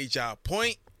have made y'all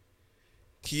point.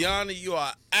 Kiana, you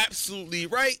are absolutely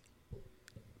right.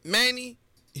 Manny,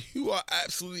 you are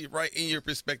absolutely right in your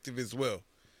perspective as well.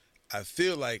 I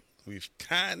feel like we've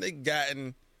kind of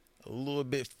gotten a little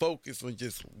bit focused on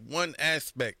just one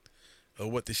aspect of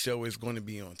what the show is going to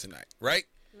be on tonight, right?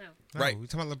 No. No, Right. we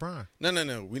talking about LeBron.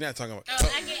 No. We're not talking about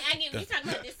Oh, I get. We talking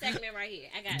about this segment right here.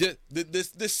 I got it.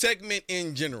 this segment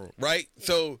in general, right?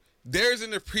 So there's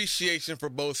an appreciation for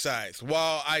both sides.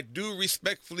 While I do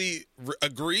respectfully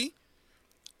agree,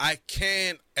 I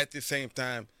can at the same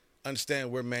time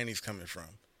understand where Manny's coming from.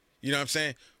 You know what I'm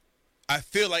saying? I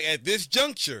feel like at this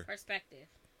juncture, Perspective.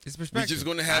 It's perspective. just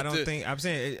gonna have I don't to- think. I'm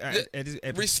saying.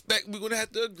 respect. We're gonna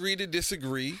have to agree to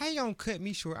disagree. How you gonna cut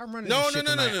me short? I'm running. No, this no, shit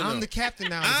no, no, tonight. no, no. I'm the captain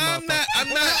now. I'm not. But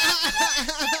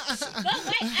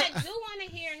wait, I do want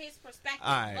to hear his perspective.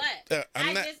 All right. But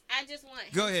I'm not- I just want him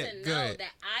Go ahead, to go know ahead.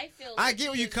 that I feel. I like get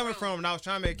where he you're is coming wrong. from, and I was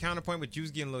trying to make a counterpoint, but you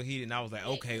was getting a little heated, and I was like,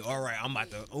 okay, all right, I'm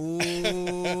about to. Ooh.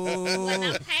 When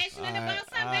I'm passionate about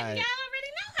something, Alright. y'all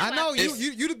already know how I know I you.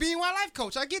 feel. You the being wildlife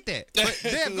coach. I get that. But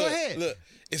Dev, go Look, ahead. Look,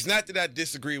 it's not that I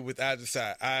disagree with either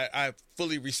side. I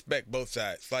fully respect both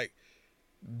sides. Like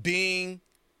being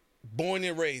born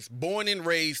and raised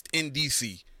in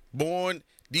DC, born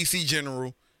DC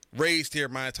General, raised here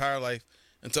my entire life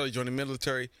until I joined the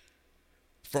military.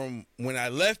 From when I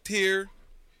left here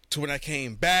to when I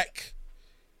came back,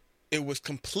 it was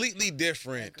completely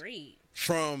different. Agreed.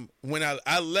 From when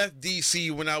I left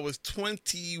DC when I was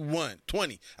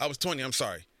 20. I was 20, I'm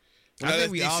sorry. When I think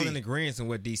left we all DC. in agreement on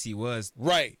what DC was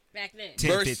Right. Back then. 10,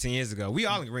 Verse- 15 years ago. We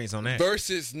all in agreement on that.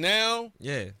 Versus now,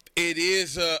 Yeah. it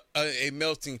is a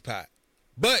melting pot.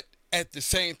 But at the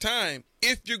same time,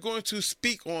 if you're going to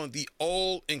speak on the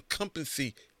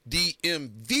all-encompassing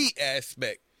DMV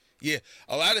aspect, yeah,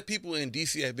 a lot of people in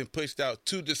DC have been pushed out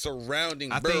to the surrounding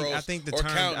boroughs I think the or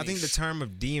term. counties. I think the term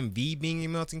of DMV being a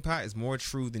melting pot is more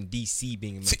true than DC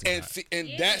being a melting pot. and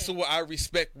Yeah. that's what I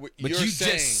respect what But you're you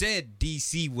saying. just said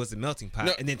DC was a melting pot,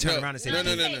 No, and then turned no, around and said No, no,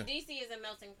 he no, said no. DC is a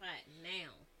melting pot now.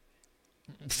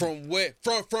 From what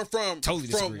from Totally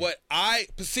disagree. what I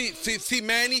see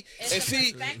Manny It's and a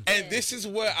see perspective. and this is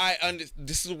where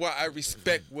this is why I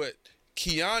respect what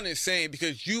Kiana is saying,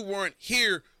 because you weren't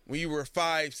here when you were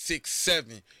 5, 6,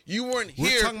 7. You weren't We're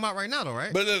here. talking about right now, though,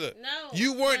 right? But look, No,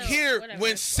 you weren't no, here whatever.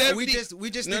 when 70. we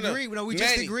just No, no. agreed. No, we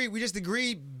just Manny, agreed. We just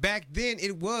agreed back then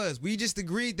it was. We just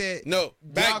agreed that. No, y'all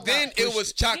back got then it pushed.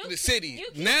 was Chocolate City. You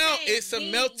keep Now saying it's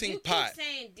a melting you pot. Keep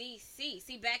saying DC.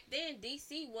 See, back then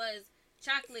DC was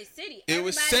Chocolate City. It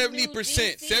was Everybody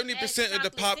 70%. knew DC 70% as of the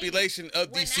Chocolate population City. of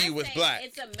When DC I was say black.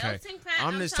 It's a melting pot.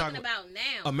 I'm I'm just talking talking- about now.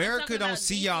 I'm America talking don't about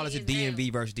see DC y'all as a is DMV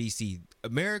now. versus DC.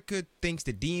 America thinks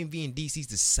the DMV and DC is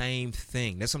the same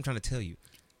thing. That's what I'm trying to tell you.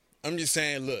 I'm just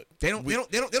saying, look. They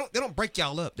don't break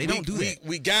y'all up. They don't do that.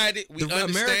 We got it. We understand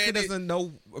America it. doesn't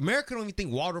know. America don't even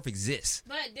think Waldorf exists.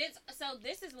 But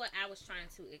this is what I was trying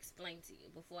to explain to you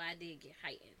before I did get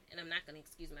heightened, and I'm not going to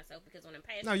excuse myself because when I'm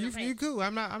past, No, you cool.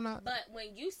 I'm not. But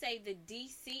when you say the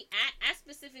DC, I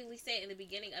specifically said in the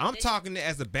beginning of I'm this, talking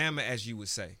as a Bama, as you would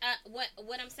say.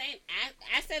 what I'm saying,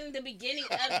 I said in the beginning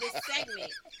of this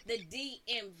segment, the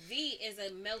DMV is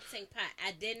a melting pot.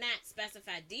 I did not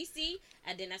specify DC,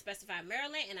 I did not specify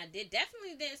Maryland, and I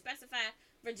definitely didn't specify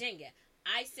Virginia.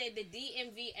 I said the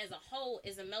DMV as a whole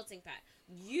is a melting pot.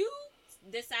 You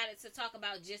decided to talk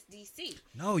about just DC.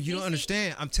 No, you don't DC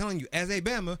understand. I'm telling you, as a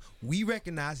Bama, we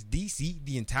recognize DC,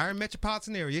 the entire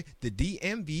metropolitan area, the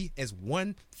DMV, as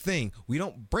one thing. We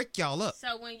don't break y'all up.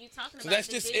 So when you talking about, So that's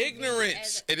just DMV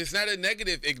ignorance. It is not a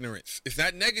negative ignorance. It's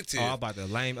not negative. Oh, about the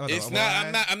lame. It's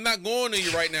not. I'm not going to you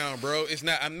right now, bro. It's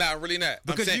not. I'm not really not.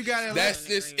 Because I'm saying you gotta that's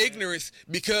just ignorance.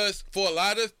 Because for a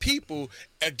lot of people,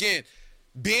 again,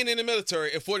 being in the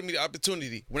military afforded me the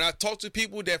opportunity. When I talked to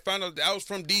people that found out that I was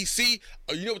from DC,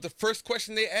 you know what the first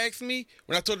question they asked me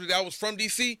when I told them that I was from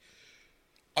DC?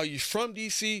 Are you from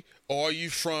DC or are you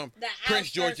from The Prince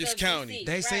outskirts George's of County? DC.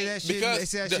 They say that shit. Because, They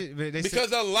say that shit. But they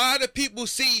because a lot of people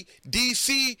see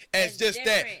DC as It's just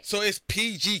that. different. So it's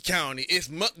PG County, it's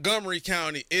Montgomery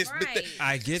County, it's Right.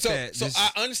 I get so, that. So This-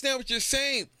 I understand what you're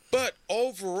saying, but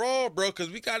overall, bro, because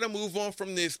we got to move on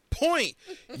from this point.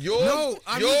 Your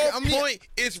point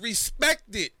is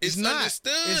respected. It's not.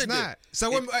 understood. It's not.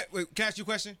 So wait, can I ask you a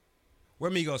question? Where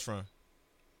Migos from?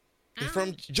 They're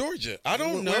from Georgia. I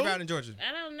don't know. Where about in Georgia?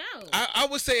 I don't know. I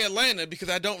would say Atlanta because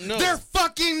I don't know. They're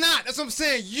fucking not. That's what I'm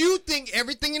saying. You think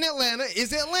everything in Atlanta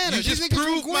is Atlanta. You These just niggas from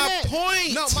proved my Gwinnett.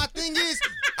 point. No, my thing is,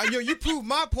 you proved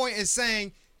my point in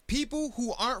saying people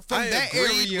who aren't from I that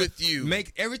agreed area with you.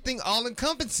 make everything all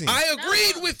encompassing. I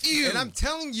agreed with you. And I'm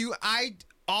telling you, I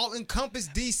all encompass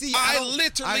DC. I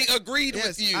literally agreed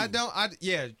with you.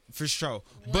 Yeah, for sure.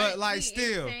 What But like he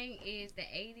still, is saying is the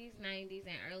 80s, 90s,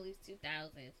 and early 2000s,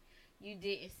 you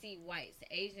didn't see whites,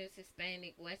 Asians,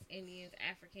 Hispanic, West Indians,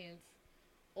 Africans,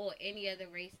 or any other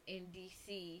race in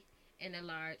DC in a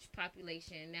large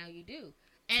population. Now you do.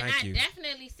 And Thank I you.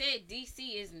 definitely said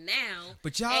DC is now.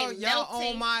 but y'all a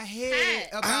on my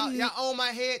head pot. about y'all on my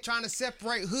head trying to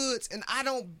separate hoods, and I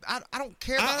don't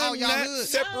care about all I'm y'all not hoods.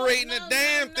 separating No, the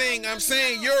damn no, thing. no, I'm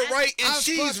saying no. you're right and I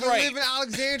she's fucking right. live in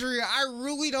Alexandria. I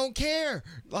really don't care.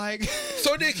 Like,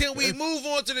 So then can we move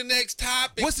on to the next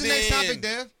topic? what's the next then? topic,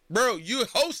 Dev? Bro, you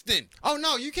hosting. Oh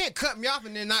no, you can't cut me off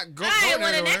and then not go. All right, go well,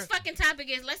 the there. next fucking topic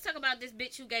is let's talk about this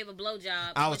bitch who gave a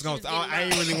blowjob. I was gonna. I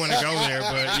ain't really want to go there,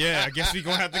 but yeah, I guess we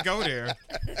gonna have to go there.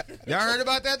 Y'all heard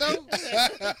about that though?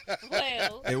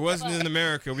 Well, It wasn't in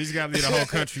America. We just gotta leave the whole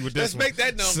country with this Let's make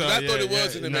that known, 'cause I thought it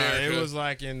was in America. It was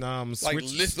like in Like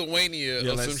Swiss,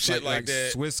 Lithuania or some shit like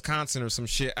that. Wisconsin or some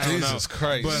shit. I don't know. Jesus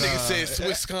Christ. But, Nigga said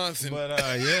Wisconsin. But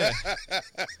yeah,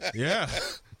 yeah.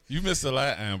 You missed a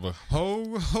lot, Amber.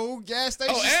 Whole gas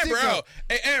station. Oh, Amber sticker. out.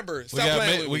 Hey, Amber, stop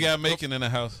playing with We me. got Macon in the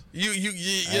house. You're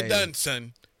Hey. done,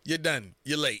 son. You're done.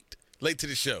 You're late. Late to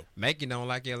the show. Macon don't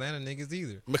like Atlanta niggas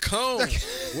either.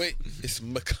 Macone. Wait, it's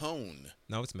Macone.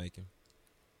 No, it's Macon.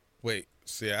 Wait,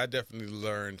 see, I definitely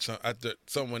learned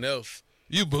someone else.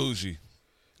 You bougie.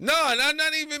 No,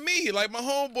 not even me. Like my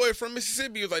homeboy from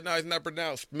Mississippi was like, no, it's not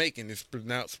pronounced Macon. It's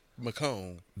pronounced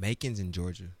Macone. Macon's in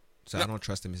Georgia. So I don't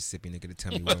trust a Mississippi nigga to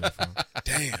tell me where I'm from.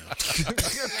 Damn.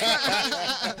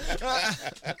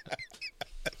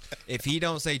 If he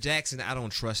don't say Jackson, I don't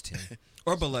trust him.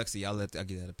 Or Biloxi, I'll give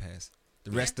that a pass.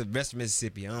 The rest of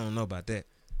Mississippi, I don't know about that.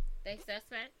 they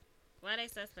suspect. Why they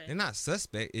suspect? They're not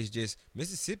suspect. It's just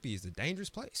Mississippi is a dangerous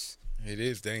place. It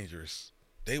is dangerous.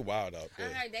 They wild out I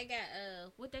there. heard they got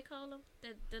what they call them,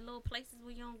 the little places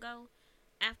where you don't go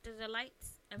after the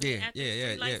lights. After the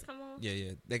street lights come on.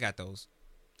 Yeah. They got those.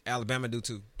 Alabama do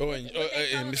too. Oh, What they call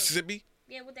in them? Mississippi?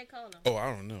 Yeah, what they call them? Oh,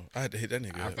 I don't know. I had to hit that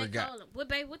nigga. I up. What they forgot. call them? What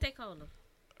they call them?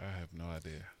 I have no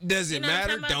idea. Does You it know what I'm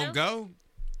matter? talking Don't about, go.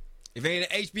 If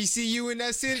ain't an HBCU in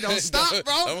that city, don't stop,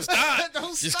 bro. Don't stop.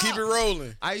 Don't Just stop. keep it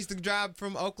rolling. I used to drive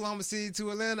from Oklahoma City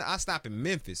to Atlanta. I stop in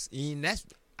Memphis. And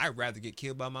I'd rather get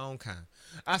killed by my own kind.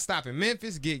 I stop in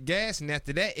Memphis, get gas, and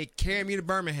after that, it carried me to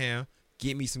Birmingham,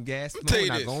 get me some gas. tell you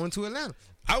Not this. going to Atlanta.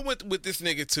 I went with this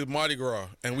nigga to Mardi Gras,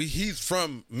 and he's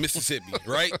from Mississippi,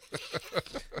 right?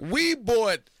 We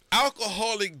bought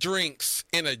alcoholic drinks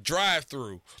in a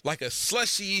drive-through, like a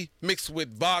slushy mixed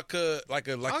with vodka,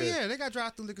 Yeah, they got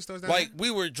drive-through liquor stores down like there.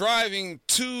 we were driving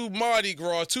to Mardi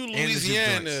Gras to the juice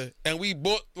Louisiana, joints. and we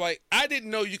bought I didn't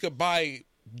know you could buy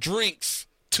drinks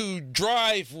to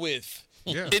drive with.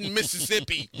 Yeah. in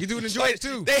Mississippi. You do it in Georgia Like,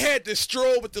 too. They had the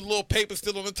straw with the little paper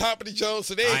still on the top of the jar,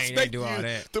 so they I ain't expect do you all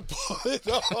that. to pull it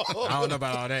off. I don't know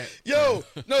about all that. Yo,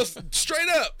 no, straight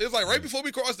up. It was like right before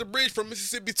we crossed the bridge from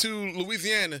Mississippi to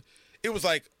Louisiana. It was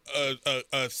like a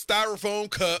styrofoam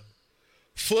cup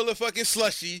full of fucking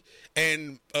slushy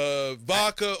and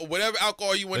vodka or whatever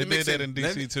alcohol you want They to mix did that in. in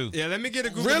DC too. Yeah, let me get a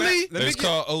Google Really? map. Let me It's get,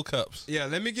 called O cups. yeah,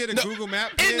 let me get a No, Google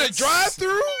map. In the Yes.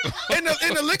 drive-through? in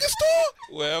the liquor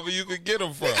store? Wherever you could get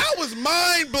them from. I was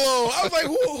mind blown. I was like,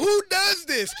 who does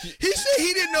this? He said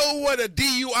he didn't know what a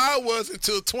DUI was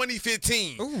until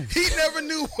 2015. Ooh. He never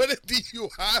knew what a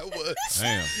DUI was.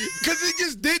 Damn. Because it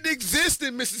just didn't exist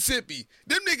in Mississippi.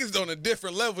 Them niggas on a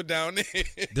different level down there.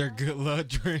 They're good love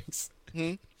drinks.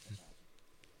 The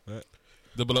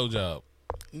blowjob.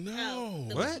 No.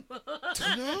 What?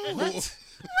 No. What?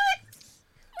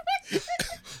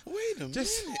 Wait a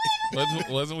Just- minute.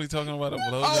 Wasn't we talking about a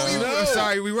blowjob? Oh, no. I'm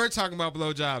sorry. We were talking about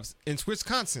blowjobs in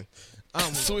Wisconsin.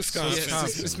 Wisconsin.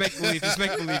 Yes, it's make believe. It's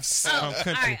make believe All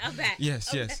country. right, I'm back.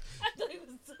 Yes, yes. I thought it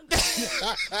was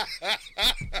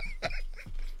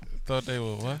Thought they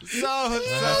were what? So.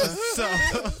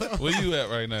 Where you at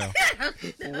right now?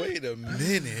 Wait a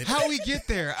minute. How we get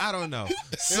there? I don't know.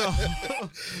 So.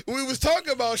 We was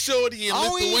talking about Shorty in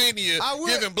Lithuania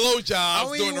giving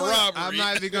blowjobs during the robbery. I'm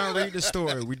not even gonna read the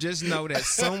story. We just know that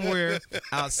somewhere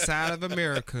outside of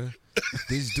America,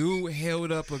 this dude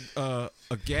held up a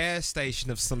gas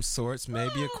station of some sorts,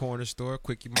 maybe a corner store,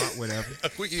 Quickie Mart, whatever. A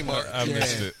quickie mark. I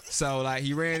missed it. So like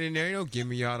he ran in there, give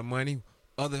me all the money.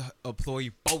 Other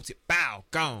employee bolted, bow,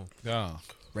 gone. Gone.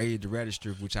 Raided the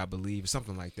register, which I believe is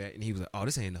something like that, and he was like, "Oh,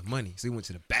 this ain't enough money." So he went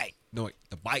to the bank. No,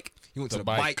 the bike. He went to the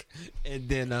bike, and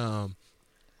then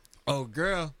oh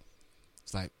girl,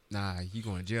 it's like, "Nah, you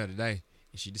going to jail today."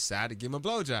 And she decided to give him a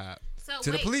blowjob. So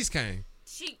Till the wait, police came.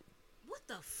 what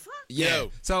the fuck? Yeah.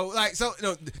 Yo. So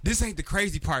no, this ain't the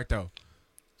crazy part though.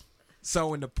 So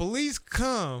when the police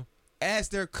come, as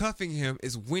they're cuffing him,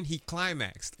 is when he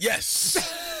climaxed.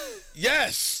 Yes.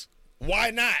 Yes.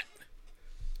 Why not?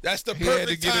 That's the He perfect had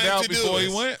to get time it out to do before he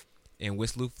this. went. In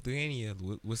West Lithuania,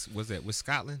 was that West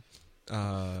Scotland?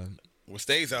 What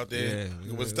stays out there?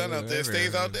 Yeah. What's done out there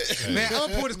stays out there. Man, I'm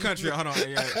gonna pull this country. Hold on.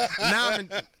 Yeah. Now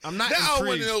I'm not. Now I intrigued.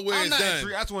 wanna know where I'm it's not done.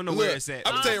 intrigued. I just want to know Look, where it's at.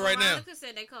 I'm tell you right now. Veronica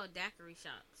said they call daiquiri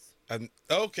shots.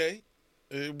 Okay.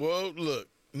 Well, look.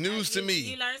 News to You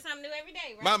me. learn something new every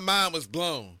day, right? My mind was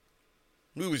blown.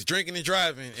 We was drinking and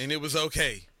driving, and it was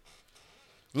okay.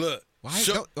 Look. Why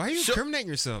are you Sho- incriminating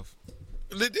yourself?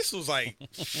 This was like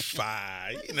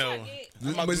 5, you know.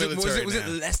 I'm out Was the it military was it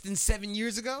now. less than 7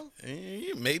 years ago?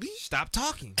 Maybe. Stop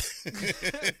talking.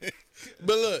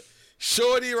 But look,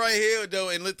 Shorty right here, though,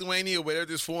 in Lithuania, whatever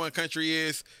this foreign country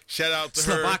is, shout out to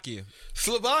Slovakia.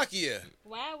 Slovakia.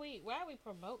 Why are we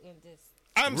promoting this?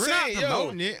 I'm We're saying, not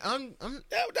promoting it. I'm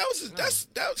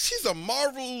she's a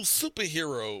Marvel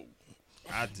superhero.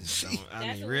 I just don't. I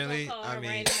That's mean, what really? we're gonna call I her mean,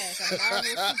 right now. A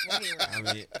Marvel superhero.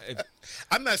 I mean,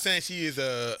 I'm not saying she is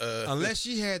a unless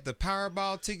she had the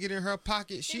Powerball ticket in her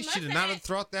pocket, she must should have have not had- have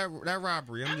thought that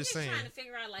robbery. I'm just saying. trying to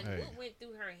figure out like Hey. what went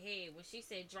through her head when she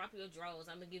said, "Drop your drawers.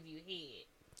 I'm gonna give you head."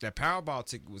 That Powerball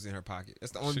ticket was in her pocket.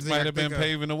 That's the only She thing might I have can been think of.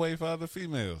 paving the way for other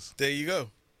females. there you go.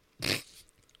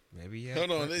 Maybe yeah.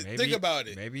 Hold on, think about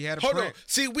it. Maybe he had a Hold print. on.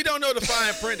 See, we don't know the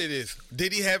fine print of this.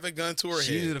 Did he have a gun to her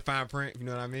She head? did a fine print. You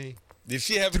know what I mean? Did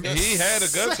she have a gun? He had a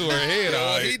gun to her head,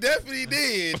 all Oh, he right. definitely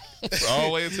did. All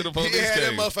the way into the He police had that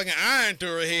came. motherfucking iron to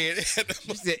her head.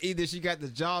 She said either she got the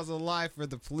jaws of life or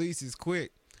the police is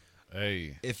quick.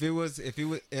 Hey, If it was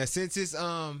since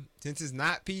it's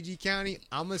not PG County,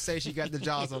 I'm gonna say she got the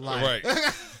jaws of life.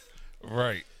 right,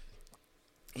 right.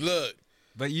 Look,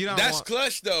 But you don't. that's want,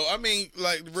 clutch though. I mean,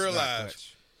 like It's real not life.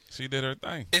 clutch. She did her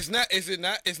thing. It's not. Is it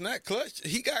not? It's not clutch.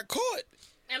 He got caught.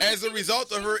 I mean, As a she was-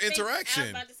 result of she her was thinking- I interaction. was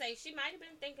about to say she might have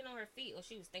been thinking on her feet, or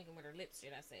she was thinking with her lips.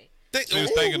 Should I say? She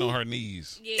was thinking on her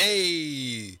knees. Yeah.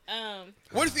 Hey,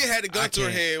 what if he had a gun I to her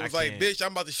can't. head? I Was like, can't. bitch,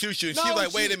 I'm about to shoot you. And No, she's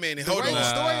like, she- wait a minute, the hold way on. the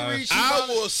story reads, she I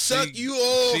probably- will suck She- you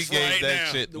off She gave right that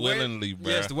now. shit the way- willingly,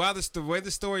 bro. Yes, the way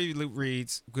the story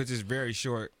reads, which is very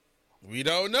short. We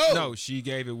don't know. No, she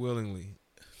gave it willingly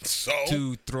So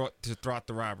to thwart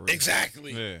the robbery.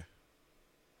 exactly. Yeah.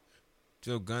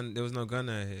 So there was no gun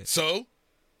in her head. So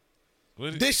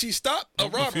What did she stop a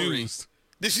I'm robbery? confused.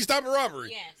 Did she stop a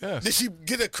robbery? Yes. Yes. Did she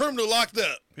get a criminal locked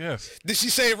up? Yes. Did she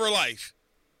save her life?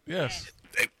 Yes.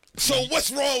 So what's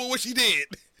wrong with what she did?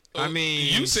 I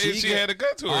mean, You said she got- had a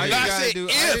gun to her All head. you I gotta said do,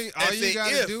 if. all I you said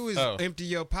gotta if. do is Oh. empty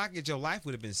your pocket. Your life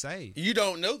would have been saved. You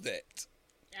don't know that.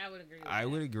 I would agree. With I that.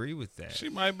 would agree with that. She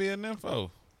might be an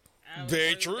info. I would Very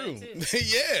agree true. with that, too.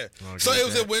 Yeah. I'll So agree it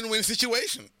was with a win-win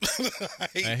situation.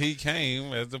 And he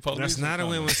came as the police. That's not a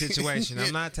was win-win coming. situation.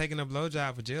 I'm not taking a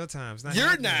blowjob for jail time. It's not You're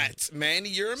happening. not, Manny.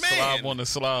 You're a man. Slob on the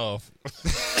slob.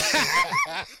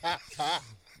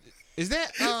 Is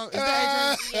that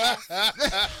Adrian?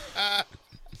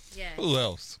 Yeah. Who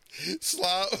else?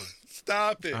 Slob.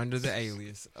 Stop it. Under the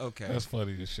alias. Okay. That's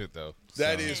funny as shit, though.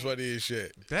 That So, is funny as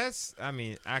shit. That's, I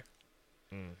mean,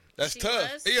 That's She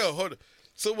tough. was? Yo, hold on.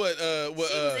 So what? She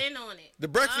was in on it. The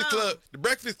Breakfast Club. The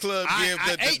Breakfast Club gave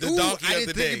the donkey I of didn't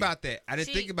the think day. about that. I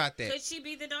didn't think about that. Could she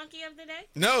be the donkey of the day?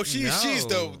 No, she's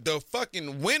No. the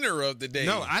fucking winner of the day.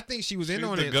 No, I think she was in She's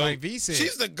on the it, goat. like V said.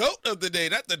 she's the goat of the day,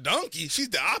 not the donkey. She's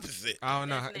the opposite. I don't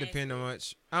know. That's It depends on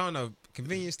much. I don't know.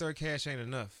 Convenience store cash ain't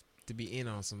enough to be in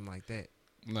on something like that.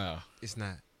 No. It's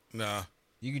not. Nah.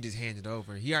 You can just hand it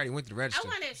over. He already went to the I register.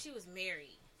 wonder if she was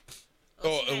married.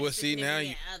 Oh, she had well, a see now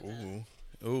you. significant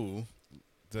other. Ooh.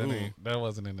 That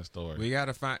wasn't in the story. We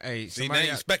gotta find. Hey, See, now somebody.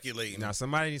 you speculating. Now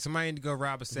somebody need to go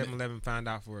rob a 7-Eleven. Find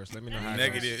out for us. Let me know how. it goes.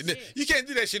 Negative. Shit. You can't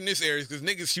do that shit in this area because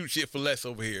niggas shoot shit for less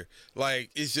over here. Like,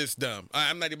 it's just dumb.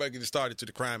 I'm not even about to get started to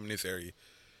the crime in this area.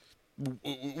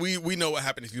 We know what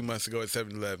happened a few months ago at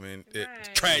 7-Eleven. Right.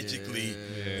 Tragically,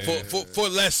 Yeah. for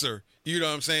lesser. You know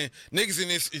what I'm saying? Niggas in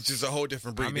this is just a whole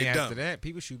different breed. I mean, They're after dumb. that,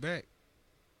 people shoot back.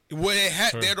 Well,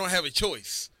 True. they don't have a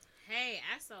choice. Hey,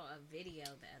 I saw a video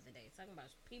the other day talking about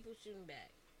people shooting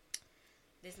back.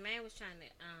 This man was trying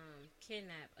to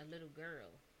kidnap a little girl,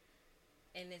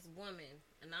 and this woman,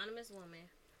 anonymous woman,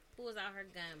 pulls out her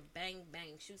gun, bang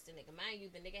bang, shoots the nigga. Mind you,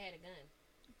 the nigga had a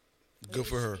gun. Good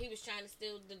for her. He was trying to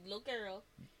steal the little girl.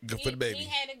 Good for the baby. He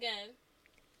had a gun,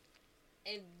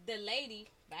 and the lady,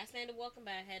 bystander walking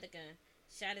by, had a gun.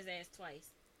 Shot his ass twice.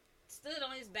 Stood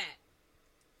on his back.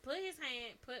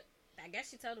 I guess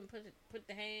she told him put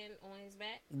the hand on his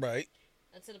back Right.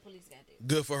 until the police got there.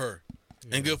 Good for her.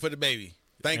 And good for the baby.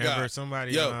 Thank Amber, God.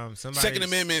 somebody, Yo, somebody- Second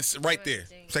Amendment's right there.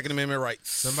 James. Second Amendment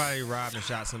rights. Somebody robbed and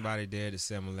shot somebody dead at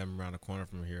 7-Eleven around the corner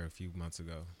from here a few months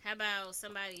ago. How about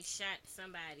somebody shot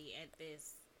somebody at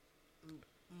this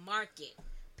market?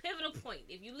 Pivotal point.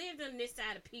 If you lived on this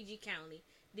side of PG County,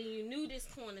 then you knew this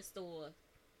corner store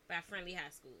by Friendly High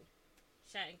School.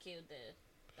 Shot and killed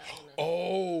the owner.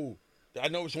 Oh, I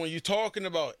know which one you're talking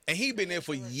about. And he been there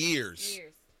for years.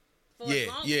 For Yeah, as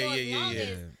long, yeah, for as yeah, long yeah.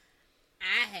 as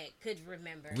I could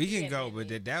remember. We can Yeah, go, man.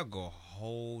 but that'll go a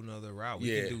whole nother route.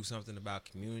 We Yeah. can do something about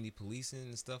community policing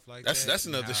and stuff like That's that. that's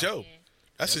and another how- show. Yeah.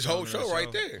 That's his a whole whole show nother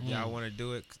right there. Y'all want to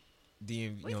do it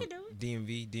DMV, We can do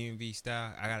it. DMV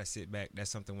style? I gotta sit back. That's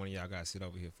something one of y'all gotta sit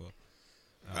over here for.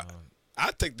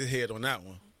 I take the head on that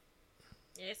one.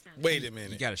 Yeah, it's kind of Wait a You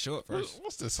minute. gotta show it first.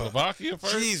 What's this, Slovakia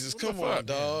first? Jesus, What the come fuck? on,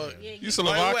 dog. Yeah, You I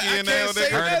Slovakian now, can't say nigga?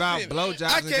 Heard about nothing. blowjobs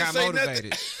I and can't got say motivated.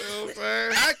 nothing. You know what I'm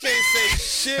saying? I can't say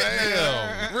shit.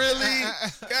 Damn.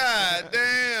 Really? God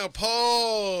damn. You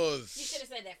Pause. should have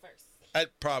said that first. I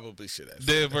probably should have.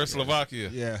 Dead versus Slovakia.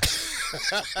 Yeah.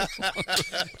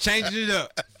 Changing it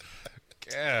up.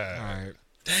 God. All right.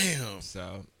 Damn.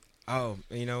 So,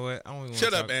 you know what? I don't even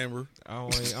Shut wanna up, talk, Amber. I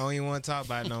don't even want to talk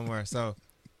about it no more. So,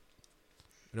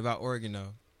 what about Oregon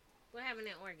though? What happened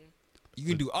in Oregon? You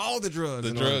can do all the drugs. The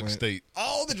in drug Oregon. state.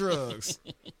 All the drugs.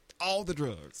 all the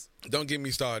drugs. Don't get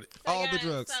me started. So All the guys,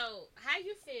 drugs. So, how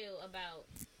you feel about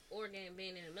Oregon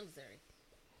being in the military?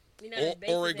 You know, there's bases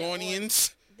in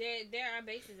Oregonians. Oregon. There are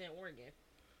bases in Oregon,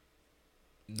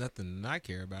 Nothing I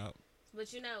care about.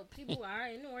 but you know, people are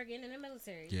in Oregon in the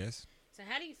military. Yes. So,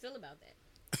 how do you feel about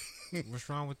that? What's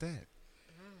wrong with that?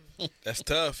 That's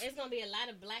tough. It's gonna be a lot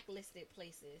of blacklisted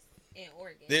places in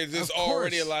Oregon. There's Of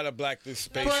already a course. lot of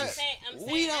blacklist No, spaces. I'm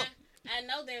we saying don't- I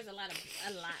know there's a lot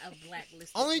of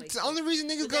blacklisted Only places. reason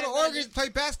niggas But go to there's Oregon gonna is play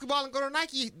basketball and go to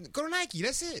Nike. Go to Nike.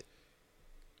 That's it.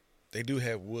 They do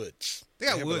have woods. They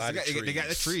got have a woods. lot They of got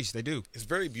the trees. They do. It's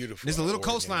very beautiful. There's a little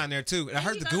Oregon. coastline there too. And I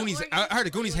heard You the go to Goonies. Oregon? I heard the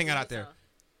Goonies Or hang out you out there. Utah?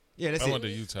 Yeah, that's I it. went to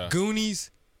Utah.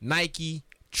 Goonies, Nike,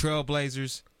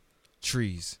 Trailblazers,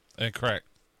 trees. And crack.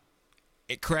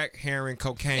 Crack, heroin,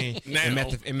 cocaine, Now. and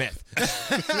meth.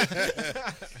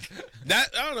 That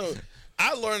I don't know.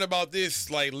 I learned about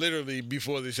this like literally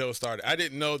before the show started. I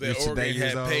didn't know that You're today Oregon years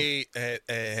had old? paid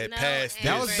had No, passed. and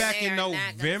That this. was back They in are not gonna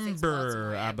fix November,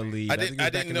 Baltimore I ever. believe. I think it was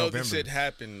back didn't in know November. this shit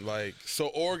happened. Like, so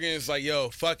Oregon's like, yo,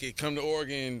 fuck it, come to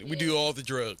Oregon. We do all the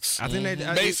drugs. I think they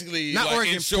Basically, not like,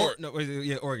 Oregon. in short. No,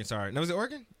 yeah, Oregon. Sorry, no, was it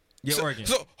Oregon? Yeah, So, Oregon.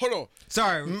 so hold on.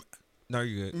 Sorry, no,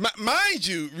 you're good. Mind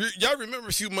you, y'all remember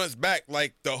a few months back,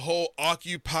 like the whole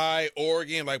Occupy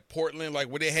Oregon, like Portland, like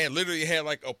where they had literally had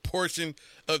like a portion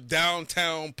of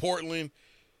downtown Portland,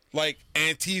 like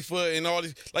Antifa and all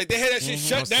these. Like they had that shit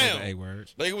shut Don't say the down. A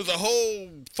word. Like it was a whole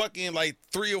fucking like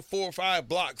 3 or 4 or 5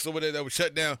 blocks over there that was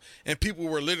shut down, and people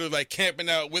were literally like camping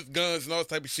out with guns and all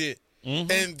type of shit. And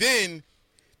then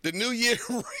the new year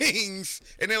rings,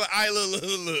 and they're like, "All right,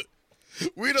 look,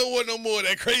 we don't want no more of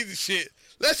that crazy shit.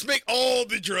 Let's make all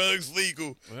the drugs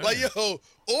legal." Yeah. Like, yo,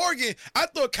 Oregon, I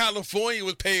thought California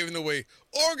was paving the way.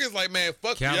 Oregon's like, man,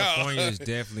 fuck California y'all. is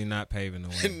definitely not paving the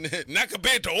way. Not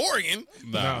compared to Oregon.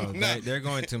 No, they're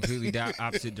going to completely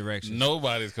opposite directions.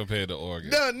 Nobody's compared to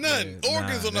Oregon. No, none. Yeah,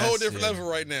 Oregon's on a whole different level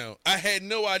right now. I had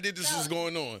no idea this was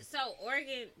going on. So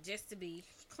Oregon, just to be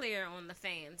clear on the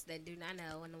fans that do not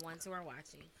know and the ones who are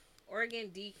watching,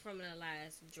 Oregon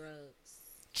decriminalized drugs.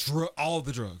 All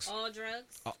the drugs. All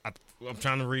drugs? I'm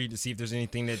trying to read to see if there's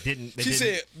anything that didn't. She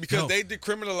said because they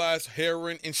decriminalized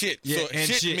heroin and shit. Yeah, so and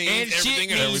shit shit means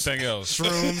means Everything else.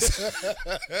 Shrooms,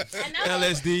 I know,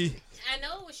 LSD. I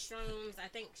know it was shrooms. I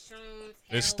think shrooms.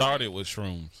 It started with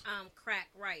shrooms. Crack,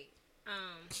 right.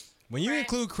 When you Crack.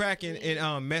 include crack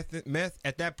and meth,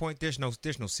 at that point there's no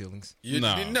ceilings. You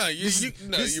No. you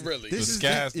really. The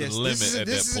sky's the limit at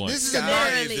that point. This is Sky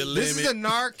a is the this is a limit.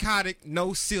 narcotic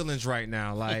no ceilings right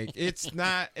now. Like it's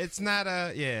not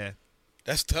a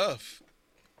That's tough.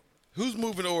 Who's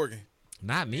moving to Oregon?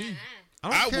 not me. I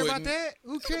I don't care wouldn't. about that.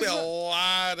 Who There'll cares? be a About,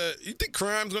 lot of. You think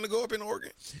crime's gonna go up in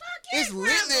Oregon? it's lit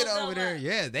Crime over will there. go up.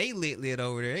 Yeah, they lit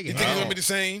over there. They You get think it's down. gonna be the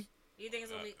same? You think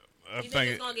it's gonna be? I You think think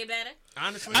it's gonna get better?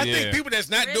 Honestly, I Yeah. think people that's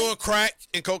not Really? doing crack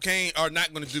and cocaine are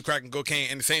not going to do crack and cocaine,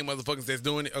 and the same motherfuckers that's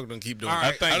doing it are going to keep doing All it.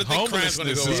 right. I think don't think crime's gonna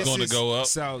homelessness go is up. going to go up.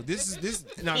 So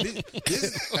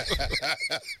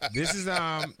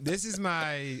this is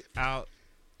my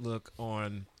outlook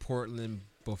on Portland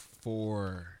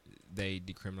before they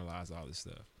decriminalized all this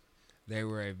stuff. They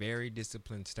were a very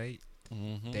disciplined state.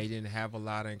 Mm-hmm. They didn't have a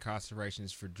lot of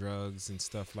incarcerations for drugs and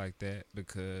stuff like that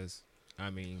because, I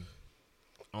mean,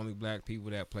 only black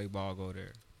people that play ball go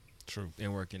there True.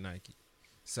 and work in Nike.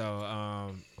 So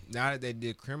now that they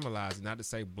decriminalize, not to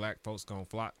say black folks gonna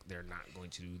flock, they're not going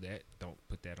to do that. Don't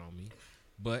put that on me.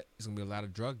 But it's gonna be a lot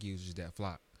of drug users that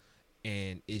flock,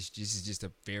 and it's just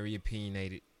a very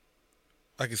opinionated,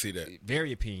 I can see that.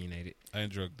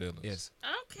 And drug dealers. Yes.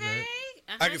 Okay.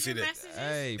 I can see 100 that. messages.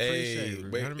 Hey, appreciate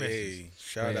it. 100 messages. Hey,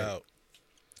 shout Yeah. out.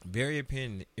 Very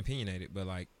opinionated, but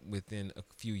like within a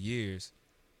few years,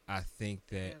 I think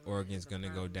that Oregon's gonna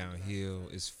go downhill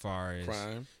as far as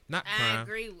Crime. not I crime.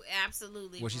 agree.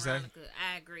 Absolutely. What'd she say? Veronica.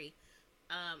 I agree.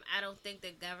 I don't think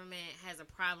the government has a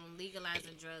problem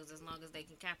legalizing drugs as long as they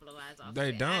can capitalize off They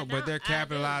of it. don't, but they're I do.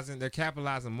 capitalizing. They're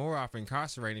capitalizing more off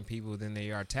incarcerating people than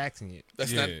they are taxing it.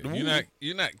 That's Yeah, not.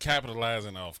 you're not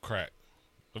capitalizing off crack.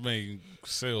 I mean, you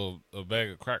sell a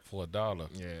bag of crack for $1.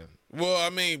 Yeah. Well, I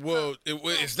mean,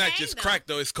 it's not just though. crack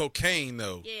though. It's cocaine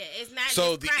though. Yeah, it's not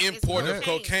So just the crack, it's import of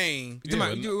cocaine. cocaine. You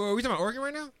talking about, are we talking about Oregon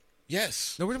right now?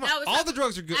 Yes. No, we're talking No, about it's all not- the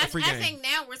drugs are good. Free I game. think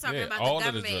now we're talking Yeah, about all the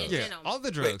of the government in drugs. Yeah, general. all the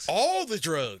Wait, drugs. all the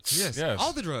drugs. Yes, Yes.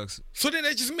 all the drugs. So then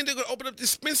that just means they're going to open up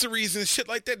dispensaries and shit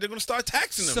like that. They're going to start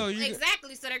taxing them. So you,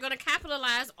 Exactly. So they're going to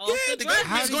capitalize off Yeah, the the drug. government's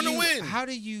how do gonna you, win. How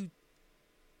do you?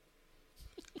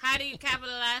 How do you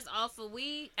capitalize off of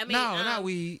weed? I mean, No, not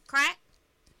weed. Crack.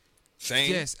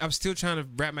 Same. Yes, I'm still trying to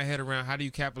wrap my head around how do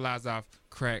you capitalize off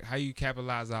crack? How do you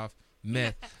capitalize off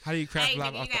meth? How do you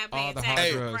capitalize nigga, you off gotta pay all the attention. hard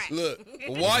Hey, drugs? Crack. look,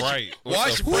 watch, Right. What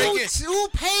watch the breaking, Who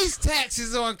pays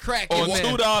taxes on crack? Or and meth?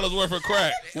 $2 worth of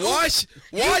crack.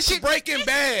 watch Breaking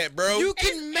Bad, bro. You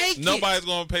can make it. Nobody's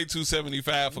gonna pay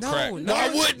 $2.75 for crack. Why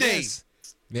would they?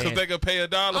 Because they could pay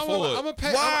 $1 I'm for gonna it.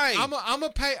 pay. Why? I'm gonna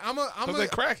pay. I'm Because they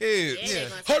crackheads. Yeah, they Yeah.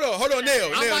 gonna Hold on, Nail.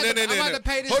 I'm about to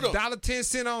pay this Hold on.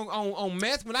 $1.10 on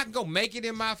meth when I can go make it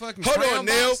in my fucking. Hold Crown on,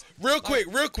 Nail. box. Real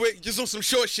quick, just on some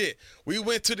short shit. We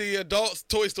went to the adult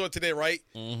toy store today, right?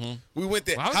 Mm-hmm. We went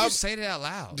there. Why would you say that out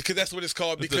loud? Because that's what it's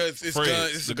called. It's Because the it's Fred's, gun.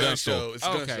 It's the a gun gun show. store. It's a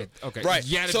gun Okay, show. okay. Right.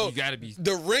 You gotta be.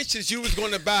 The wrenches you was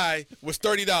going to buy was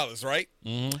 $30, right?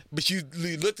 Mm-hmm. But you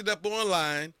looked it up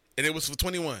online and it was for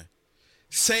 $21.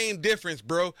 Same difference,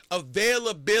 bro.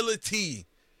 Availability.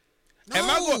 Am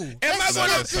I going that's not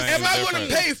the same to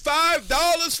difference. pay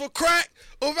 $5 for crack,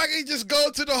 or if I can just go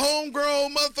to the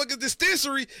homegrown motherfucking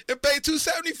dispensary and pay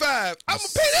 $2.75? I'm gonna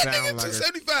pay that nigga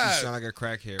You $2.75. sound like a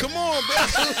crackhead. Come on, bro.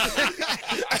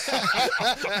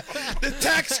 The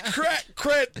tax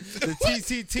credit. The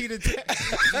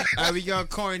TCT. All right, we gonna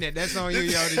coin that. That's on you,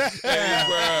 yo. Hey,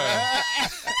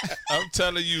 bro. I'm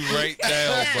telling you right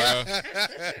now,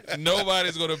 bro.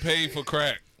 Nobody's gonna pay for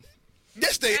crack.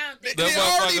 Yes, they Them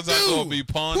already motherfuckers are gonna do. be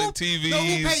pawning No, who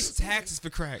pays TVs. taxes for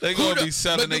crack? They Who gonna the- be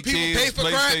selling but their do people pay kids for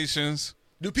crack? PlayStations.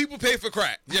 Do people pay for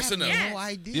crack? Yes or no? Yeah. No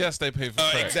idea. Yes, they pay for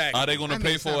crack. Exactly. Are they going to I mean,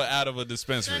 pay it's for not- it out of a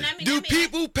dispensary? So, Do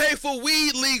people pay for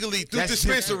weed legally through That's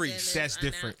dispensaries? That's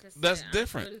different. That's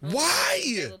different. Why?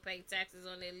 People pay taxes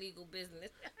on their legal business.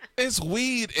 It's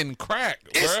weed and crack,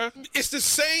 bruh. It's the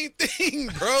same thing,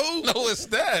 bro. No, it's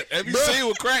not. Have you Bruh. seen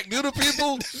what crack do to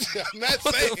people? I'm not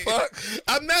What saying. the fuck?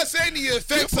 I'm not saying the You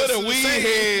effects put are a the weed same.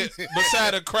 head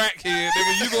beside a crack head,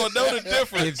 nigga, you gonna know the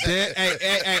difference. If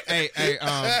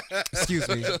Dev, excuse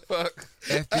me, Fuck.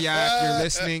 FBI, if you're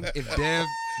listening, if Dev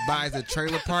buys a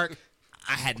trailer park,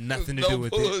 I had nothing to No do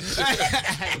with bullshit.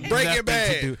 it. Breaking Nothing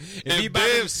Bad. to do. If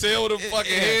Dev sell them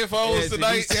fucking headphones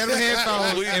tonight, if he sell the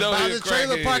headphones we and know buy he a the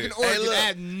trailer crackhead. park in Oregon, look, I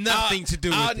had nothing to do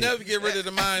with I'll it. never get rid of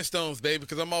the Mind Stones, baby,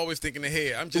 because I'm always thinking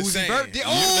ahead. I'm just Uzi saying. Vert did- you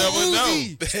never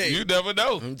Uzi. know. Hey. You never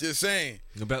know. I'm just saying.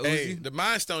 You about Hey, Uzi? the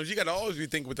Mind Stones, you got to always be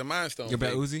thinking with the Mind Stones. You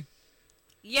about baby. Uzi?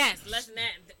 Yes, let's not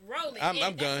roll it. I'm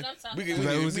That's done. what I'm talking We, about. we,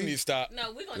 About need, Uzi? we need to stop.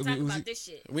 No, we're gonna Uzi- talk Uzi? about this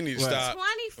shit. We need to What? stop.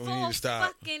 We need $24 to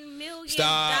stop. fucking million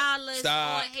Stop. dollars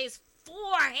Stop. on his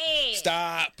forehead.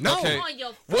 Stop. No. Okay. On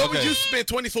your What would Okay. you spend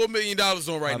 $24 million on right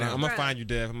Hold on, now? I'm gonna Bruh. find you,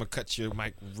 Dev. I'm gonna cut your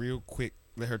mic real quick.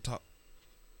 Let her talk.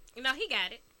 No, he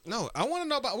got it. No, I want to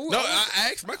know about. No, I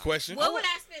asked my question. What would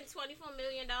I spend $24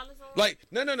 million on? Like,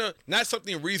 no, not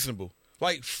something reasonable.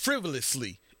 Like,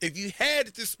 frivolously. If you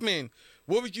had to spend,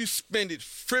 what would you spend it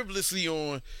frivolously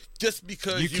on just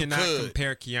because you you cannot could?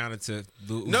 compare Keanu to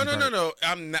Lil Uzi No. Vert.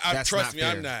 I'm not. That's Trust not me,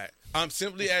 fair. I'm not. I'm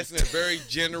simply asking a very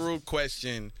general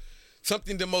question.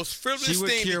 Something the most frivolous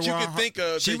thing that you can think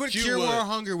of. She that would you cure would. world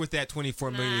hunger with that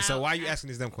 24 million. Nah, So why are you asking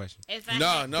these dumb questions? If I No,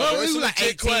 had, no. Well, that's we a were like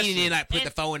legit 18 and question. then like put the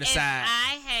if- phone in the if side.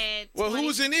 I had Well, 20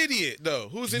 who's an idiot though?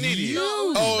 Who's an You. idiot?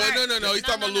 Uzi Oh Vert. no. He's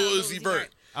talking about Lil Uzi Vert.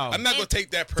 Oh. I'm not gonna If- take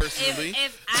that personally.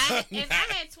 If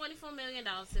I had $24 million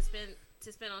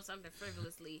to spend on something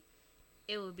frivolously,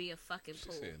 it would be a fucking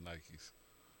pool. Said Nikes.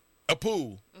 A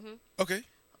pool. Mhm. Okay.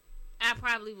 I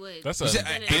probably would. That's You a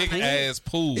said- big ass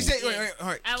pool. He said, Yeah. wait, all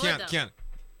right, I would, though. Keanu.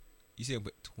 You said,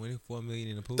 but 24 million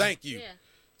in the pool. Thank you.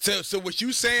 Yeah. So what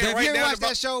you saying Have right you ever now? watched about-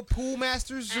 that show, Pool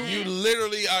Masters? I You have.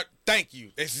 literally are. Thank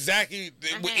you. That's exactly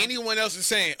what have. anyone else is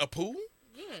saying. A pool,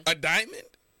 Yeah. a diamond.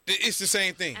 It's the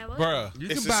same thing. I would. Bruh. You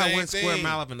It's can the buy same 1 square thing.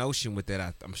 mile of an ocean with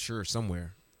that. I'm sure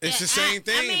somewhere. It's Yeah, the same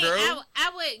thing, I mean, bro. I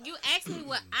would. You asked me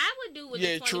what I would do with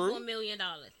Yeah, the true. $24 million.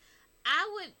 I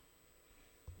would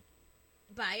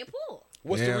buy a pool.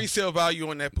 What's Yeah. the resale value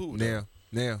on that pool? though?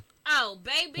 Now. Oh,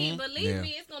 baby, believe Yeah.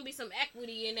 me, it's gonna be some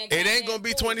equity in that. It ain't goddamn gonna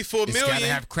be pool. 24 It's million. got to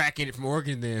have crack in it from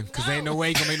Oregon then, because ain't no No. way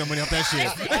you gonna make no money off that shit.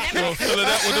 You gonna fill it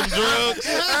up with them drugs?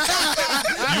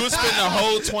 You would spend the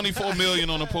whole $24 million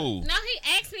on a pool. No, he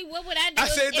asked me what would I do. I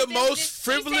if- said if the it was most just- he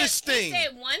frivolous said- thing. He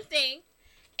said one thing,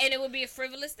 and it would be a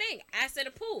frivolous thing. I said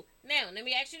a pool. Now, let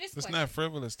me ask you this It's question. not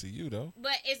frivolous to you, though.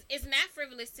 But it's not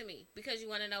frivolous to me because you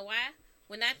want to know why?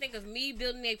 When I think of me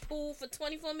building a pool for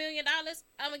 $24 million,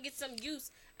 I'm gonna get some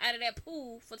use out of that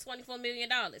pool for $24 million.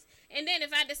 And then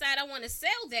if I decide I want to sell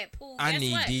that pool, I guess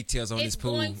need what? details on it's this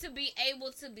pool. going to be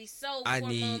able to be sold I for more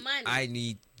need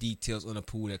money. details on a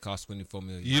pool that costs 24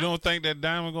 million. You don't think that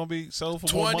diamond gonna be sold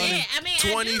for more 20. money? Yeah, I mean,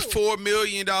 I do. $24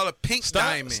 million pink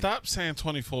diamond. Stop saying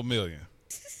 24 million.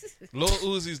 Lil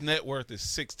Uzi's net worth is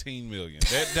 16 million.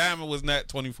 That diamond was not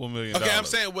 24 million. Okay, I'm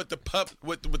saying with the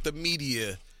with the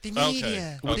media. The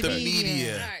Okay. With the Okay.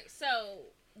 media. All right, so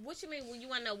what you mean when you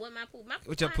want to know what my pool? My pool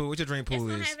What's your pool? What's your dream It's pool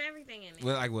gonna is? have everything in it.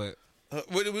 Well, like what?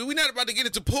 We're not about to get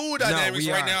into pool dynamics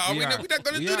we right are. now. We We're are. not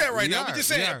going to We do are. that right We now. are. We're just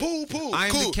We saying are. pool.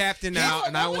 I'm cool. the captain now,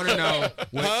 and I what want would to you know do?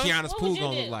 what Huh? Keanu's What pool would you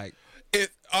gonna do? look like. If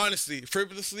honestly,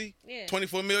 frivolously, Yeah.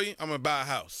 24 million, I'm gonna buy a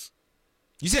house.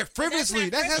 You said frivolously.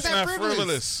 That's not That's It's not not frivolous.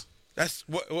 frivolous. That's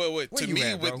what Where to you me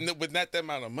at, bro? with not that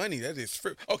amount of money. That is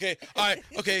okay. All right.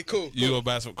 Okay. Cool. You cool. gonna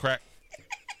buy some crack?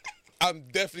 I'm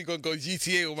definitely gonna go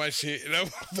GTA with my shit. And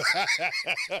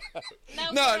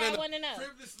No, No, I no. want to know.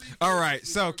 All right,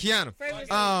 so Keanu. Frivolously.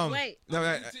 Wait, No,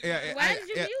 why did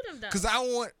you mute him though? Because I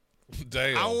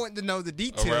Damn. want to know the Around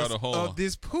details the horn. of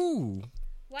this pool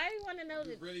Why do you want to know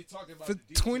that? really talking about for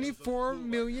 $24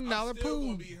 million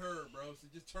pool. be heard, bro. So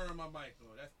just turn my mic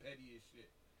on. That's petty as shit.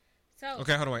 So,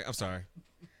 Okay, hold on, wait. I'm sorry.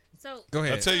 so Go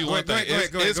ahead. I tell you Go one ahead, go thing. ahead, It's,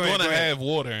 go ahead, it's go ahead, gonna go ahead. have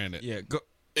water in it. Yeah, go.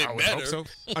 It I would hope better. so.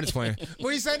 I'm just playing. What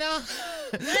do you say now?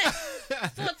 for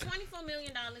 $24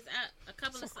 million, a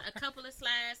couple of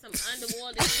slides, some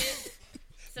underwater shit,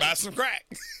 Buy some crack.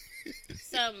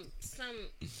 some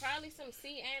probably some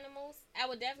sea animals. I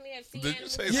would definitely have sea Did you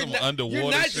animals. say some underwater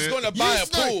You're not shit? just gonna buy a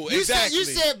pool. You Exactly.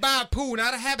 said buy a pool,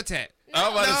 not a habitat.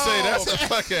 I'm about to say that's a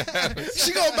fucking habit.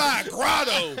 She gonna buy a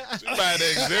grotto. She buy the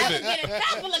exhibit. Get a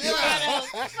couple of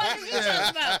grottos. What the fuck are you talking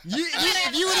about?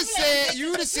 If you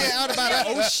would have said out about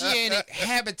an oceanic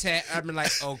habitat, I'd be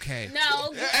like, okay.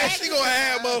 No. And she gonna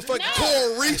have motherfucking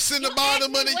coral reefs in the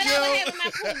bottom of the What I have jump. in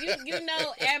my pool, you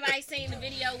know, everybody seen the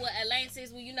video with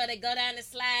Atlantis where, you know, they go down the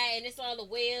slide and it's all the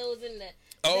whales and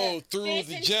the Through fish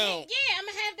the and jump. shit. Yeah, I'm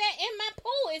gonna have that in my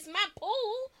pool. It's my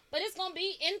pool, but it's gonna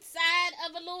be inside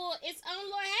of its own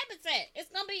little habitat. It's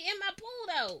gonna be in my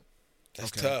pool though.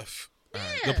 That's Okay. tough.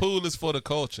 Yeah. The pool is for the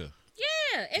culture.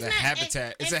 Yeah, it's The not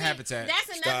habitat. It's a see, habitat. That's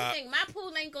another Stop. thing. My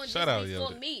pool ain't gonna Shout just out, be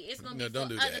Yoda. for me. It's gonna No, be don't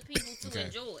for do other that. people to Okay.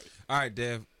 enjoy. All right,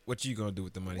 Dev, what you gonna do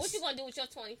with the money? What you gonna do with your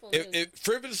 24 million? If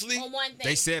frivolously, On one thing.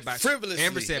 They said by Frivolously.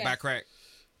 Amber said by Yes. crack.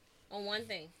 On one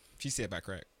thing. She said by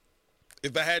crack.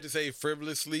 if I had to say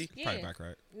frivolously, Yeah. Probably by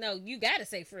crack. No, you gotta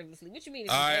say frivolously. What you mean?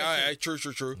 if all you right, said all so?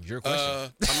 right, true. Your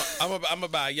question. I'm gonna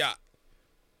buy a yacht.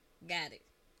 Got it.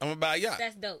 I'm gonna buy a yacht.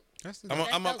 That's dope. That's I'm dope,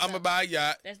 gonna though. buy a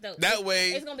yacht. That's dope. That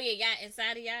way, It's gonna be a yacht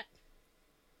inside a yacht.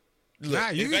 look, Nah,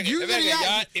 you if I can get get a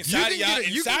yacht inside a yacht,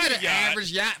 you can inside get a an yacht,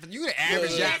 average yacht. You get an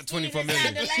average Look. yacht for 24 million.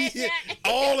 Inside the last yacht.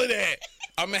 all of that.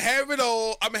 I'm gonna have it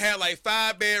all. I'm gonna have like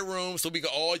 5 bedrooms so we can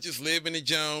all just live in the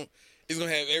junk. It's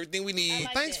gonna have everything we need.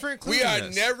 like Thanks that. for including We are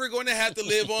us. never going to have to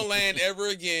live on land ever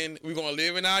again. We're going to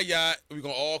live in our yacht. We're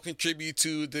going to all contribute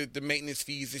to the maintenance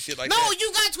fees and shit like that.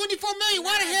 you got 24 million.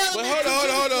 Why the hell? But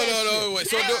hold on. Wait.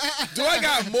 So do I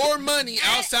got more money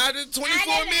outside of the 24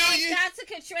 I didn't million? ask y'all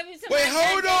to contribute to Wait, my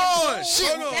hold goddamn on. pool. Hold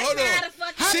on, That's hold not on. how the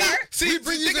fuck it works. See,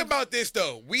 think about this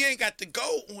though. We ain't got to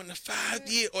go on the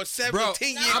 5-year or 7, Bro,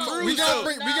 10-year No, cruise. we gonna though.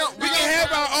 bring- we can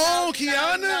have our own,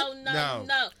 Kiana. No.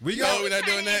 No. We You gonna- we're not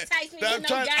trying doing to that. entice me I'm with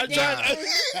trying- no I'm goddamn trying-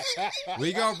 cruise.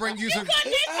 We gonna bring you some. You got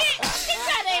this shit. You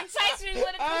trying to entice me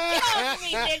with a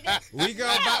cruise. Get off me,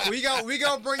 nigga. We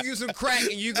gonna bring you some crack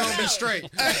and you gonna be straight.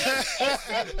 It's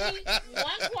simply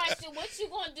one question. What you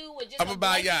gonna do with just I'ma a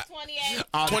buy a blanket yacht. 28?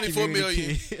 All the 24 community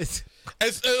million. kids.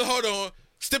 Hold on.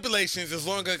 Stipulations as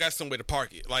long as I got somewhere to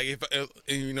park it. Like if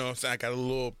you know what I'm saying, I got a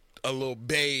little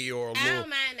bay or a I little don't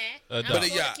mind that. A I'm dock. but a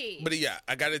for yacht. the kids. But a yacht.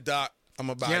 I got a dock. I'm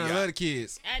gonna buy Yeah, a I yacht. love the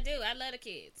kids. I do. I love the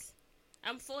kids.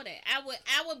 I'm for that. I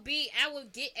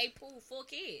would get a pool for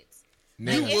kids.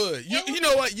 Now, You It- would. it You would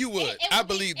know be- what? You would. it I would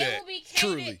be- believe it that. would be catered-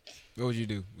 Truly. what would you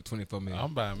do with 24 million?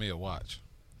 I'm buying me a watch.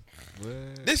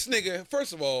 What? This nigga,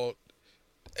 first of all,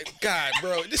 God,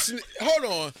 bro. Hold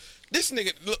on. This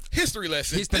nigga, look, history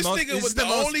lesson. This nigga was the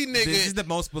only nigga. This is the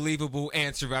most believable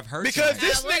answer I've heard. Because tonight.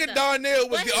 this I was nigga though. Darnell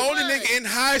was But the he only was. nigga in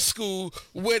high school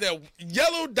with a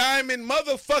yellow diamond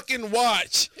motherfucking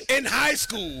watch in high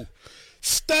school,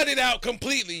 studded out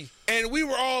completely, and we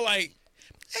were all like,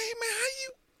 "Hey man, how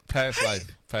you?"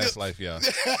 Past life, y'all.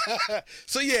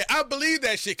 So yeah, I believe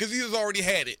that shit because he was already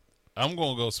had it. I'm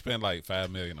gonna go spend like $5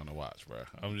 million on a watch, bro.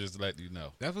 I'm just letting you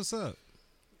know. That's what's up.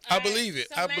 I Alright, believe it.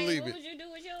 I man, believe what it. would you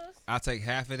do with yours? I'll take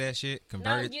half of that shit, No,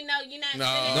 convert it. you're not No. spending No,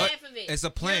 half of it. it's a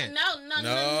plan. No.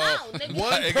 Nigga.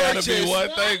 One It gotta purchase. be one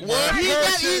thing, bro. One He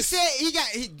purchase.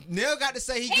 Neil got to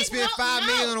say he can He's spend no- $5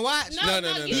 million no. on a watch.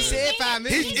 No. you He said didn't. $5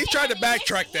 million. He tried to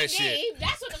backtrack that He shit. did.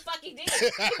 That's what the fuck he did. He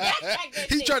backtracked that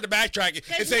He shit. tried to backtrack it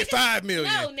and say Niggas- $5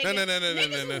 million. No, nigga. No.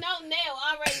 Niggas who know now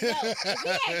already know. If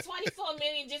he had 24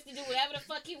 million just to do whatever the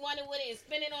fuck he wanted with it and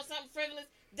spend it on something frivolous,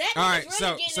 that All nigga's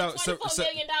right, really getting a $24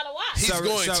 million watch. He's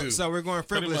going to. So we're going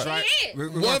frivolous, much. right? Yeah. We're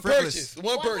going One frivolous. purchase.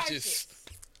 One purchase.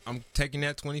 I'm taking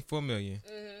that 24 million,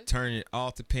 turning it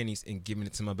all to pennies, and giving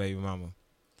it to my baby mama.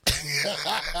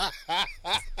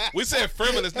 We said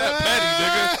frivolous, not petty,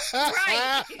 nigga.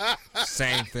 Right.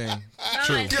 Same thing.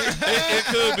 True. It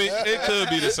could be. It could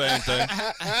be the same thing.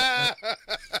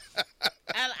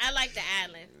 I like the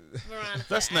island, Veronica.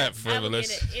 That's not I would frivolous.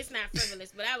 get it. It's not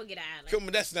frivolous, but I would get an island. Come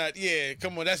on, that's not. Yeah,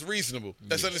 come on, that's reasonable.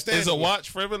 That's Is understandable. a watch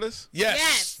frivolous? Yes.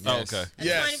 Yes. Oh, okay. A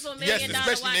Yes. $24 Yes, million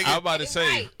especially watch. nigga. I'm about to say.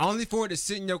 Right. Only for it to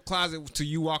sit in your closet till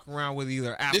you walk around with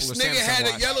either Apple This or nigga Samsung had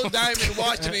watch. a yellow diamond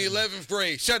watch in the 11th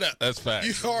grade. Shut up. That's facts.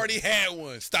 You already had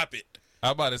one. Stop it.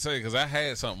 I'm about to say because I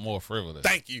had something more frivolous.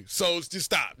 Thank you. So just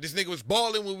stop. This nigga was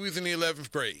balling when we was in the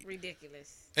 11th grade,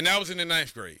 Ridiculous. and I was in the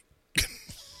 9th grade.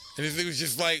 And this nigga was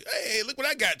just like, "Hey, look what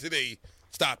I got today."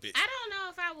 Stop it. I don't know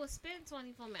if I would spend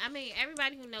 24 million. I mean,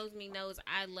 everybody who knows me knows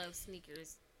I love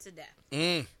sneakers to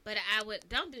death. But I would.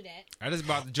 Don't do that. I just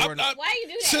bought the Jordan. Why you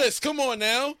do that? Sis, come on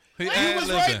now. He You ad was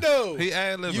libbing. right though. He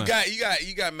ad libbing.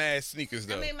 You got mad sneakers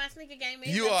though. I mean, my sneaker game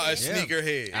is You are a up there.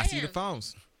 sneakerhead. I see the Damn.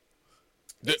 phones.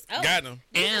 Oh. Got him.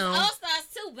 This is All Stars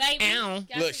too, baby. Ow.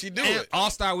 Gotta Look, she do And it.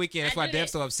 All-Star Weekend. That's I why do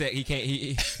Dev's that. so upset. He can't.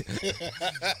 He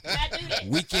gotta do that.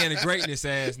 Weekend of greatness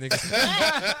ass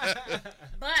nigga.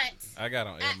 But I got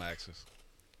on Air Maxes.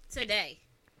 today,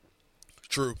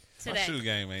 True. My today. shoe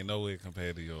game ain't nowhere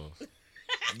compared to yours.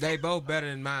 They both better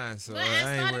than mine, so But I I ain't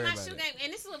started worried my about shoe it. game,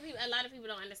 and this is what a lot of people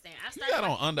don't understand. I You started got my,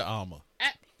 on Under Armour.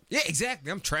 Yeah,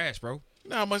 exactly. I'm trash, bro. You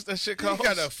know how much that shit You costs?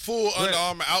 got a full Under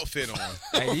Armour outfit on.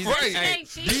 Hey, these, Right. hey, Ain't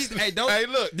cheap. these, hey, don't. Hey,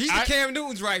 look, these I- are Cam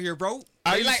Newtons right here, bro.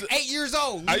 I They used like to- 8 years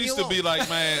old. I Leave me used to be alone. like,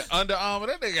 man, Under Armour,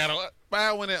 that nigga got a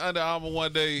buy one at Under Armour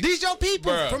one day. These your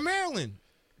people Bruh. from Maryland.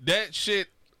 That shit,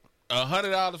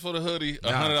 $100 for the hoodie,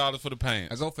 $100 for the I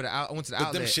pants. go for the out. I went to the But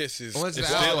outlet. them shits is I went to It's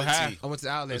the still outlet. high. I went to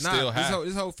the outlet. It's Nah, still this high.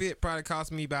 this whole fit probably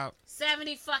cost me about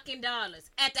 $70 fucking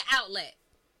at the outlet.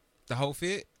 the whole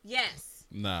fit. Yes.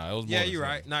 Nah, it was more Yeah, than you're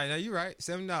right. something. No, you're right.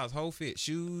 $70 whole fit,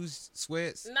 shoes,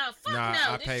 sweats. No, fuck Nah, no.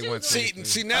 I The paid shoes one was- twenty.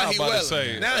 See I now was he about to say,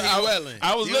 welling. Now he welling.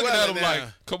 I was He looking at him welling like,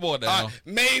 now. come on now.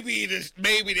 Maybe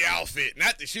the outfit,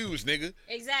 not the shoes, nigga.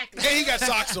 Exactly. Hey, he got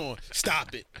socks on.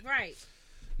 Stop it. Right.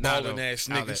 Nah, Ballin' though. ass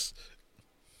Outlet. niggas.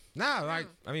 Nah, like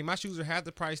I mean, my shoes are half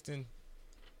the price than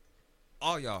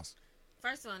all y'all's.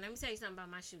 First of all, let me tell you something about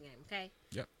my shoe game, okay?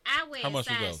 Yep. I wear How much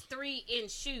was size those? 3 in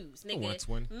shoes, nigga.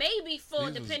 120. Maybe 4,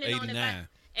 These was depending on 89.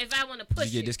 if I want to push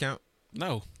Did you get a it. discount?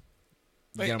 No.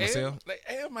 You get them on sale? They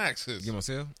Air Maxes. Get them on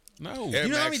sale? No. Air You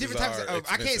know how many Maxes different types are of I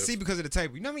can't expensive. see because of the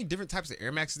table. You know how many different types of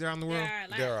Air Maxes there are in the world? Yeah,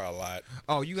 like, There are a lot.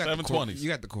 Oh, you got the 720s. You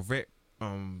got the Corvette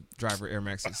driver Air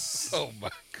Maxes. Oh my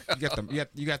God.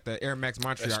 You got the Air Max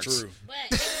Montreal. That's true. but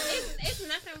it's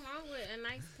nothing wrong with a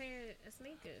nice pair of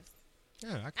sneakers.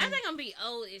 Yeah, I I can't. think I'm be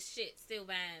old as shit still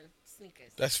buying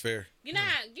sneakers. That's fair. You know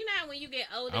how when you get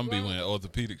older, I'm be grown- wearing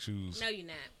orthopedic shoes. No, you're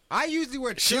not. I usually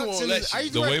wear She Chucks. won't and let you. I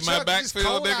usually The wear way my Chucks. back It's feel,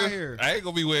 cold out nigga, here. I ain't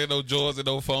gonna be wearing no Jordans and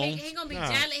no He, foam. he gonna be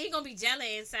Nah. jelly. He gonna be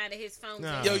jelly inside of his phone.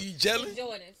 Nah. Yo, you Jordans. gelling?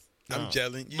 Jordans. I'm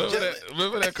gelling. You Remember gelling? that,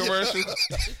 remember that commercial?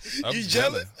 I'm You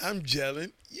gelling? I'm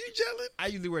gelling. You gelling? I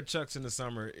usually wear Chucks in the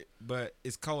summer, but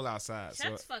it's cold outside.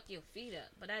 Chucks So fuck your feet up,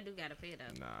 but I do got a pair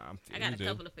though. nah, I got You a do.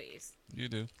 couple of pairs. You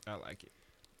do. I like it.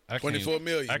 I can't- 24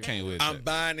 million. I can't with I'm that.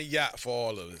 buying a yacht for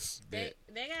all of us. They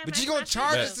got. But you gonna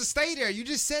charge Bet. us to stay there? You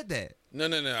just said that. No.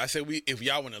 I said if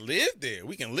y'all want to live there,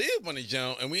 we can live on the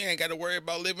junk, and we ain't got to worry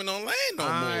about living on land no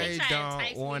more. I try to entice don't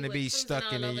me want to with be cruising stuck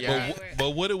all in a over the yacht. world. But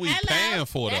what are we Hello? paying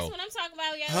for That's though? what I'm talking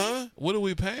about, yo. Huh? What are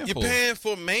we paying You're for? paying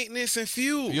for maintenance and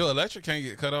fuel. Your electric can't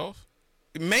get cut off.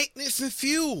 Maintenance and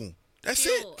fuel. That's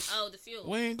Fuel. it. Oh, the fuel.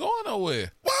 We ain't going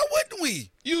nowhere. Why wouldn't we?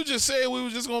 You just said we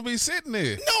was just gonna be sitting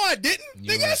there. No, I didn't.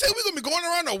 You Nigga, I right. said we're gonna be going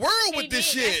around the world He with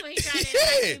this did. shit. That's what he tried to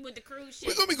entice Yeah. me with the cruise shit.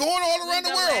 We're gonna be going all around the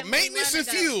go world. wherever we Maintenance and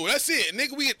wanna go. fuel. That's it.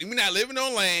 Nigga, we not living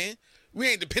on land. We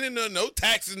ain't depending on no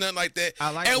taxes, nothing like that. I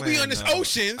like and we land, on this though.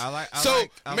 oceans. I so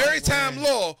like maritime land.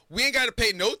 law, we ain't gotta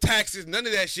pay no taxes, none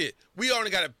of that shit. We only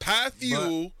gotta buy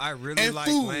fuel I really and like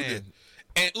food. land.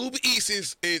 And Uber Eats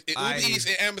Uber Eats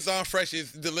and Amazon Fresh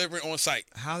is delivering on site.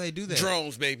 How they do that?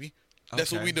 Drones, baby.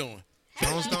 That's what Okay. we doing.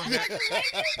 Drones don't.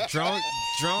 drones.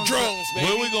 Drones, baby.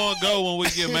 Where we gonna go when we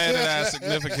get mad at our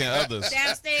significant others?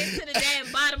 Downstairs to the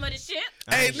damn bottom of the ship.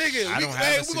 Hey, I nigga, don't we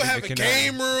have gonna have a significant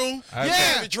game room. I- Yeah.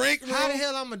 Have a drink room. How the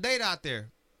hell I'm a date out there?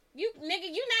 You nigga,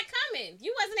 you not coming.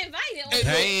 You wasn't invited.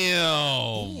 Hey,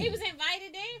 Damn. He was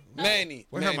invited there. Manny,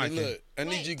 Where her Manny, mic at? look, I need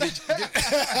Wait. you to get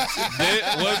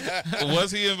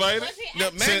Was he invited? Was he No,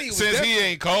 asked- Manny was Since he definitely-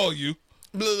 ain't called you.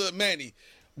 look, Manny.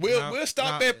 We'll No,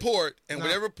 stop no, at port, and no.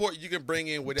 whatever port you can bring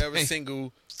in, whatever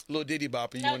single little ditty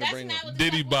bopper you No, want to that's bring not in. what the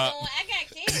Diddy fuck bop. we doing. I got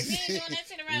kids. We ain't doing that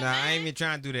shit around Nah, I mine. ain't even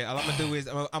trying to do that. All I'm gonna do is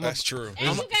I'm That's true. And you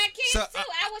got kids So, too.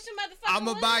 I wish a motherfucker I'm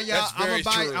gonna would. buy y'all. That's very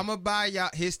true. I'm gonna buy y'all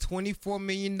his $24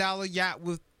 million yacht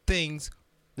with things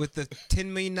with the $10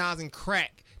 million in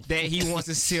crack that he wants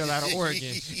to sell out of Oregon,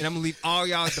 and I'm gonna leave all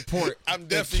y'all at the port. I'm and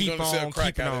definitely keep gonna sell on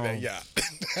crack keeping out of that on. yacht.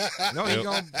 No,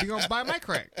 he gonna buy my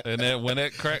crack. And then when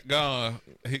that crack gone,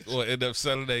 he will end up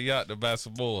selling that yacht to buy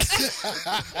some more.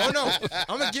 Oh no,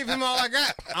 I'm gonna give him all I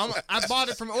got. I bought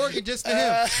it from Oregon just for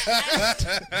him.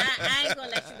 I ain't gonna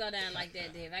let you go down like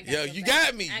that, Dave. I got Yo, your you back.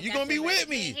 got me. I You got gonna be your with back.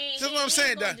 me. He That's what I'm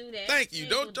saying. gonna do that. Thank He you.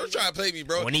 ain't Don't gonna do try to that. play me,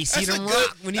 bro. When he see That's a them good-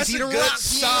 rock, when he that's see a them good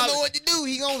rocks, he don't know solid- what to do.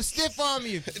 He gonna stiff on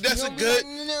you. That's He a gonna be good.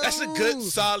 like, no. That's a good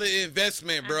solid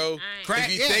investment, bro. Crack-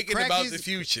 If you're yeah, thinking crack about is- the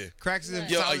future. Cracks is a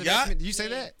Yo, a solid yacht? investment. Did you say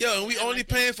that? Yo, and we I only like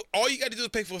paying for all you got to do is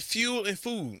pay for fuel and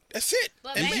food. That's it.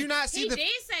 But And Did man, you not see he the- did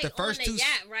say the first on two the s-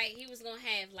 yacht, right? He was gonna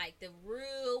have like the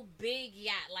real big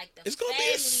yacht, like the It's gonna be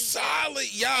family a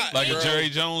solid yacht, Like bro. a Jerry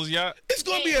Jones yacht. It's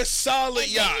gonna be a solid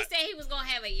And then yacht. he said he was gonna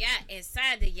have a yacht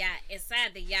inside the yacht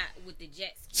with the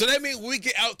jet ski. So that means when we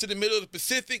get out to the middle of the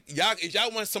Pacific, y'all, if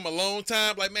y'all want some alone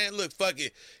time, like, man, look, fuck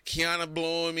it. Kiana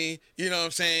blowing me, you know what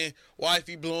I'm saying?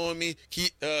 Wifey blowing me,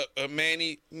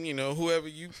 Manny, you know, whoever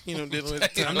you know, dealing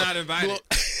with. I'm not invited.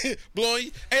 Blowing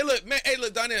you. Hey, look, man, hey,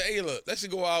 look, Donnell, hey, look, let's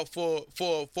just go out for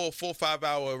a 4 or 5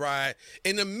 hour ride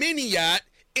in a mini yacht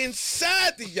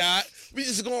inside the yacht. We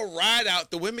just gonna ride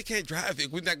out. The women can't drive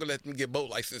it. We're not gonna let them get boat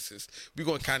licenses. We're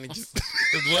gonna kind of just.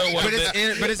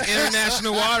 But it's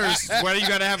international waters where you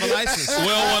gotta have a license. We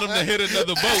don't want them to hit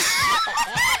another boat.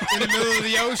 In the middle of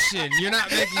the ocean, you're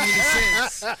not making any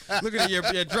sense. Look at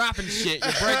it, you're dropping shit,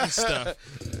 you're breaking stuff.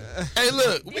 Hey,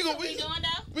 look, This what we doing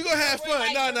though? we gonna have We're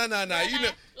fun. like- No. You know.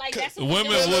 Like that's what Women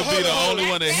we doing. will be the Hold on. only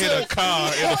one to hit a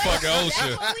car in the fucking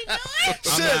ocean. That's what we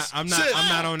doing. Sis, I'm sis,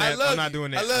 not on I that. love I'm not you.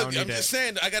 doing that. I I love don't you. I'm need just that.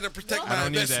 saying, I gotta protect I my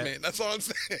don't need investment. That's all I'm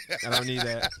saying. I don't need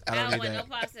that. I I don't don't need want no that.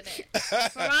 parts of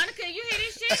that. Veronica, you hear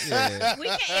this shit? Yeah. We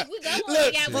can if we go on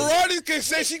Look, the yacht. Veronica can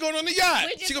say she going on the yacht.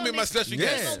 we just She gonna be my special Yeah.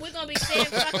 guest. We're gonna be staying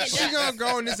fucking She gonna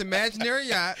go on this imaginary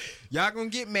yacht. Y'all gonna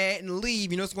get mad and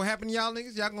leave. You know what's gonna happen to y'all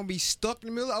niggas? Y'all gonna be stuck in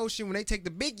the middle of the ocean when they take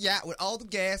the big yacht with all the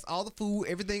gas, all the food,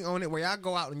 everything on it. Where y'all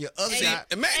go out on your other Hey, yacht.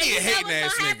 Imagine Hey, you you know hating what's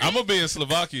ass gonna nigga. happen? I'm gonna be in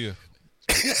Slovakia.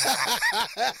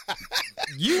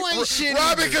 You ain't shit.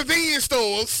 Robbing either. convenience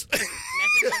stores. That's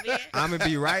what gonna be it. I'm gonna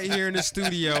be right here in the I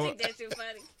studio. think that's too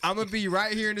funny. I'm gonna be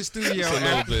right here in the studio. Just a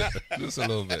little bit. Just a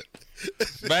little bit.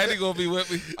 Maddie gonna be with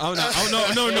me. Oh no! I'm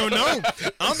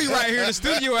gonna be right here in the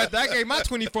studio after I gave my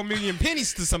 24 million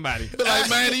pennies to somebody. Be like,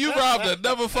 man, you robbed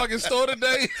another fucking store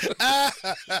today. I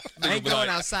Nigga ain't be going like-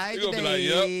 outside you gonna be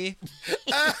today.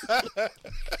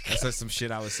 That's just some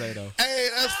shit I would say though. Hey,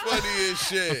 that's funny as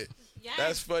shit. Y'all,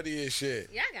 That's funny as shit.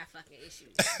 y'all got fucking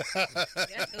issues.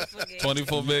 That's no fucking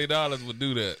 $24 million would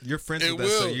do that. You're friends It with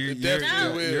us, so will. you're, It you're, definitely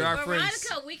you're, will. you're our Veronica,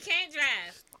 friends. we can't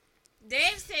drive.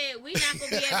 Dave said we not gonna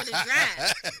be able to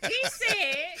drive. He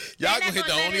said Y'all they gonna not hit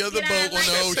the let only us other get boat our on the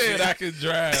license. ocean. Said I can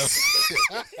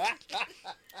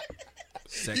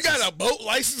drive. You got a boat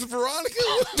license, Veronica?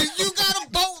 You got a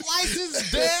boat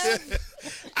license, Dad?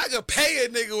 I could pay a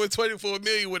nigga with 24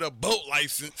 million with a boat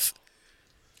license.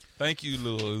 Thank you,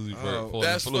 Lil Uzi Vert, for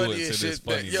That's funny influence as in this shit.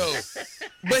 That, funny.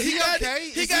 yo, but he got okay?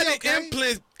 he Is got he it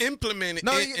okay? implemented.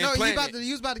 No, in, you was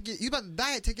implanted. about to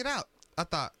diet. Take it out. I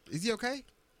thought. Is he okay?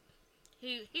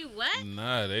 He what?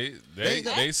 Nah, they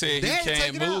They- said he they had to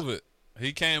can't take it move it.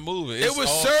 He can't move it. It It's was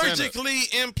all centered. surgically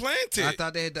implanted. I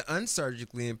thought they had to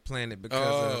unsurgically implant it because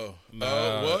Oh, Nah.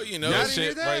 well, you know. Y'all That didn't shit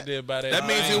hear that? right there by that. That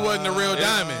means vein. it wasn't a real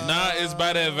diamond. Nah, it's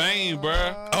by that vein,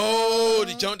 bruh. Oh,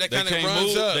 the joint that They kind of can't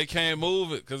runs move. up. They can't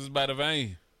move it because it's by the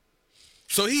vein.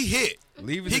 So he hit.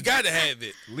 leave it. He to, got to have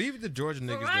it. leave it to Georgia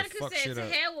niggas to Veronica fuck said shit to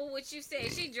up. hell with what you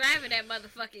said. She driving that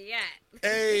motherfucking yacht.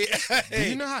 Hey, Do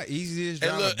you know how easy it is to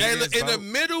Hey, drive look, a big ass in the boat?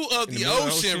 middle of In the, the middle of the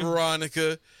ocean, ocean?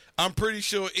 Veronica, I'm pretty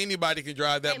sure anybody can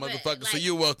drive that Hey, but, motherfucker, so like-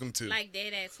 you're welcome to. Like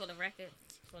dead ass for the record.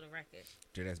 For the record,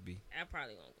 JSB. I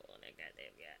probably won't go on that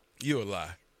goddamn yacht. You a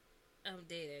lie. I'm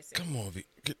dead ass. Come on, V.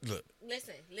 Look.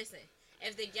 Listen.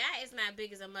 If the yacht is not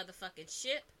big as a motherfucking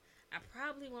ship, I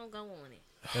probably won't go on it.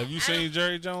 Have you I seen don't-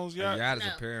 Jerry Jones yacht? Yacht is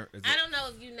No. a parent. is I it- don't know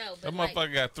if you know, That but like,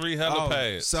 motherfucker got 3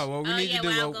 helipads. So what we Oh, need yeah, to do,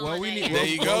 well, I'll what, go what on we that. need, There what,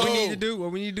 you what go. we need to do,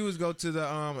 what we need to do is go to the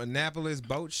Annapolis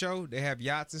boat show. They have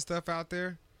yachts and stuff out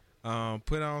there.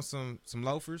 Put on some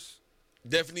loafers,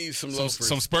 Definitely need some loafers.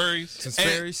 some Sperry's some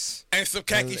Sperry's, and some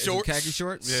khaki and shorts. some khaki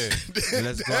shorts. Yeah. And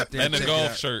let's go out there and the check it golf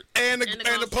out. shirt. And And the the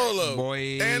golf polo.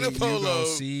 Boy, And the you polo. gonna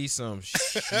see some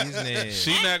shiznit.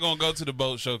 She not gonna go to the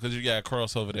boat show because you got to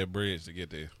cross over that bridge to get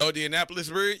there. Oh, the Annapolis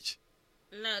Bridge?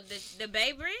 no, the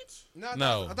Bay Bridge. No, I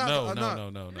no, thought- no.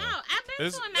 No, I've been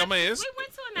It's- to I Annapolis. mean, it's- we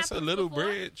went to Annapolis It's a little before.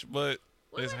 bridge, but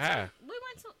We it's went high. we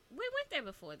went there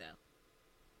before though.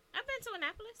 I've been to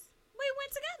Annapolis. We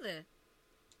went together.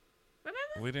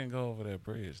 Remember? We didn't go over that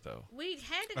bridge though. We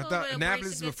had to I go thought over the Annapolis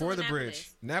bridge is to get before to the bridge.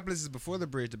 Annapolis. Annapolis is before the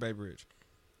bridge, the Bay Bridge.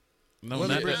 No, What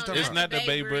not the bridge the, talking it's about? not the Bay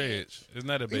Bay Bridge. Bridge. It's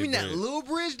not a You Bay mean that Bridge. little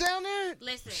bridge down there?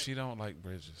 Listen. She don't like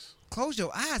bridges. Close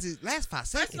your eyes. It lasts 5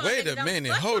 First seconds. of all, Wait nigga, a don't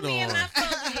minute, fuck hold with me and on. my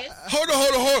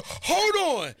phobias.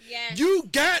 Hold on. Yes. You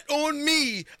got on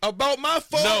me about my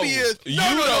phobias. you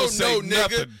don't say nigga.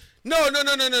 nothing.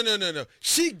 No.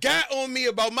 She got on me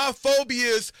about my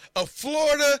phobias of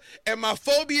Florida and my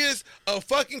phobias of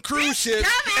fucking cruise ships.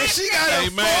 dumbass And she got Hey,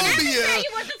 a man. Let me phobia tell you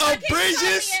what the of fuck his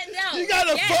bridges. phobia- no. You got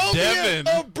a Yes. phobia Devin.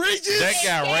 of bridges. That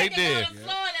guy He right had to go there. to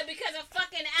Florida because of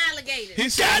fucking alligators. He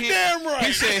said Goddamn right.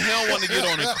 He said he don't want to get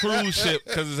on a cruise ship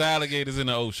because there's alligators in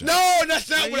the ocean. No, that's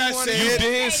not what I wanna- said. You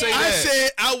did say I that.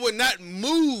 said I would not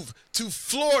move to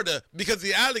Florida because of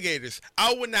the alligators.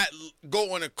 I would not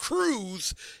go on a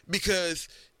cruise because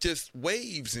just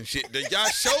waves and shit that y'all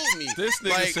showed me. This nigga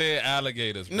Like, said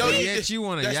alligators. no, bro. But yet you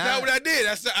want a that's yacht? not what I did.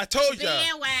 I told y'all.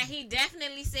 Then why he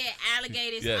definitely said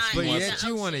alligators Yes, are he But in wants- the yet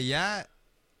you want a ocean. yacht.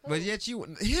 But yet you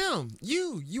want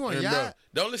a And, yacht. bro,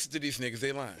 don't listen to these niggas.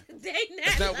 They lying. They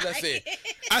That's not what I said.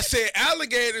 I said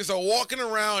alligators are walking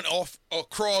around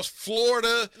across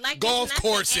Florida Like golf it's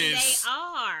nothing, courses. And they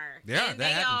are. They are. And That they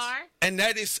happens. are. and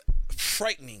that is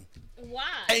frightening. Why?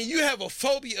 And you have a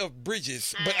phobia of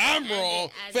bridges, but I'm wrong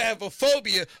I for did. having a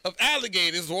phobia of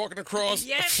alligators walking across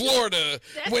Yes. Florida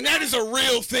That's when that not- is a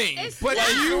real thing. It's But not.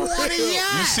 you want a You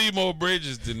yacht. see more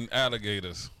bridges than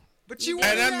alligators. But you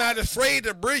And want I'm not afraid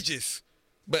of bridges,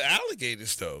 but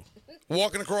alligators though,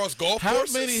 walking across golf How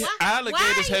courses. many Why-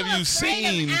 alligators why are have you you afraid of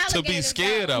seen to be alligators,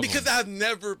 scared though? of Because them? I've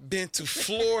never been to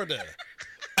Florida,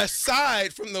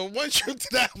 aside from the one trip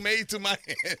that I made to Miami.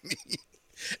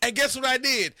 And guess what I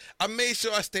did? I made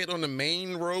sure I stayed on the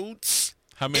main roads.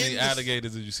 How in many the-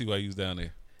 alligators did you see while you was down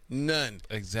there? None.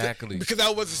 Exactly. Because I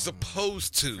wasn't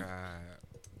supposed to.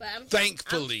 But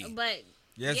Thankfully. but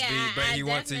Yes, yeah, V, but I he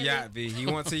wants a definitely- yacht, V. He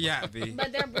wants a yacht, V.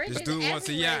 But they're bridges This dude wants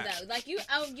a everywhere, yacht. though. Like you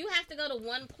have to go to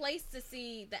one place to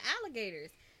see the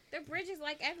alligators. They're bridges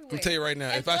like everywhere. I'll tell you right now,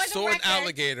 And if I for the saw an record,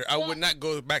 alligator, I for- would not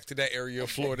go back to that area of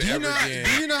Florida Do you ever know? again.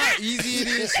 Do you know how easy it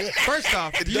is? First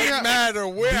off, It do you doesn't know, matter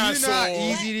where do I you saw know how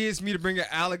him, easy it is for me to bring an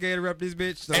alligator up this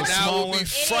bitch? and Those I small would be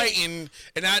ones. frightened,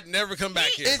 and I'd never come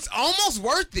back here. It's almost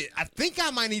worth it. I think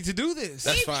I might need to do this.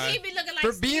 That's he, fine. He be looking like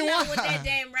For being Stilo wild. with that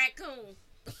damn raccoon.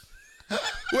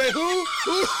 Wait, who?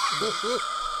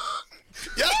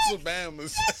 Y'all some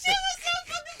Bahamas. That shit was so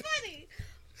fucking funny.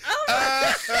 Oh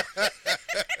my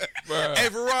Bruh. Hey,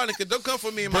 Veronica, don't come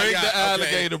for me in my Bring yacht, the okay?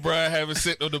 alligator, bruh. Have it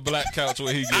sit on the black couch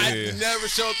when he get I here. never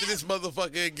show up to this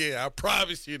motherfucker again. I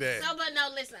promise you that. No, but no,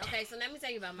 listen. Okay, so let me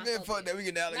tell you about my Man, phobia. fuck that. We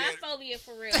get the My alligator. phobia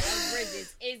for real of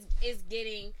bridges is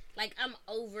getting like I'm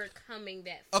overcoming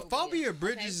that. A Phobia, phobia of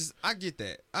bridges, okay? is, I get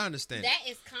that. I understand. That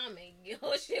is common. Your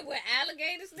shit with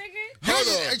alligators, nigga. Yours Hold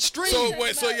is on. extreme. So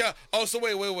wait, so y'all. Oh, so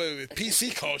wait.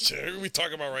 PC culture. We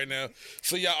talking about right now.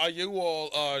 So y'all, are you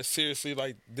all seriously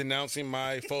like denouncing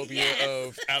my phobia Yes.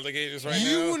 of alligators right now?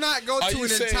 You will not go Are to you an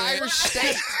saying- entire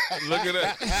state. Look at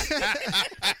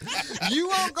that. You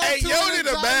won't go Hey, to yo, an to the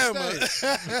entire Bama.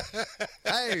 state.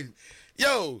 Hey,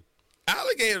 Yo,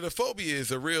 alligator phobia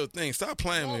is a real thing. Stop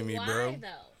playing Well, with me, why, bro. Though?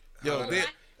 Yo, Well, that-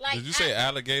 why- like, Did you say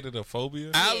alligator phobia?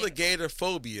 alligator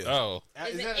phobia. Oh.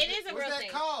 It is a real thing.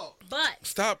 called? But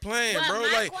Stop playing, Well, bro.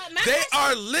 my Like que- my they question-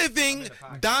 are living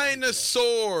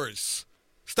dinosaurs.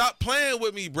 Stop playing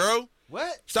with me, bro.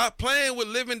 What? Stop playing with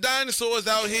living dinosaurs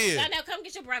out here. no, come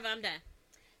get your brother. I'm done.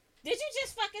 Did you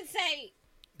just fucking say?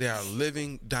 They are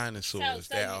living dinosaurs.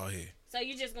 So They're you- out here. So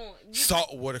you just going?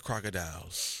 Saltwater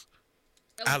crocodiles,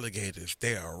 Oh. alligators.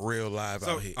 They are real live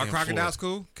So out here. are in crocodiles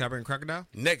Florida. cool? Can I bring crocodile?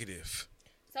 Negative,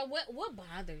 So what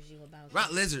bothers you about Right,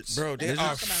 that? lizards. bro. They lizards?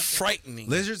 are about that. frightening.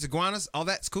 Lizards, iguanas, all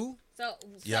that's cool. So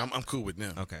Yeah, I'm cool with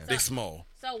them. Okay. They small.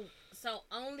 So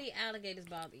only alligators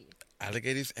bother you.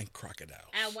 Alligators and crocodiles.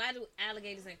 And why do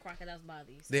alligators and crocodiles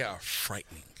bother you? They are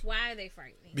frightening Why are they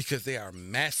frightening? because they are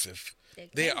massive. They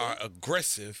They can are be.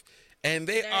 aggressive. And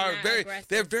they They're are not very, aggressive.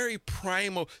 they're very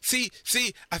primal. See,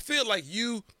 I feel like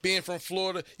you being from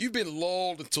Florida, you've been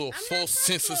lulled into a not false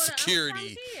from sense of Florida. I'm security.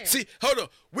 from here. See, hold on,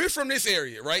 we're from this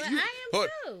area, right? But you, I am hold-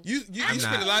 too. You I'm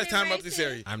spend a not. lot of time Born up and this raised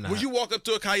area. I'm not. Would you walk up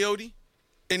to a coyote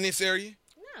in this area?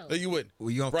 No. No, you wouldn't. Where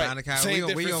you gonna Right. find a coyote? Same Where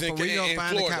you difference gonna in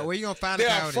find a Florida. coyote? Where you gonna find They a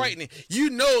are coyote? frightening. You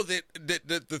know that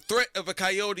the threat of a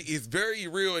coyote is very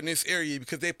real in this area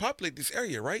because they populate this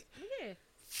area, right? Yeah.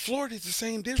 Florida is the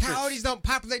same difference. Coyotes don't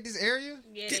populate this area.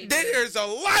 Yeah. They do. There's a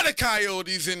lot of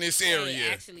coyotes in this They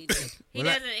area. actually do. He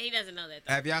Well, doesn't. He doesn't know that.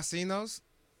 Though. Have y'all seen those?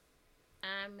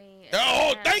 I mean.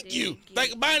 Oh, I thank did you. get-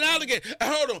 Like by an alligator.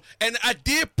 Hold on. And I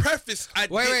did preface.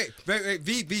 Wait.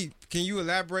 V. Can you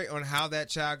elaborate on how that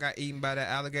child got eaten by that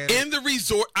alligator? In the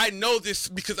resort, I know this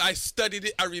because I studied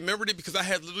it. I remembered it because I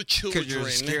had little children. Because you're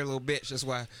a scared little bitch. That's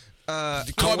why. Call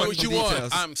me I want what the you want.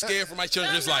 details. I'm scared for my No,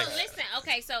 children's life. listen.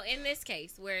 Okay, so in this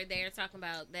case where they're talking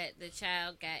about that the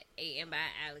child got eaten by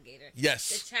an alligator. Yes.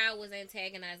 The child was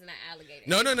antagonizing an alligator.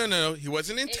 No. He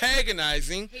wasn't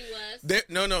antagonizing. He was.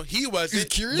 No, he wasn't. You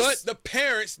curious? But the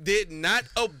parents did not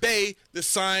obey the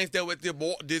signs that were at the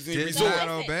Walt Disney Did Resort. not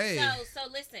obey. So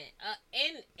listen.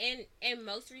 In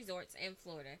most resorts in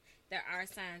Florida, there are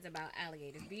signs about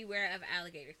alligators. Beware of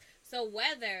alligators. So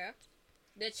whether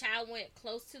the child went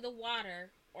close to the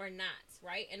water or not,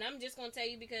 right? And I'm just gonna tell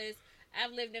you because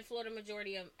I've lived in Florida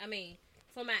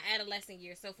for my adolescent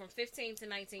years. So from 15 to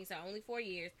 19, so only 4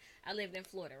 years, I lived in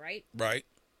Florida, right? Right.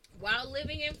 While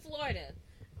living in Florida,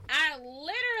 I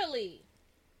literally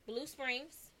Blue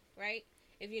Springs, right?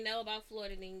 If you know about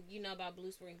Florida, then you know about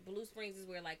Blue Springs. Blue Springs is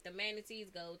where like the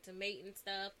manatees go to mate and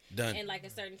stuff, Done. and like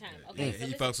a certain time. Okay,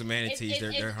 He fucks with manatees.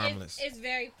 They're harmless. It's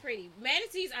very pretty.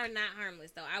 Manatees are not harmless,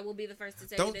 though. I will be the first to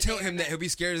tell you. Don't tell they him are that. not. He'll be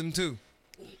scared of them too.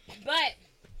 But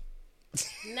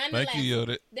nonetheless, Thank you,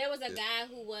 Yoda. there was a guy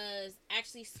who was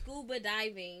actually scuba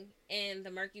diving in the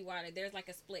murky water. There's like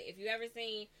a split. If you ever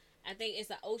seen I think it's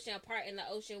an ocean, a part in the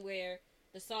ocean where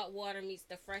the salt water meets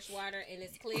the fresh water and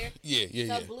it's clear.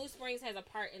 So Blue Springs has a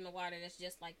part in the water that's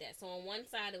just like that. So on one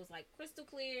side it was like crystal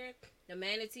clear. The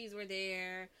manatees were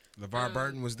there. LeVar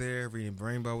Burton was there.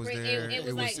 Rainbow was there. It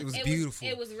was beautiful.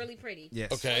 It was really pretty.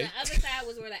 Yes. Okay. On the other side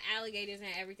was where the alligators and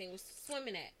everything was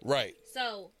swimming at. Right.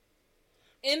 So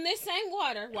in this same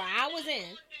water where I was in.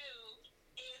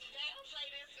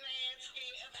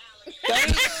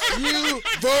 Thank you,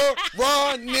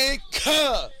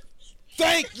 Veronica.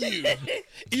 Thank you.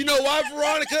 You know why,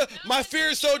 Veronica? My fear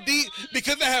is so deep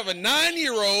because I have a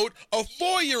 9-year-old, a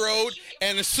 4-year-old,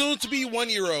 and a soon-to-be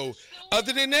 1-year-old.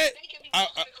 Other than that, I'll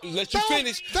let you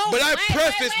finish. But I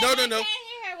preface, no.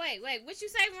 Wait. What you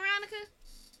say, Veronica?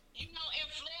 You know, in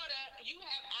Florida, you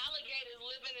have alligators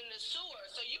living in the sewer,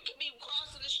 so you could be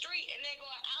crossing the street and there go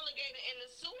an alligator in the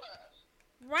sewer.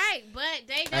 Right, but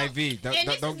they don't. Hey, V, don't get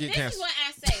This is canceled. what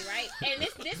I say, right? And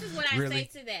this is what I Really?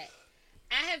 say to that.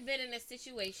 I have been in a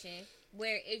situation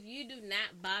where if you do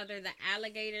not bother the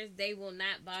alligators, they will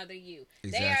not bother you.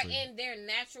 Exactly. They are in their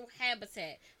natural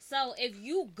habitat. So if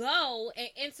you go and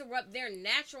interrupt their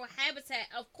natural habitat,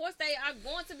 of course they are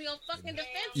going to be on fucking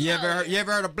defense You mode.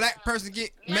 ever heard a black person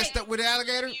get messed up with an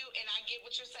alligator? And I get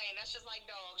what you're saying. That's just like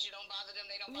dogs. You don't bother them,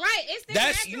 they don't bother Right, you. it's their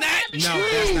That's natural not habitat.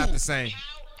 No, that's not the same.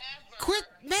 However, Quit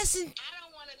messing. I don't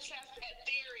want to test that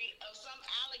theory of some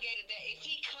alligator that if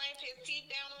he clamped his teeth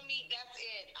down on me, that's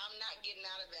it. I'm not getting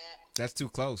out of that. That's too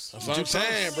close. That's what I'm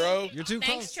saying, bro. You're too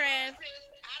Thanks, close. Trev.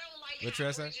 I don't like What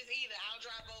high Trev say? bridges either. I'll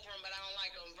drive over them, but I don't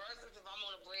like them. Versus if I'm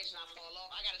on a bridge and I fall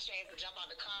off, I got a chance to jump out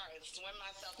the car and swim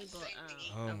myself to People, safety.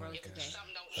 Oh a my road God. today.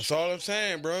 Something don't That's all I'm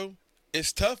saying, bro.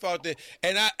 It's tough out there.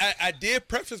 And I did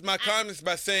preface my comments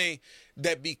by saying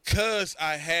that because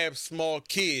I have small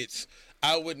kids,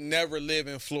 I would never live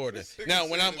in Florida. Now,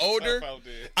 when I'm older,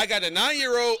 I got a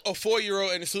 9-year-old, a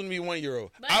 4-year-old, and a soon-to-be 1-year-old.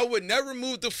 But I would never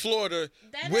move to Florida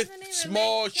That with doesn't even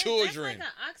small make sense. children. That's like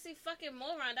an oxy fucking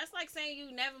moron. That's like saying you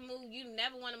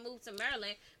never want to move to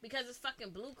Maryland because it's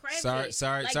fucking blue crazy. Sorry, Like,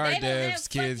 sorry, they don't devs, have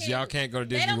kids. fucking- Y'all can't go to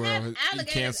They Disney don't World. have You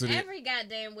alligators canceled it. every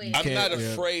goddamn way. I'm not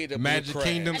Yeah. afraid of Magic blue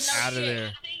crab. Kingdom No out of shit. there.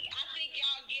 I think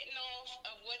y'all getting off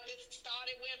of what this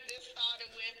started with. This started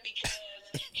with because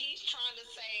he's trying to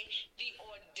say the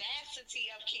audacity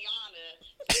of Kiana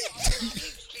talking about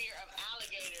his fear of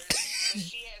alligators when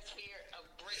she has fear of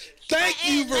bridges. Thank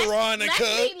you, And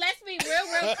Veronica. Let's be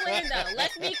real clear though.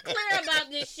 Let's be clear about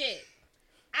this shit.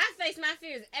 I face my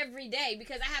fears every day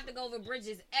because I have to go over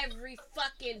bridges every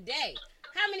fucking day.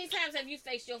 How many times have you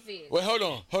faced your fears? Well, hold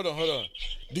on.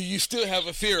 Do you still have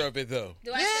a fear of it, though?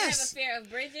 Do I still have a fear of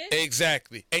bridges?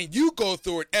 Exactly. And you go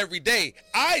through it every day.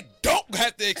 I don't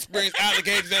have to experience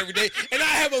alligators every day, and I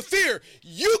have a fear.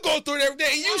 You go through it every day,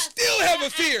 and you still have a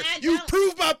fear. I You don't.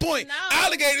 proved my point. No.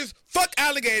 Alligators, fuck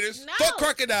alligators, No, fuck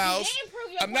crocodiles. you didn't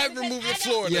prove your I'm point not because moving I to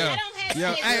don't- Florida. I don't have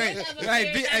Yo, shit hey, of a hey,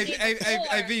 fear V, that I hey, did hey,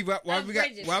 before V, why of we got-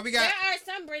 bridges. why we got- There are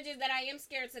some bridges that I am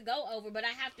scared to go over, but I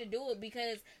have to do it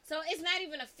because. So it's not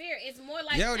even a fear. It's more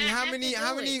like. Yo, I how have many, to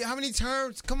how do many, it. how many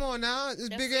terms? Come on now, this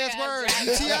The big fear ass of word. driving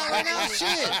You see out right over now, bridges.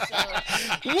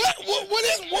 shit.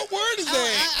 What word is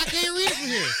that? I can't read it from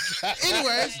here.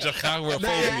 Anyways,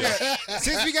 Chicagophobia.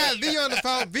 since we got V on the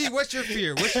phone, V, what's your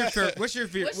fear? What's your fear? What's your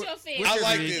fear? I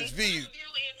like fear? this, V. view is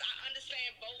I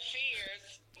understand both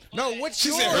fears. No, but- what's She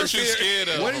yours? said her What you scared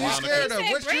of? What are you Veronica? scared of? She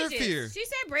said What's your bridges. fear? She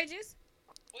said bridges.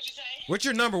 What'd you say? What's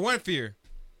your number one fear?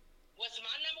 What's my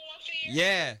number one fear?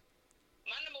 Yeah,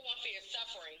 My number one fear is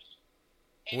suffering.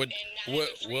 What,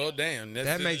 well, damn. That's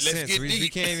that makes let's sense. Get We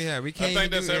deep. can't even have. We can't. think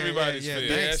even that's do that. everybody's yeah, fear.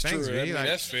 Yeah, Yeah, that's thanks, true. V. I mean, Like,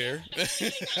 that's fair. I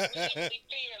legitimately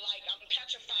fear, like I'm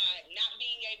petrified, not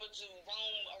being able to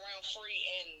roam around free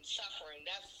and suffering.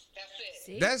 That's it.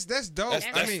 See? that's dope.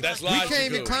 That's- I mean, that's we can't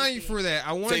even logical. clown you for that.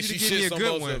 I wanted Say you to she give me a shits on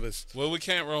good both one. of us. Well, we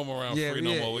can't roam around Yeah, free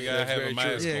no yeah. more. We Yeah, gotta that's have very a true.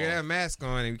 mask Yeah, on. got a mask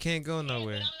on and we can't go But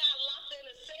nowhere. I'm not locked in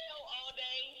a cell all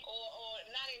day or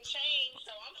not in chains,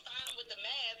 so I'm fine with the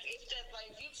mask. It's just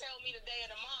like if you tell me today or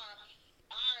tomorrow,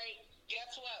 all right, guess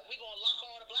what? We're gonna lock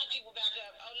all the black people back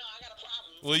up. Oh no, I got a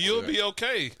problem. Well, you'll be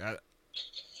okay.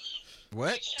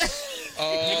 What?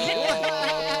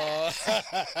 Oh,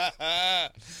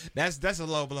 That's a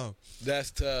low blow.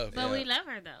 that's tough. But we love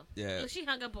her though. Yeah. Well, she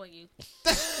hung up on you.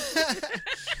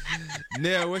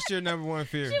 Nell, what's your number one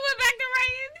fear? She went back to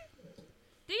writing.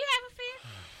 Do you have a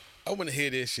fear? I want to hear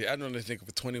this shit. I know this nigga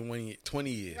for 20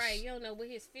 years. Right, you don't know what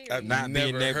his fear I've is. not Not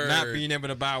Never being heard. able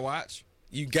to buy a watch.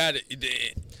 You got it.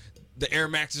 The Air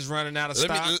Max is running out of Let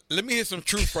stock. me let me hear some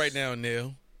truth right now,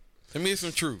 Neil. Let me hear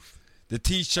some truth. The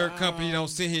T-shirt company don't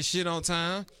send his shit on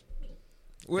time.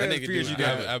 What That other nigga fears do you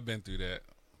that. got? I've been through that.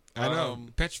 I know.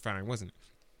 Um, Petrifying, wasn't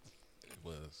it? It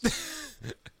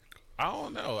was. I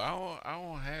don't know. I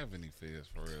don't have any fears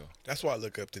for real. That's why I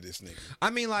look up to this nigga. I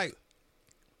mean, like,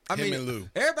 Him and Lou.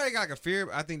 everybody got like a fear.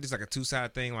 I think there's like a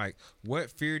two-sided thing. Like, what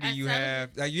fear do I you tell have?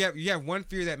 Like, you have one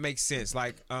fear that makes sense.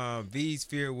 Like, V's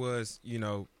fear was,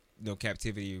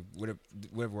 captivity,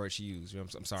 whatever word she used.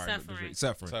 I'm sorry, Suffering.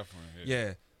 Suffering.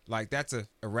 Yeah, like that's a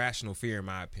irrational fear in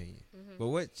my opinion. But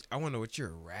I want to know what your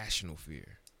irrational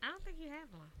fear. I don't think you have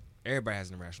one. Everybody has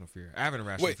an irrational fear. I have an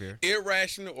irrational Wait, fear.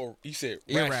 irrational or you said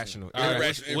Irrational. All right,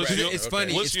 irrational. What's irrational. It's Okay.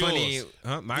 funny. What's It's funny.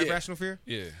 yours? My Yeah. irrational fear.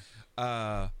 Yeah.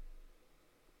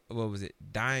 What was it?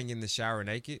 Dying in the shower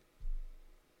naked.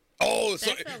 Oh,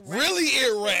 so That's a really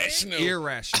irrational.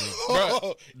 Irrational.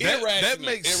 Oh, That irrational.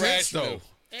 makes sense Irrational.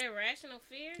 though. Irrational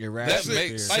fear? Irrational That fear.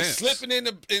 makes Like sense. slipping in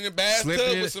the bathtub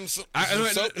Slipping in- with some soap.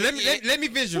 let me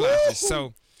visualize this.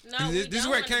 So No, this is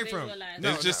where it came from.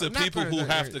 No, It's just the not people for- who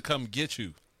have to come get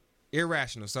you.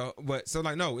 irrational. So no,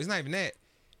 it's not even that.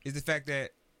 It's the fact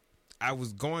that I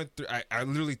was going through. I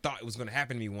literally thought it was going to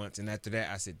happen to me once, and after that,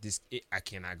 I said, I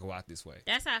cannot go out this way.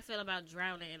 That's how I feel about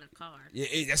drowning in a car.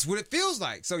 Yeah, that's what it feels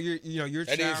like. So you're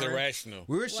That is showering. irrational.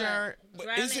 We were What? showering. But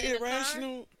Drowning is in it a car?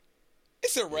 irrational?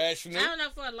 It's irrational. I don't know,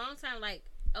 for a long time, like,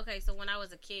 okay, so when I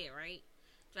was a kid, right?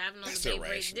 Driving on That's the Bay Bridge.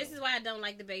 irrational. This is why I don't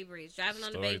like the Bay Bridge. Driving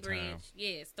on the Story Bay Bridge. time.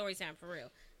 Yeah, story time for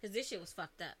real. Because this shit was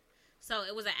fucked up. So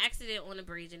it was an accident on the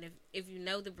bridge, and if you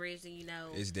know the bridge, then you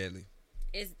know It's deadly.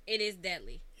 it is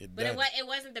deadly. It But does. it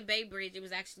wasn't the Bay Bridge. It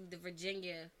was actually the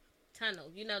Virginia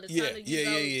tunnel. You know, the Yeah, tunnel you yeah,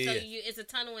 go. yeah, So yeah. it's a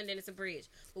tunnel and then it's a bridge.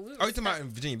 But we were Oh, you talking stuck about in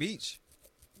Virginia Beach?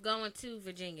 going to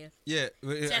Virginia. Yeah,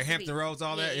 Chesapeake. Hampton Roads,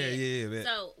 all that. Yeah. man.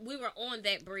 So we were on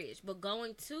that bridge, but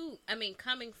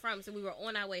coming from, so we were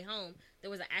on our way home, there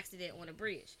was an accident on the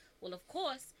bridge. Well, of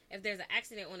course, if there's an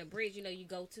accident on a bridge, you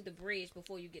go to the bridge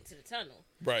before you get to the tunnel.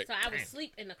 Right. So I was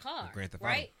asleep in the car, Grand Theft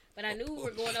Auto. right? But I knew we were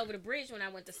going over the bridge when I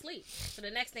went to sleep. So the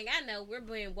next thing I know, we're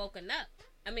being woken up.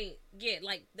 I mean, yeah,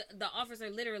 like the officer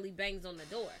literally bangs on the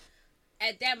door.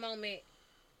 At that moment,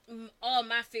 all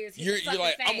my fears hit You're the fucking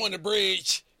like, fan. I'm on the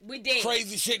bridge. We did.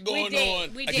 Crazy shit going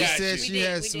on. We I did. She got said you. she We did,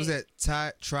 has. we Was did.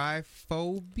 that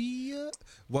triphobia?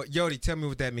 What, Yodi? Tell me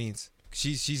what that means.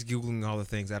 She's googling all the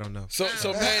things I don't know. So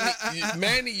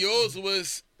Manny, yours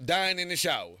was dying in the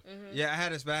shower. Yeah, I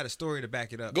had a story to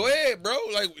back it up. Go ahead, bro.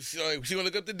 Like she gonna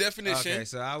look up the definition. Okay,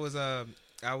 so I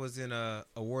was in a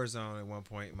war zone at one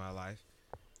point in my life,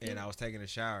 and I was taking a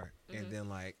shower, and then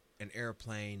like an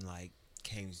airplane like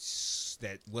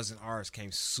that wasn't ours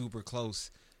came super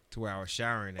close to where I was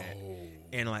showering at,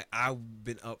 and like I've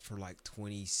been up for like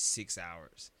 26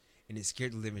 hours, and it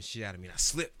scared the living shit out of me. And I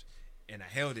slipped, and I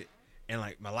held it, and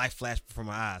like my life flashed before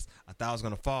my eyes. I thought I was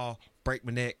gonna fall, break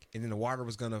my neck, and then the water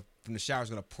from the shower was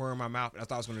gonna pour in my mouth, and I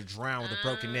thought I was gonna drown with a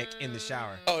broken neck in the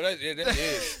shower. Oh, that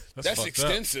is. That's fucked up.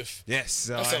 extensive. Yes,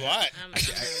 so That's a lot.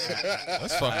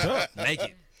 That's fucked up.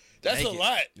 Naked. That's naked. a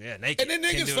lot. Yeah, naked. And then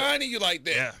Can't niggas do it. finding you like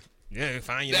that. Yeah,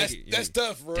 fine. You That's naked. that's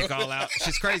tough, bro. Dick all out.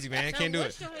 Shit's crazy, man. So Can't do it.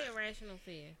 what's your irrational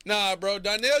fear? Nah, bro.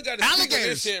 Donnell got to speak on this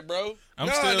Alligators. shit, bro. I'm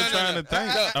No, still no, no, trying no. to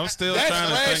think. No. I'm still That's trying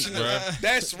to rational. think, bro.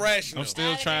 That's rational. I'm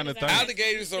still trying to think.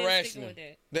 Alligators are Still rational.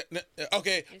 sticking with that.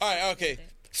 Okay, It's all right, still okay. with it.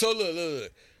 So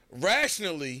look.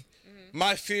 Rationally,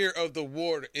 my fear of the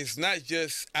water is not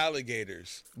just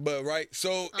alligators, but right.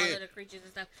 So All of the creatures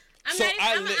and stuff. I'm So not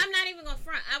even, I I'm not even gonna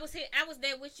front. I was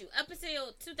there with you up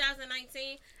until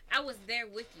 2019. I was there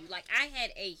with you. Like I had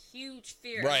a huge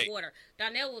fear Right. of water.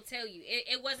 Donnell will tell you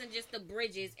it wasn't just the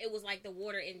bridges. It was like the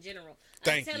water in general.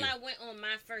 Thank until you. I went on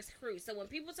my first cruise. So when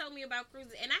people told me about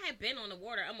cruises, and I had been on the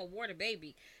water, I'm a water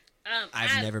baby.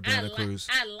 I've never been on a cruise.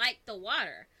 I like the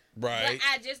water, right. but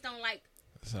I just don't like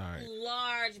Sorry.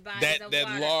 large bodies That- of that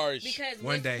water. large. Because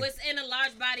One day. what's in a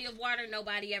large body of water,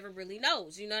 nobody ever really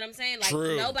knows. You know what I'm saying? Like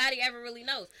True. nobody ever really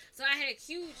knows. So I had a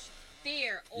huge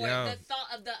fear or Yo. the thought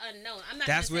of the unknown. I'm not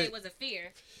That's gonna say what- it was a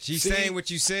fear. She's See? saying what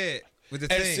you said with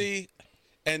the And thing. see,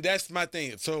 and that's my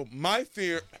thing. So my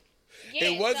fear, Yeah,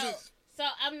 it wasn't. So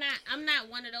I'm not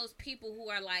one of those people who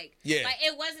are like, Yeah. like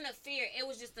it wasn't a fear. It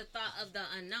was just the thought of the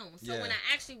unknown. So Yeah. when I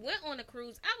actually went on a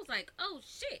cruise, I was like, oh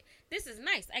shit, this is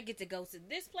nice. I get to go to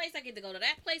this place. I get to go to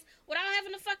that place without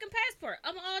having a fucking passport.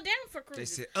 I'm all down for They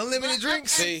cruises. said unlimited But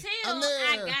drinks. up See? until I'm there.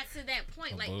 I got to that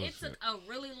point, like it bullshit. took a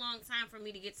really long time for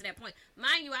me to get to that point.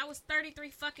 Mind you, I was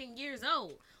 33 fucking years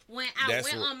old when I That's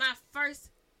went what- on my first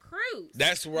cruise.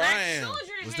 That's where My I am. children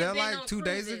Was had that been like on 2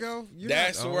 days cruises. ago? You're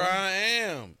That's not where old. I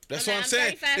am. That's what I'm I'm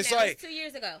saying. 35 It's now. It like was 2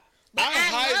 years ago. But I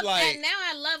highlight- and now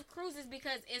I love cruises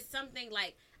because it's something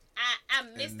like I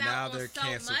missed And out now on they're so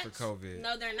canceled much. for COVID.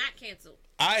 No, they're not canceled.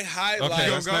 I highlight.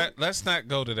 Okay, go? let's not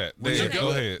go to that. Would There, you go go?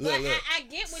 ahead. Look, But look. I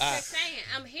get what you're saying.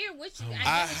 I'm here with you. I, get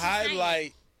I what you're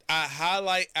saying. I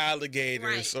highlight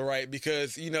alligators, Right. all right,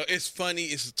 because it's funny.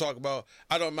 It's to talk about.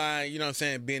 I don't mind, what I'm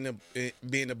saying, being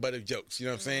the butt of jokes. You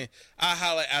know what I'm saying? I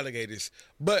highlight alligators,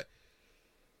 but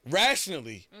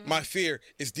rationally, my fear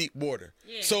is deep water.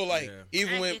 Yeah. So like, Yeah.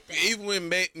 even when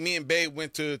me and Babe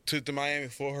went to Miami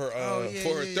for her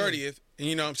for her 30th, and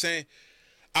you know what I'm saying,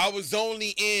 I was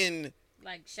only in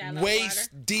Like shallow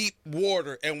waist water. deep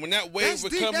water, and when that wave That's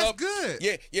would deep, come that's up, good.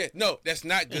 yeah, no, that's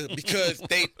not good because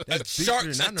they That's deeper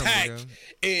sharks than I know, attack bro.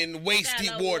 in waist deep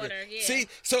Shallow water. water, yeah. See,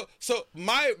 so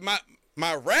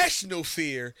my rational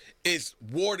fear is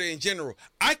water in general.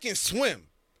 I can swim.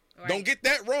 Right. Don't get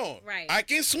that wrong. Right. I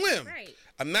can swim. Right.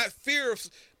 I'm not fear of,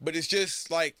 but it's just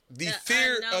like the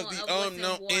fear of the what's in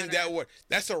unknown in water. that water.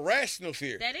 That's a rational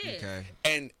fear. That is. Okay.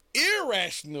 An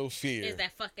irrational fear. Is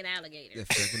that fucking alligator.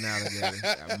 That fucking alligator.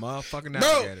 That motherfucking Bro,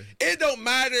 alligator. it don't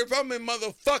matter if I'm in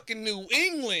motherfucking New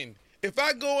England. If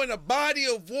I go in a body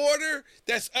of water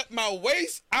that's up my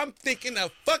waist, I'm thinking a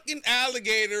fucking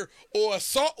alligator or a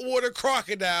saltwater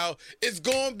crocodile is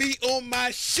gonna be on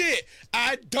my shit.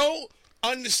 I don't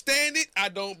understand it. I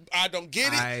don't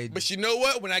get it. But you know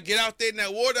what? When I get out there in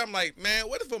that water, I'm like, man,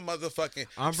 what if a motherfucking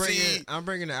I'm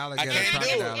bringing the alligator I can't do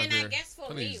it. crocodile up And I here. guess for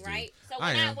Please me, do. right? So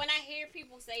I am. when I hear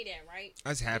people say that, right?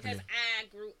 That's happening. Because I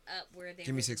grew up where there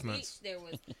Give me was 6 beach, months. there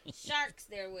was sharks,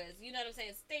 there was, you know what I'm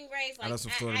saying, stingrays. I know Like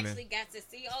some I Florida men. actually got to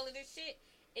see all of this shit.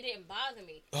 It didn't bother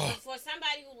me. But for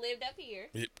somebody who lived up here,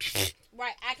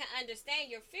 right, I can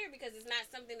understand your fear because it's not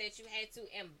something that you had to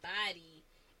embody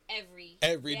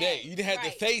every day. You didn't have to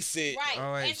Right. face it. Right.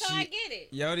 All right, and so I get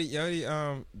it.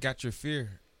 Yodi, got your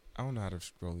fear. I don't know how to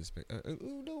scroll this back.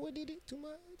 No, what did it too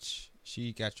much?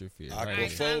 She got your fear. Aqua- Right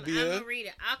Alright, there. so I'm Aquaphobia. gonna read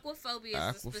it. Aquaphobia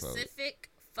is a specific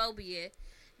phobia.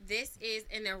 This is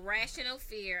an irrational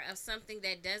fear of something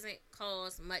that doesn't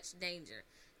cause much danger.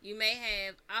 You may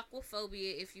have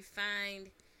aquaphobia if you find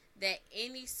that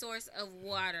any source of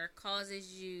water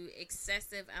causes you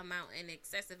excessive amount of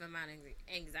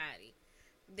anxiety.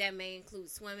 That may include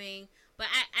swimming, but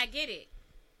I get it.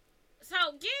 So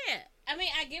yeah, I mean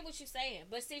I get what you're saying,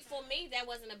 but see for me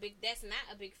that's not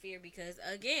a big fear because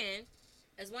again,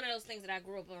 it's one of those things that I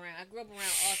grew up around. I grew up around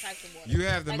all types of water. You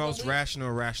have the Like, most when we-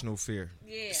 rational fear.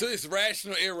 Yeah. So it's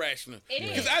rational, irrational. It is.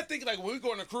 Because I think like when we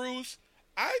go on a cruise,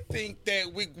 I think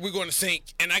that we're going to sink,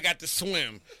 and I got to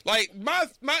swim. Like my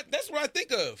that's what I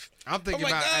think of. I'm thinking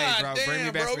like, about, hey, "God bro, bring me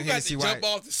damn, back bro, some we got Hennessy to White." jump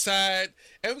off the side,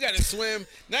 and we got to swim.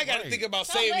 Now I got to Right. think about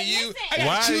So, saving but you. listen, I gotta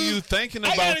Why are choose- you thinking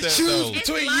I about gotta that choose though?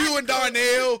 between It's you and logical.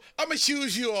 Darnell. I'm gonna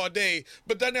choose you all day,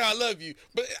 but Darnell, I love you.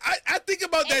 But I think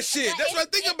about that shit. But That's what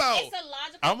I think about. It's a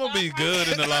logical I'm gonna be thought good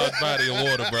in the large body of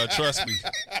water, bro. Trust me.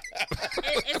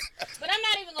 But I'm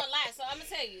not even gonna lie. So I'm gonna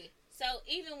tell you. So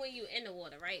even when you in the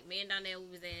water, right? Me and Donnell,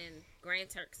 we was in Grand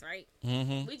Turks, right?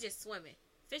 Mm-hmm. We just swimming.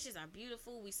 Fishes are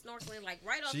beautiful. We snorkeling like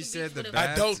right off She the said beach. the with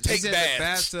bath- I don't She take said the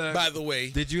baths, bathtub- by the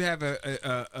way. Did you have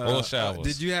a Or showers.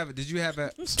 Did you have a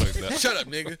Shut up,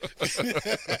 nigga.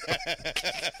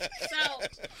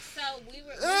 So we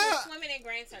were swimming in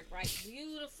Grand Turk, right?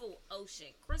 Beautiful ocean,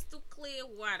 crystal clear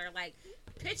water. Like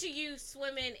picture you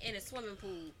swimming in a swimming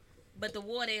pool, but the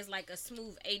water is like a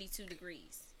smooth 82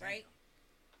 degrees, right?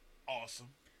 Awesome.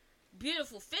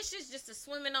 Beautiful fishes just a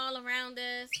swimming all around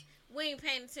us. We ain't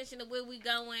paying attention to where we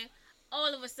going.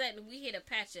 All of a sudden, we hit a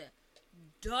patch of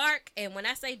dark, and when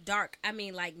I say dark, I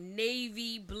mean like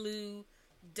navy blue,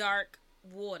 dark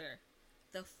water.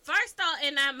 The first thought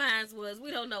in our minds was,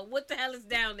 we don't know what the hell is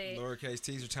down there. lowercase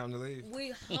t's or time to leave?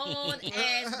 We hauled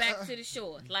ass back to the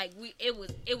shore. Like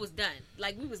it was done.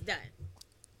 Like we was done.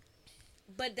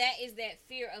 But that is that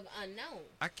fear of unknown.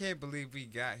 I can't believe we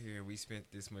got here and we spent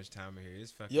this much time in here.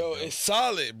 It's fucking Yo, dope. it's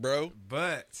solid, bro.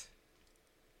 But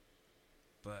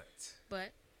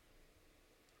But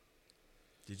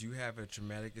did you have a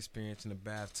traumatic experience in a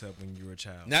bathtub when you were a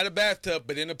child? Not a bathtub,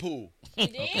 but in a pool. you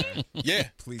did? Yeah,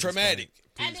 Please traumatic. explain.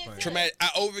 I Please didn't explain. feel Traumatic. I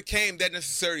overcame that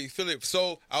necessary feeling.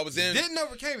 So I was in Didn't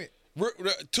overcame it.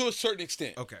 to a certain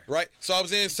extent. Okay. Right. So I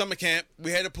was in summer camp.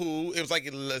 We had a pool. It was like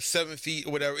 7 feet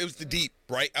or whatever. It was the deep.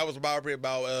 Right. I was about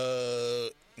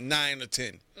 9 or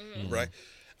 10. Right.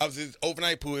 I was in this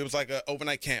overnight pool. It was like an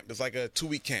overnight camp. It was like a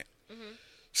 2-week camp.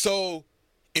 So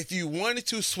if you wanted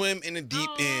to swim in the deep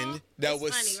end, that That's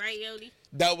was funny, right, Yodi?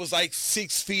 that was like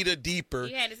 6 feet or deeper.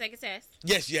 You had to take a test.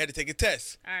 Yes, you had to take a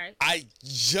test. All right. I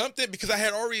jumped in because I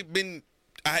had already been.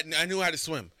 I knew how to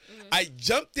swim. I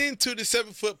jumped into the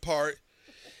 7-foot part.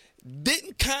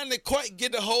 Didn't kind of quite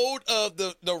get a hold of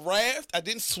the raft. I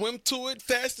didn't swim to it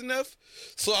fast enough,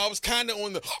 so I was kind of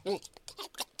on the.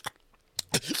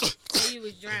 So you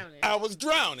was drowning. I was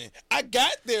drowning. I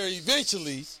got there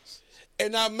eventually,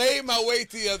 and I made my way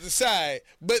to the other side.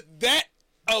 But that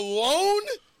alone,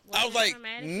 I was Was it like,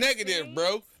 traumatic negative,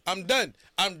 bro. I'm done.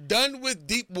 I'm done with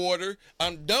deep water.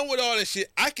 I'm done with all that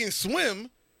shit. I can swim.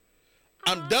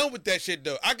 I'm done with that shit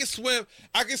though. I can swim.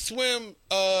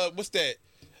 What's that?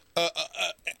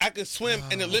 I can swim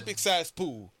an Olympic sized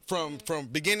pool from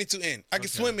beginning to end. I can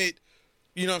swim it.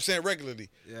 You know what I'm saying, regularly.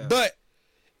 Yeah. But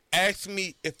ask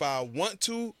me if I want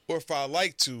to or if I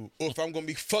like to or if I'm gonna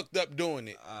be fucked up doing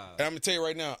it. And I'm gonna tell you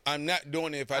right now, I'm not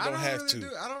doing it if I don't have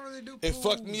to. I don't really do It pools.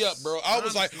 fucked me up, bro. I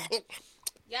was like, Honestly.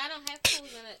 Y'all don't have pools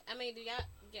in it. I mean, do y'all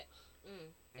get? Y'all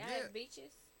Yeah. have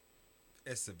beaches?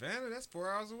 At Savannah, that's 4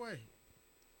 hours away.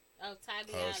 Oh,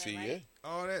 Tybee oh, Island, see, right? yeah.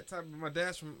 All that type of my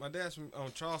dad's from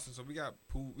Charleston, so we got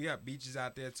pool, we got beaches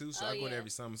out there too. So Oh, I go there yeah. every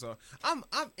summer. So I'm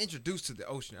introduced to the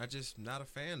ocean. I just not a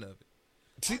fan of it.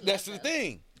 See, that's the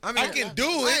thing. I I can do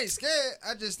I it. ain't scared.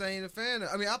 I just ain't a fan of.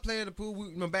 I mean, I play in the pool.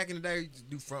 Back in the day, we used to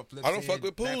do front flips. I don't fuck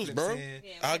with pools, back bro. flips in.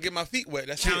 Yeah, I'll get my feet wet.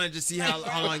 That's Challenge it. to see how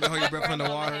long you can hold your breath My grandmother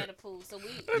underwater. had a pool, so we.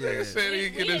 Yeah. Said he We-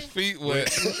 get we his didn't- feet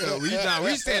wet.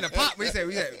 We stay in the pop. We said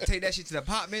we gotta take that shit to the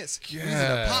apartments. We use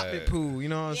an apartment pool. You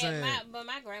know what I'm saying? but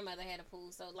my grandmother had a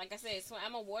pool, so like I said,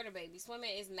 I'm a water baby.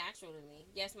 Swimming is natural to me.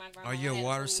 Yes, my grandma. Are you a had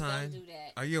water pool. sign? Don't do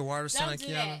that. Are you a water sign, Don't do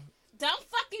Kiana? that. Don't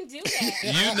fucking do that.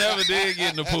 You never did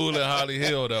get in the pool in Holly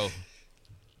Hill though.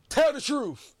 Tell the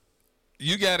truth.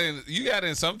 You got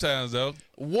in sometimes though.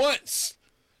 Once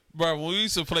Bro, when we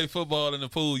used to play football in the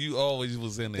pool, you always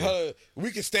was in there.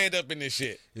 we can stand up in this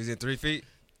shit. Is it 3 feet?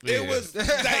 Yeah. It was It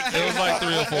was like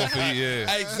 3 or 4 feet,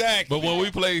 yeah. exactly. But when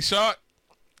we played shark,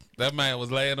 that man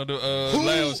was laying on the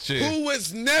lounge chair. Who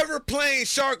was never playing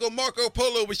Shark or Marco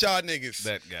Polo with y'all niggas?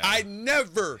 That guy. I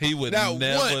never. He would not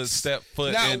never once, step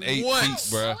foot not in 8 once.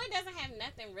 feet, bro. So it doesn't have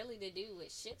nothing really to do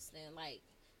with ships then, like.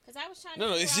 Cause I was trying to. No,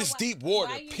 figure it's out just why- deep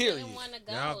water, why you period. Didn't want to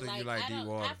go. Yeah, I don't think you like deep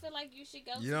water. I feel like you should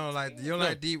go. You don't like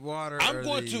No. deep water. I'm or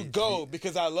going the- to go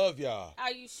because I love y'all.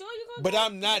 Are you sure you're gonna? But go?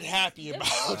 I'm not happy about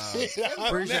it. I'm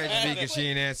Appreciate not- you, because she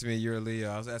ain't answered me. You're a Leo.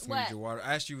 I was asking you What? was your water.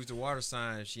 I asked you was the water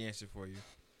sign. She answered for you.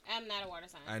 I'm not a water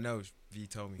sign. I know. V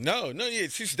told me. No, yeah,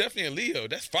 she's definitely a Leo.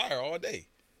 That's fire all day.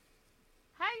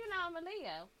 How you know I'm a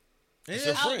Leo? It's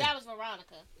Yeah. your Oh, friend. that was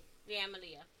Veronica. Yeah, I'm a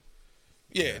Leo.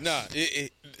 Yeah, nah.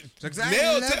 Exactly.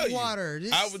 They'll Left tell you. water.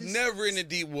 I was never in the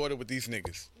deep water with these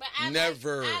niggas. But I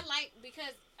Never. like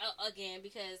because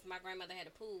because my grandmother had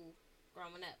a pool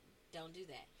growing up. Don't do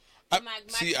that. But my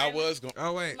See, I grandma- was going.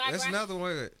 Oh wait, My that's grand- another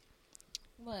one.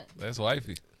 What? That's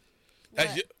wifey.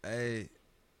 That's What? Hey,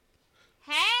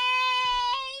 Hey.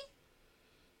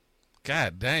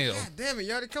 God damn. God damn it,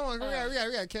 y'all! Come on, we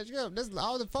gotta catch up. That's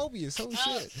all the phobias. Holy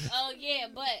shit. Oh yeah,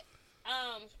 but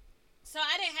so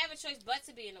I didn't have a choice but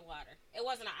to be in the water. It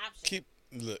wasn't an option.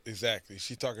 Look, exactly.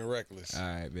 She's talking reckless. All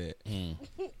right, bet.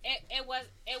 It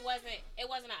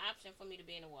wasn't an option for me to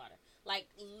be in the water. Like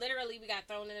literally, we got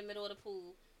thrown in the middle of the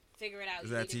pool. Figure it out.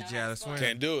 Does You that need to teach know you how to swim?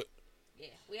 Can't do it. Yeah,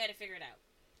 we had to figure it out.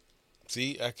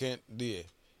 See, I can't. Yeah,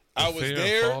 The I was fear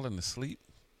there. of falling asleep.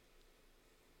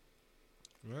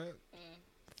 What?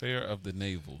 Fear of the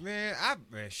navel. Man,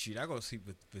 shoot, I go to sleep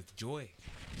with joy.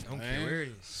 I don't Man, care where it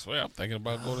I is. swear I'm thinking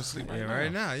about going to sleep right Yeah, now.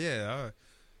 right now, yeah.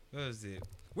 What is it?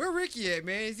 Where Ricky at,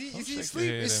 man? Is he Don't sleep? shake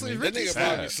your head Is at sleep? me. That Ricky nigga sleep?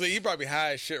 probably sleep. He probably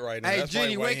high as shit right now. Hey, That's why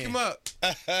Jenny, he wake ain't- him up.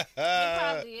 He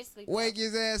probably is sleeping. Wake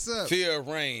his ass up. Fear of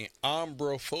rain,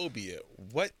 ombrophobia.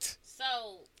 What?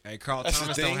 So Hey, Carl That's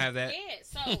Thomas the don't thing. have that. yeah,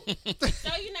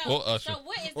 so you know. Or Usher. So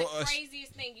what is Or the Usher.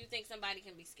 craziest thing you think somebody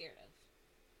can be scared of?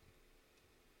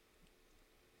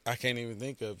 I can't even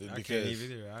think of it I can't because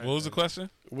even either. What was the question?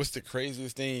 what's the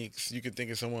craziest thing you can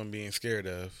think of someone being scared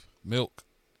of? Milk.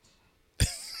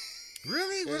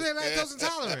 Really? Was they lactose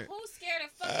intolerant? Who's scared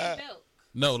of fucking milk?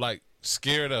 No, like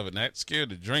scared of it. Not scared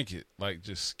to drink it. Like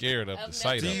just scared of Of the milk.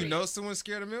 sight Do of you it. know someone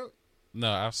scared of milk?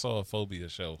 No, I saw a phobia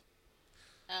show.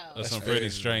 Oh, There's some That's pretty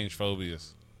crazy. strange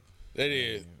phobias. That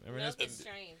is. I mean, milk is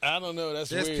strange. I don't know.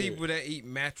 That's there's weird. people that eat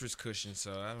mattress cushions,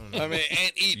 so I don't know. I mean,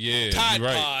 and eat Yeah, Tide you're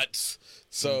right. Pods.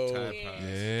 So Tide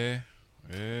Yeah.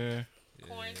 Pods. Yeah.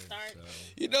 Cornstarch.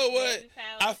 you know what? Baby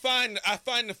powder. I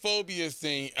find the phobias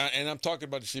thing, and I'm talking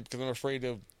about the shit because I'm afraid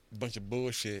of a bunch of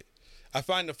bullshit. I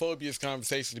find the phobias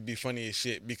conversation to be funny as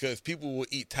shit because people will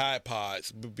eat Tide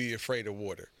Pods but be afraid of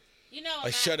water. You know,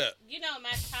 Like, shut up. You know,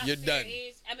 my top You're fear done.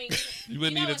 is. I mean, You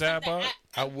wouldn't know eat a what's Tide something Pod?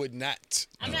 I would not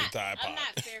I'm eat not. a Tide Pod. I'm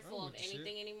not fearful of Oh, shit.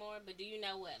 anything anymore. But do you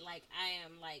know what? Like, I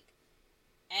am like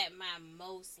at my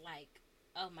most like.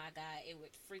 Oh my god, it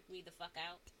would freak me the fuck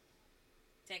out.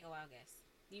 Take a wild guess.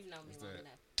 You've known me What's long that?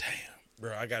 enough. Damn,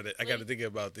 bro, I got to think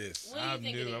about this. What do you I'm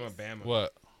think new. it I'm a is Bama.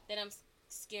 What? that I'm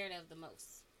scared of the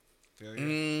most? Failure.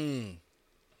 Mm.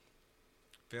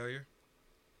 Failure.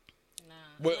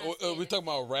 Nah. We talking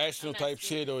about rational I'm not type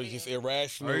scared shit, of or fear. just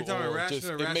irrational? Are you talking or irrational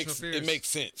just, or it rational makes fears? it makes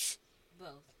sense. Both.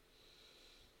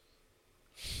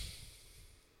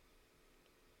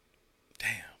 Damn.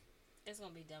 It's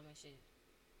gonna be dumb as shit.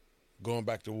 Going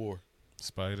back to war.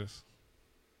 Spiders.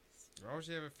 Why would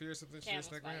you ever fear something Camel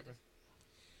shit's not gonna happen?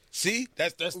 See,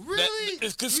 that's Really?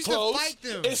 It's We should close. fight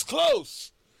them. It's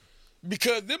close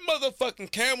because them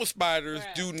motherfucking camel spiders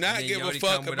Bruh. do not And then give a Yodi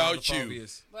fuck come with all about the you.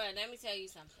 phobias. Bro, let me tell you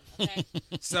something, okay?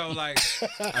 So like,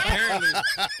 apparently,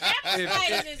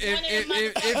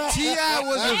 if T.I.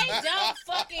 was They don't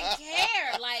fucking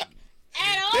care, like,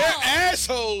 at all. They're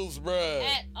assholes, bruh.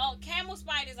 Camel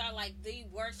spiders are like the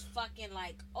worst fucking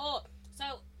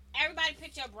so everybody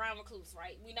picture a brown recluse,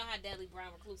 right? We know how deadly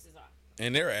brown recluses are.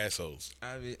 And they're assholes.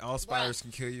 I mean, all spiders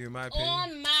can kill you, in my opinion.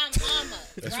 On my mama,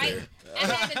 right?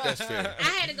 That's fair. I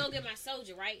had to go get my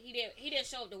soldier, right? He didn't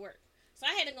show up to work, so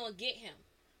I had to go and get him,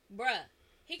 bruh.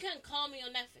 He couldn't call me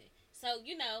on nothing. So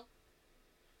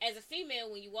as a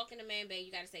female, when you walk in the man bay,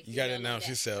 you gotta say. You gotta female on announce deck,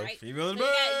 yourself. right? Female on So the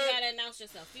you bed. gotta announce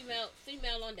yourself.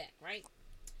 Female on deck, right?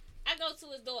 I go to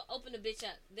his door, open the bitch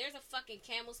up. There's a fucking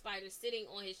camel spider sitting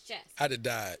on his chest. I'd have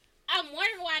died. I'm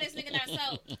wondering why this nigga not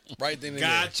sold. Right then and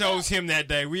God chose him that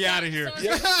day. We out of here. So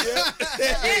there.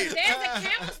 there's a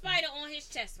camel spider on his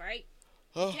chest, right?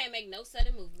 We can't make no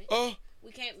sudden movement.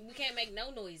 We can't make no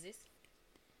noises.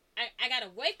 I gotta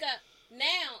wake up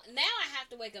now. Now I have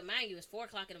to wake up. Mind you, it's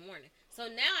 4:00 in the morning. So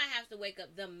now I have to wake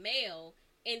up the male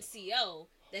NCO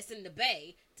that's in the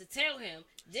bay to tell him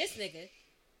this nigga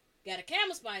got a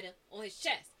camel spider on his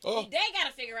chest. They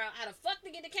gotta figure out how the fuck to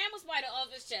get the camel spider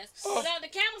off his chest without the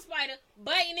camel spider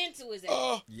biting into his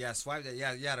ass. Yeah, swipe that.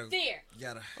 Yeah, you gotta. Fear. You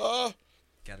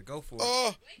gotta go for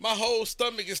it. My whole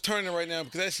stomach is turning right now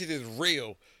because that shit is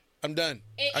real. I'm done.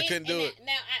 I couldn't do it.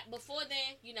 Now, before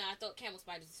then, I thought camel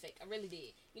spiders was fake. I really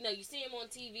did. You see them on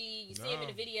TV, you see them in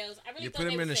the videos. I really You thought put they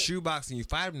them was in a fake. shoebox and you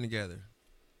fight them together.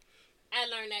 I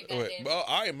learned that Wait, goddamn.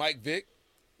 all right, Mike Vick.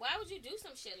 Why would you do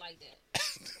some shit like that?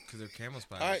 Because they're camel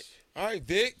spiders. All right,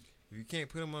 Vic. If you can't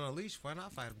put them on a leash, why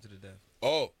not fight them to the death?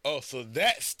 Oh, so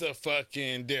that's the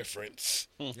fucking difference.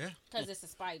 Yeah. Because it's a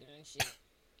spider and shit.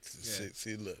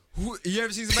 See, look. You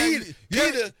ever seen somebody?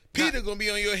 Peter gonna be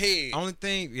on your head. Only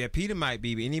thing, yeah, Peter might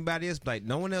be, but anybody else, like,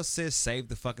 no one else says save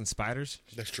the fucking spiders.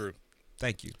 That's true.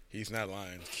 Thank you. He's not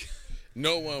lying.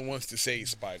 No one wants to save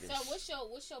spiders. So what's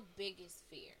your biggest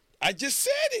fear? I just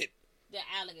said it. The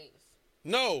alligators.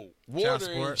 No, Child water in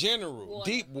support. general. Water.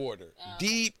 Deep water. Oh.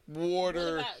 Deep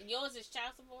water. What about yours? Is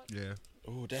child support? Yeah.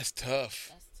 Oh, that's tough.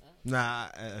 That's tough. Nah,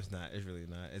 it's not. It's really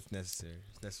not. It's necessary.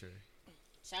 It's necessary.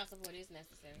 Child support is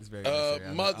necessary. It's very necessary.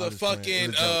 I'm just playing. It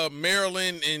was a Motherfucking joke.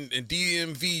 Maryland and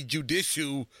DMV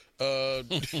judicial.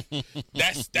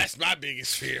 That's my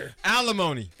biggest fear.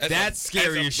 Alimony. As a- That's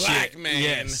scary as as a black shit. man.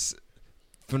 Yes.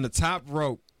 From the top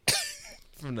rope.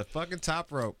 From the fucking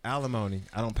top rope. Alimony.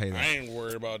 I don't pay I that. ain't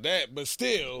worried about that, but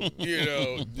still,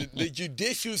 the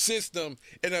judicial system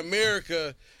in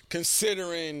America,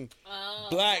 considering Oh,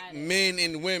 black got it. men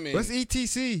and women, What's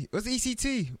ETC? What's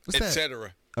ECT? What's that?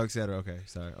 etc. Oh, et cetera. Okay,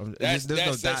 sorry. That's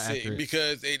There's no dot it after it.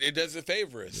 because it doesn't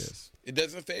favor us. Yes. It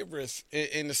doesn't favor us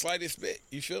in the slightest bit.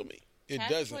 You feel me? It Child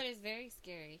doesn't. support is very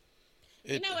scary.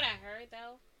 It- You know what I heard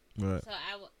though? What? So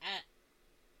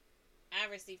I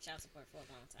received child support for a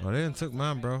long time. Oh, they done took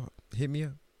mine, bro. Hit me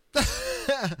up.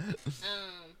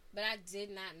 But I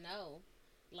did not know,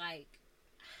 like,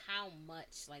 how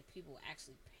much like people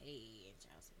actually pay in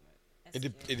child support.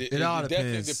 That's scary. It all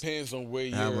definitely depends depends on where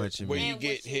how you much you where make. you And get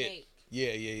what you hit. make. Yeah.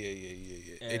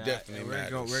 It definitely we're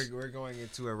matters. we're going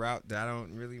into a route that I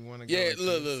don't really want to go. Yeah, into,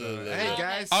 look. Hey look.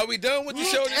 guys, Are we done with the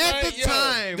Look show at tonight? the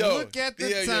time. Look at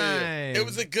the time. It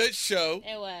was a good show.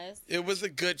 It was. It was a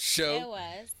good It show.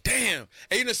 was. Damn.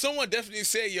 And someone definitely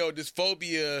said, this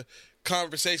phobia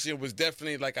conversation was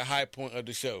definitely like a high point of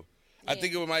the show. I Yeah.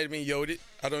 think it might have been Yodit.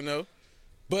 I don't know.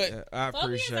 But Yeah, I Phobias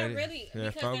appreciate are it. really Yeah,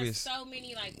 because phobias. there's so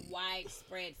many like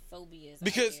widespread phobias. out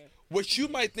because there. what you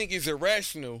might think is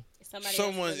irrational, Somebody else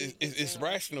someone really is real.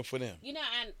 rational for them.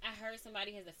 I heard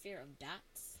somebody has a fear of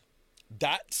dots.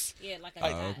 Dots. Yeah, like a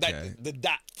Like, dot. okay. like the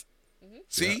dot.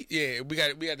 See? Yeah, we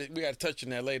got to touch on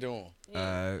that later on.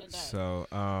 Yeah, a dot. So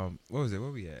what was it?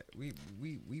 Where we at? We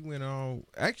went on.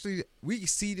 Actually, we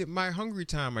exceeded my hungry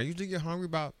time. I usually get hungry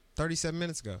about 37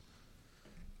 minutes ago.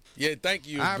 Yeah, thank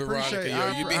you, I Veronica. appreciate.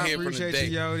 Yo, you've been I here from the appreciate day.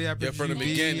 you, Yodi. I Yeah, from the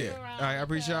appreciate you, beginning. D. I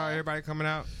appreciate everybody coming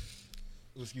out.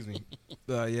 Oh, excuse me.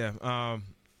 Yeah.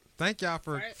 thank y'all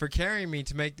for carrying me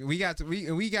to make. We got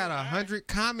 100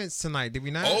 comments tonight. Did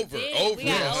we not? Over We got over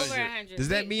 100. 100. Does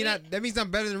that mean that means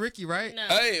I'm better than Ricky, right? No.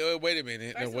 Hey, wait a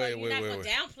minute. First No, wait. of all, you're not gonna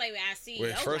downplay with our CEO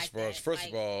Wait, first like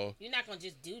of all, you're not gonna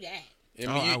just do that. I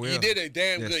mean, I will. you did a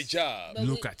damn Yes. good job. But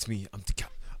Look at me. I'm the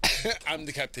captain. I'm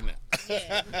the captain now.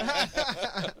 Yeah.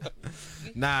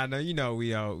 Nah, no,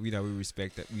 we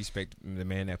respect that. We respect the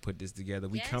man that put this together.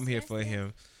 We Yes, come here yes, for yes.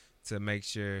 him to make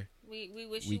sure. We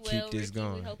wish We you keep well, this Ricky.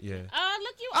 going, We hope yeah. Oh,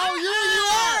 look, you Oh,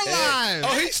 you are live.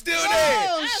 Oh, he's still there.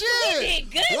 Oh, We shit.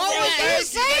 did good. Why was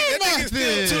tonight. you saying That nigga's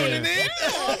still nothing? tuning in.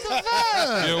 What the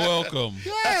fuck? You're welcome.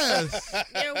 Yes.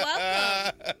 You're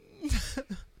welcome.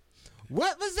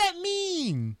 What does that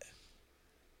mean?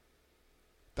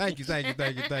 Thank you.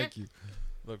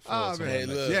 Look Oh forward to man, Hey, it.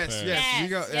 look. yes. We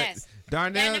go. Yes.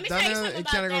 Darnell, Let me tell you something and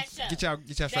about Kiana that show.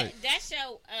 get y'all straight. That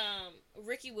show,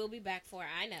 Ricky will be back for.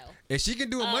 I know. If she can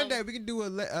do it Monday, we can do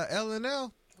a L and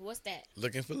L. What's that?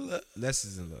 Looking for love.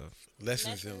 Lessons in love.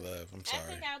 Lessons in love. I'm I sorry.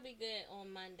 think I'll be good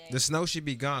on Monday. The snow should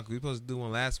be gone. 'Cause we supposed to do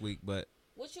one last week, but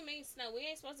What you mean snow? We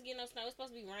ain't supposed to get no snow. It's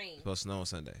supposed to be rain. it's supposed to snow on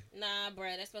Sunday. Nah,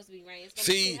 bruh, that's supposed to be rain. It's gonna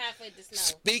be See, too hot for it to snow.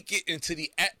 speak it into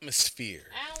the atmosphere.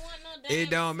 I don't want no damn It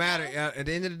don't matter. snow. At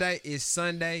the end of the day, it's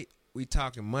Sunday. We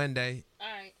talking Monday. All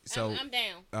right, So- I'm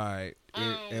down. All right,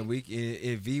 and Um,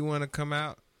 if V want to come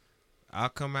out, I'll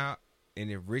come out. And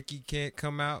if Ricky can't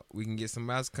come out, we can get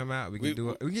somebody else to come out. We can do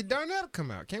it. We can get Darnell to come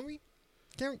out. Can we?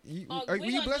 Can we? Oh, Are we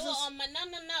you gonna do bless it us? on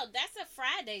no. That's a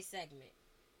Friday segment.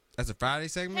 That's a Friday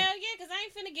segment. Hell yeah, because I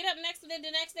ain't finna get up the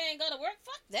next day and go to work.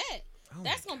 Fuck that. Oh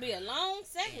That's gonna be a long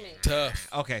segment. Tough.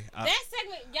 Okay. That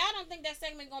segment, y'all don't think that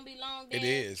segment gonna be long? Then? It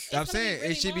is. It's I'm gonna be saying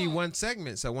really it should be long. one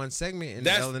segment. So one segment and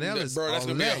That's- L and L is bro, that's all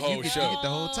gonna be a that. whole You can show. see it the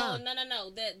whole time.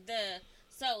 No.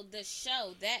 So the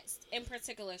show, that in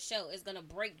particular show, is gonna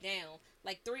break down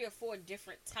like 3 or 4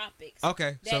 different topics.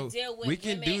 Okay, that so deal with we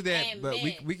can do women that, and but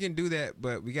men. we can do that,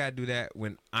 but we gotta do that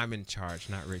when I'm in charge,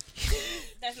 not Ricky.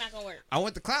 That's not gonna work. I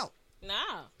want the clout.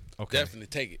 Nah. Okay, Definitely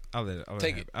take it. I'll let it.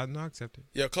 Take it. I'll accept it.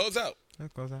 Yo, close out.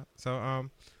 That goes out. So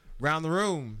round the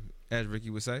room, as Ricky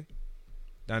would say.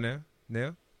 Down there,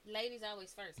 Neil, Ladies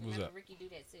always first. What's Remember up? Ricky do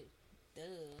that too. Duh.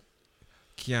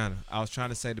 Kiana. I was trying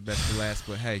to say the best for last,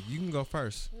 but hey, you can go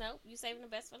first. Nope, you saving the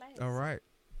best for last. All right,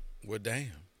 Well,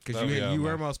 damn. because Love y'all, you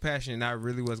were man. most passionate. And I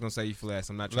really was gonna say you for last.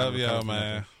 I'm not trying Love to y'all, recover from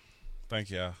man. nothing. Thank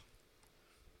y'all.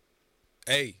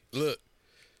 Hey, look.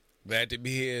 Glad to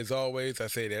be here as always. I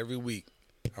say it every week.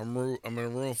 I'm in a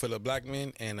room full of black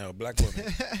men and black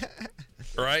women.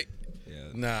 Right? Yeah.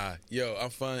 Nah, yo, I'm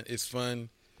fun. It's fun.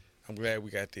 I'm glad we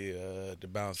got the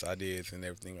bounce ideas and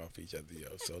everything off each other, yo.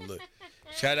 So look,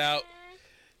 shout out.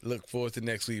 Look forward to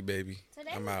next week, baby.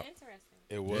 Today I'm was out. interesting.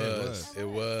 It Yeah, it was. was. It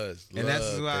was. And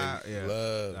that's Love, why, baby. yeah,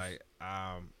 Love. like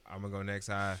I'm gonna go next.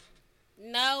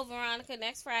 No, Veronica.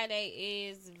 Next Friday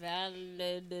is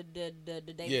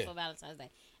the day Yeah. before Valentine's Day,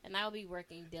 and I'll be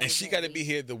working. And she got to diligently. be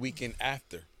here the weekend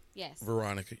after. Yes.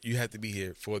 Veronica, you have to be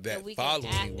here for The that weekend following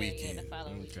after, weekend. Yeah, the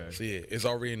following weekend. Okay. So yeah, it's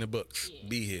already in the books. Yeah.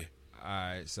 Be here. All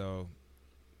right, so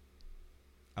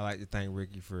I like to thank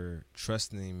Ricky for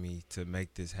trusting me to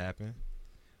make this happen,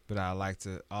 but I like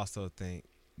to also thank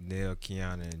Nell,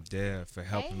 Kiana, and Dev for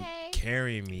helping hey.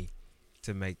 carry me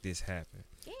to make this happen.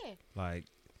 Yeah. Like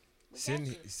We got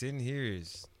sitting you. here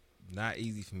is not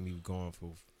easy for me going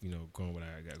what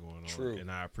I got going on. True. And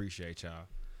I appreciate y'all.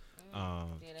 Yeah,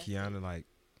 that's Kiana, it. like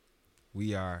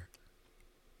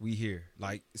we here.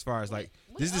 Like as far as like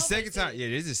We this is the second always time. here.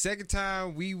 Yeah, this is the second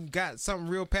time we got something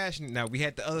real passionate. Now we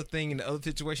had the other thing in the other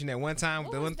situation that one time.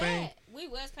 What The was one thing. that? We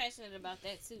was passionate about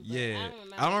that too. But Yeah,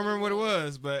 I don't remember what it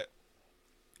was, but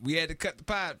we had to cut the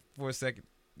pod for a second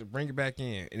to bring it back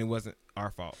in, and it wasn't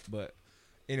our fault. But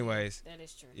anyways, That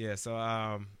is true. yeah. So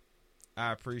I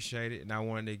appreciate it, and I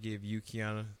wanted to give you,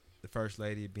 Kiana, the first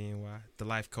lady of BNY, the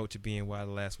life coach of BNY,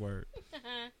 the last word.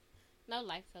 No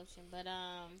life coaching, but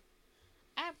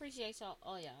I appreciate y'all,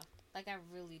 all y'all. Like I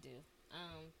really do.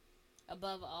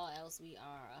 Above all else, we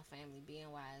are a family.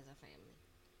 BNY is a family.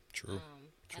 True.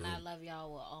 And I love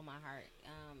y'all with all my heart.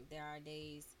 There are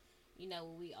days, when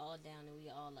we all down and we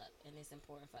all up, and it's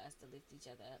important for us to lift each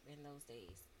other up in those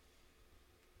days.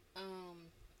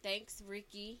 Thanks,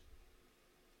 Ricky,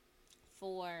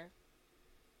 for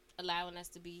allowing us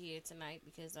to be here tonight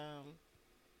because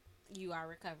you are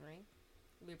recovering.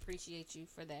 We appreciate you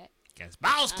for that. Guess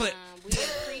balls clip. We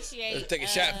appreciate. Let's take a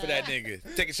shot for that nigga.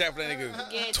 Take a shot for that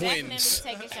nigga. Yeah, Twins.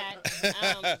 definitely take a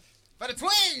shot. For the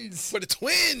twins. For the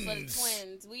twins. For the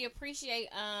twins, we appreciate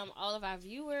all of our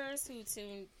viewers who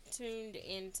tuned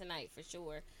in tonight for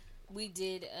sure. We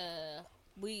did.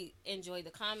 We enjoy the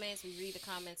comments. We read the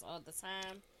comments all the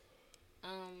time.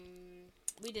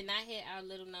 We did not hit our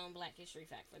little known Black History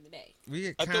fact for the day.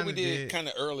 I thought we did kind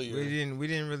of earlier. We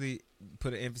didn't really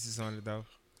put an emphasis on it though.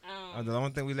 The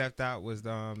only thing we left out was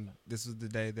this was the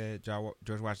day that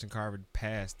George Washington Carver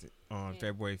passed on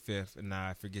February 5th, and now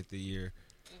I forget the year,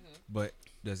 but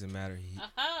doesn't matter.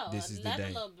 This is the day.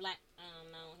 Another little Black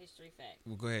known history fact.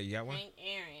 Well, go ahead. You got one? Hank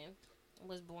Aaron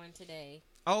was born today.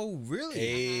 Oh, really?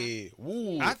 Hey,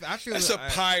 woo. I feel that's a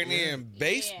pioneering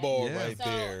baseball right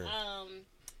there.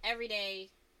 Every day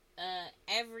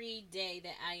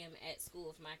that I am at school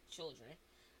with my children,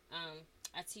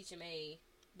 I teach them a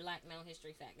Black known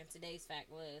history fact, and today's fact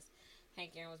was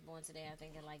Hank Aaron was born today. I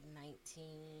think at like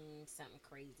 19 something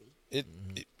crazy. It's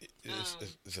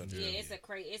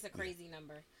a crazy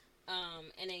number.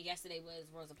 And then yesterday was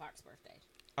Rosa Parks' birthday.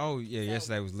 Oh yeah,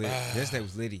 yesterday was lit. Yesterday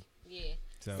was litty. Yeah.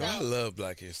 So I love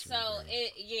Black history. So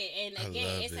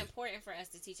it's important for us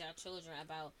to teach our children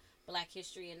about Black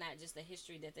history and not just the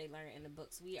history that they learn in the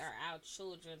books. We are our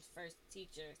children's first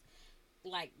teachers.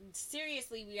 Like,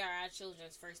 seriously, we are our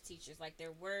children's first teachers. Like,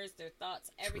 their words, their thoughts,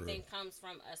 everything comes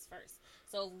from us first.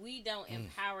 So if we don't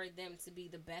empower them to be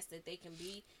the best that they can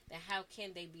be, then how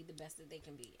can they be the best that they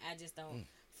can be? I just don't.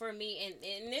 For me, and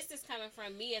this is coming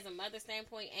from me as a mother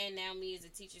standpoint and now me as a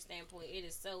teacher standpoint, it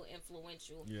is so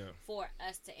influential for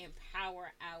us to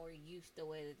empower our youth the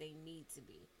way that they need to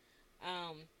be.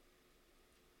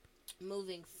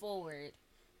 Moving forward,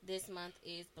 this month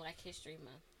is Black History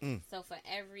Month. So for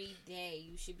every day,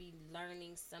 you should be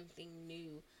learning something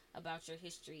new about your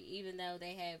history. Even though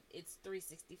it's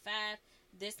 365,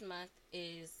 this month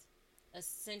is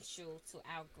essential to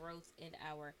our growth and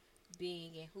our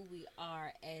being and who we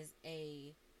are as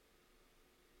a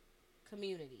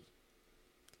community.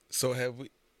 So have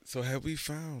we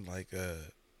found like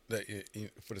that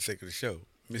for the sake of the show,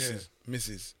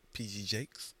 Mrs. PG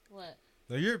Jakes? What?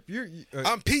 No, you're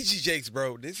I'm PG Jakes,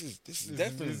 bro. This is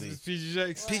definitely this is PG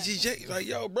Jakes. PG Jakes, like,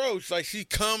 yo, bro. It's like she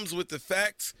comes with the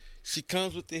facts. She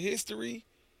comes with the history.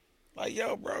 Like,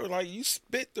 yo, bro. Like, you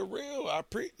spit the real.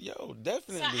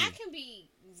 Definitely. So I can be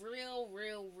real,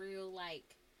 like,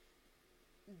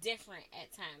 different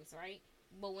at times, right?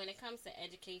 But when it comes to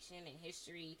education and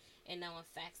history and knowing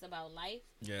facts about life,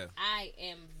 I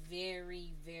am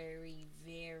very, very,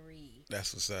 very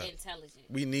that's what's up. Intelligent.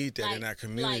 We need that in our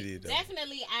community, though.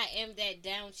 Definitely, I am that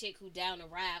down chick who down to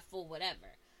ride for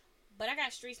whatever. But I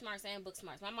got street smarts and book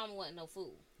smarts. My mama wasn't no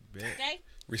fool. Bet. Okay?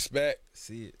 Respect.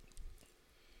 See it.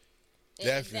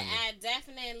 Definitely. I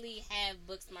definitely have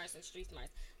book smarts and street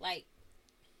smarts. Like,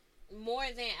 more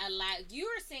than a lot. You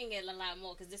are seeing it a lot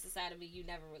more because this is a side of me you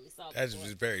never really saw before. That's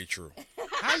very true.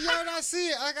 How y'all not see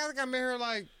it? I got met her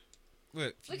like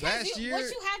last year. What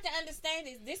you have to understand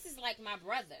is this is like my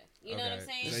brother. You know what I'm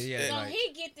saying? So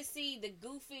he get to see the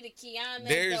Goofy, the Kiana.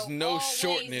 There's no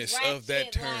shortness of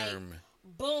that term. Like,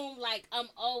 boom, like I'm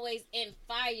always in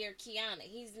fire, Kiana.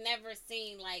 He's never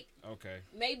seen like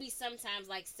maybe sometimes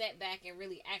like set back and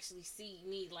really actually see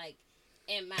me like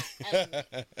in my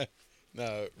element.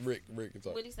 No, Rick is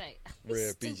what did he say?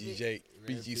 Red BGJ,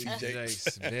 BGC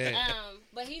Jakes.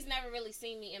 But he's never really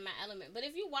seen me in my element. But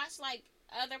if you watch like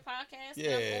other podcasts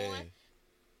I'm on,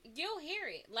 you'll hear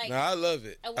it. Like, no, I love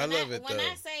it. I love it. When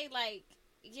I say like,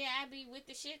 I be with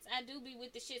the shits. I do be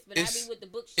with the shits, but I be with the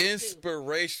book shits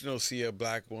inspirational to see a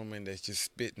Black woman that's just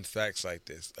spitting facts like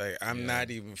this. Like, I'm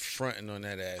not even fronting on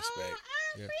that aspect.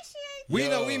 I appreciate we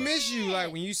know we miss you.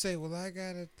 Like when you say, "Well, I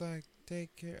gotta like."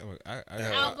 Take care.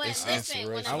 But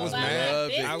listen, when I was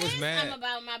mad. I was mad. I'm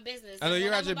about my business. I know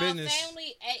you're out your business.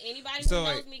 Family, anybody who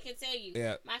knows me can tell you.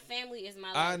 Yeah. My family is my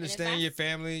life. I understand your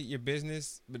family, your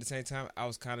business, but at the same time, I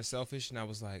was kind of selfish, and I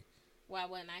was like, "Why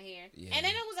wasn't I here?" Yeah. And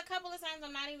then it was a couple of times.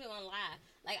 I'm not even gonna lie.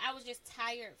 Like I was just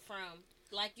tired from.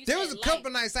 Like you there said, was a couple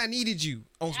nights I needed you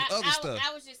on some other stuff.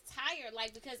 I was just tired,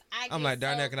 like because I'm like,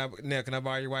 Darnell, can I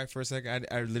borrow your wife for a second?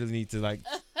 I literally need to like,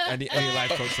 I need a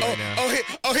life coach right now.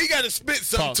 He got to spit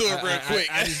something to her real quick.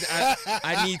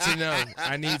 I need to know.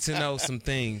 I need to know some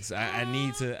things. I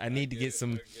need to get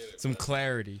some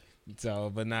clarity. So,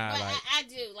 but nah, but like I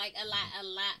do like a lot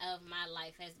of my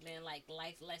life has been like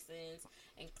life lessons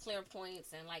and clear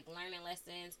points and like learning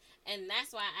lessons, and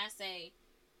that's why I say,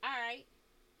 all right.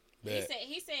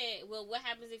 He said, well, what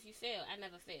happens if you fail? I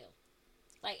never fail.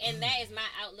 Like, and that is my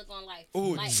outlook on life.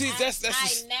 Ooh, like, see, that's a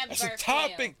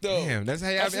topic, though. Damn, that's how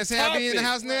y'all be in the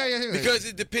house now. Because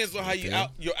it depends on how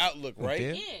your outlook,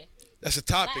 right? Yeah, that's a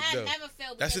topic, though. I never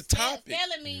failed. That's a topic.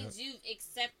 Failing means you've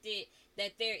accepted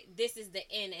that this is the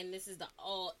end and this is the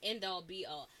end all be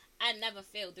all. I never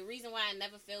failed. The reason why I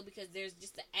never failed because there's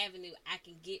just an avenue I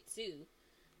can get to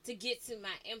to get to my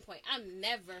endpoint. I'm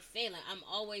never failing. I'm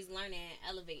always learning and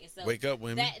elevating. So Wake up,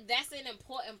 women. That's an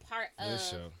important part of This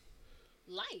show.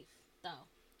 life, though.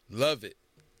 Love it.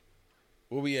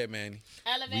 Where we at, Manny?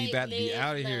 Elevate. We about to be live,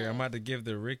 out of here. love. I'm about to give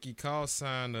the Ricky call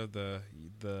sign of the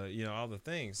all the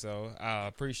things. So I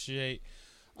appreciate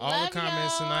all Love the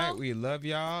comments y'all. tonight. We love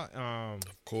y'all.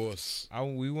 Of course.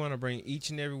 We want to bring each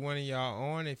and every one of y'all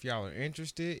on if y'all are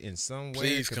interested in some way or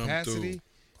Please come capacity. through.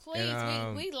 Please,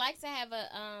 And, we like to have a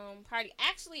party.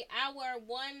 Actually, our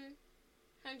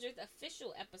 100th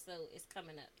official episode is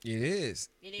coming up. It is.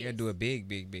 It You gotta is. do a big.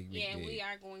 Yeah, we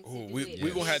are going to Ooh, do we it.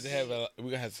 we gonna have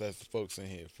to have some folks in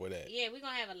here for that. Yeah, we're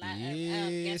gonna have a lot of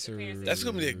Yes, guest appearances. That's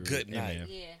gonna be a good Yeah, night. man.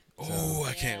 Yeah. Oh, I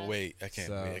Yeah. can't wait. I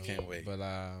can't wait. I can't wait. But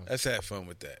Let's have fun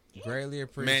with that. greatly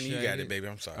appreciate Manny, you got it, baby.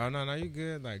 I'm sorry. Oh no, you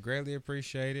good. Like greatly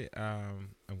appreciate it. I'm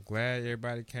glad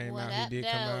everybody came What out up, who did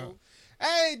come out. though?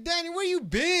 Hey, Danny, where you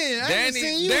been? I haven't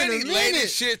seen you in a Danny minute. laid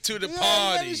his shit to the Yeah,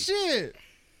 party. laid shit.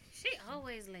 She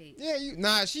always late.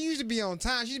 Yeah, she used to be on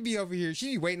time. She'd be over here.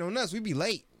 She'd be waiting on us. We'd be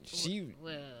late.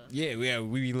 Well, We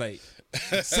be late.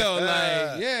 So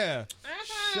like, yeah.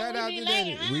 Shout out to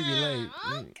Danny. We be late.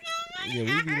 Yeah,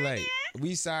 we be late.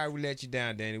 We sorry we let you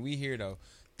down, Danny. We here though.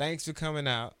 Thanks for coming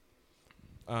out.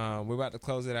 We're about to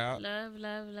close it out. Love.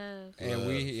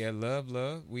 And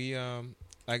love. We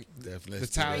like Definitely. the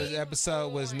title of the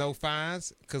episode was No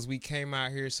Fines because we came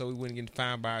out here so we wouldn't get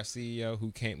fined by our CEO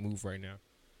who can't move right now.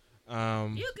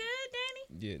 You good,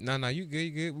 Danny? Yeah, no, you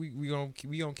good. We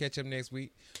gonna catch up next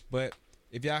week. But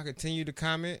if y'all continue to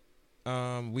comment,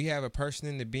 we have a person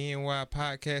in the BNY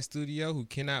podcast studio who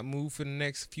cannot move for the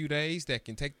next few days that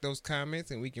can take those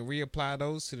comments and we can reapply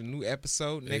those to the new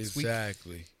episode next week.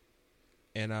 Exactly.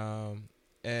 And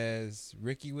as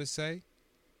Ricky would say,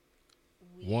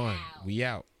 We out. we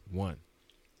out. One.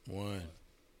 One.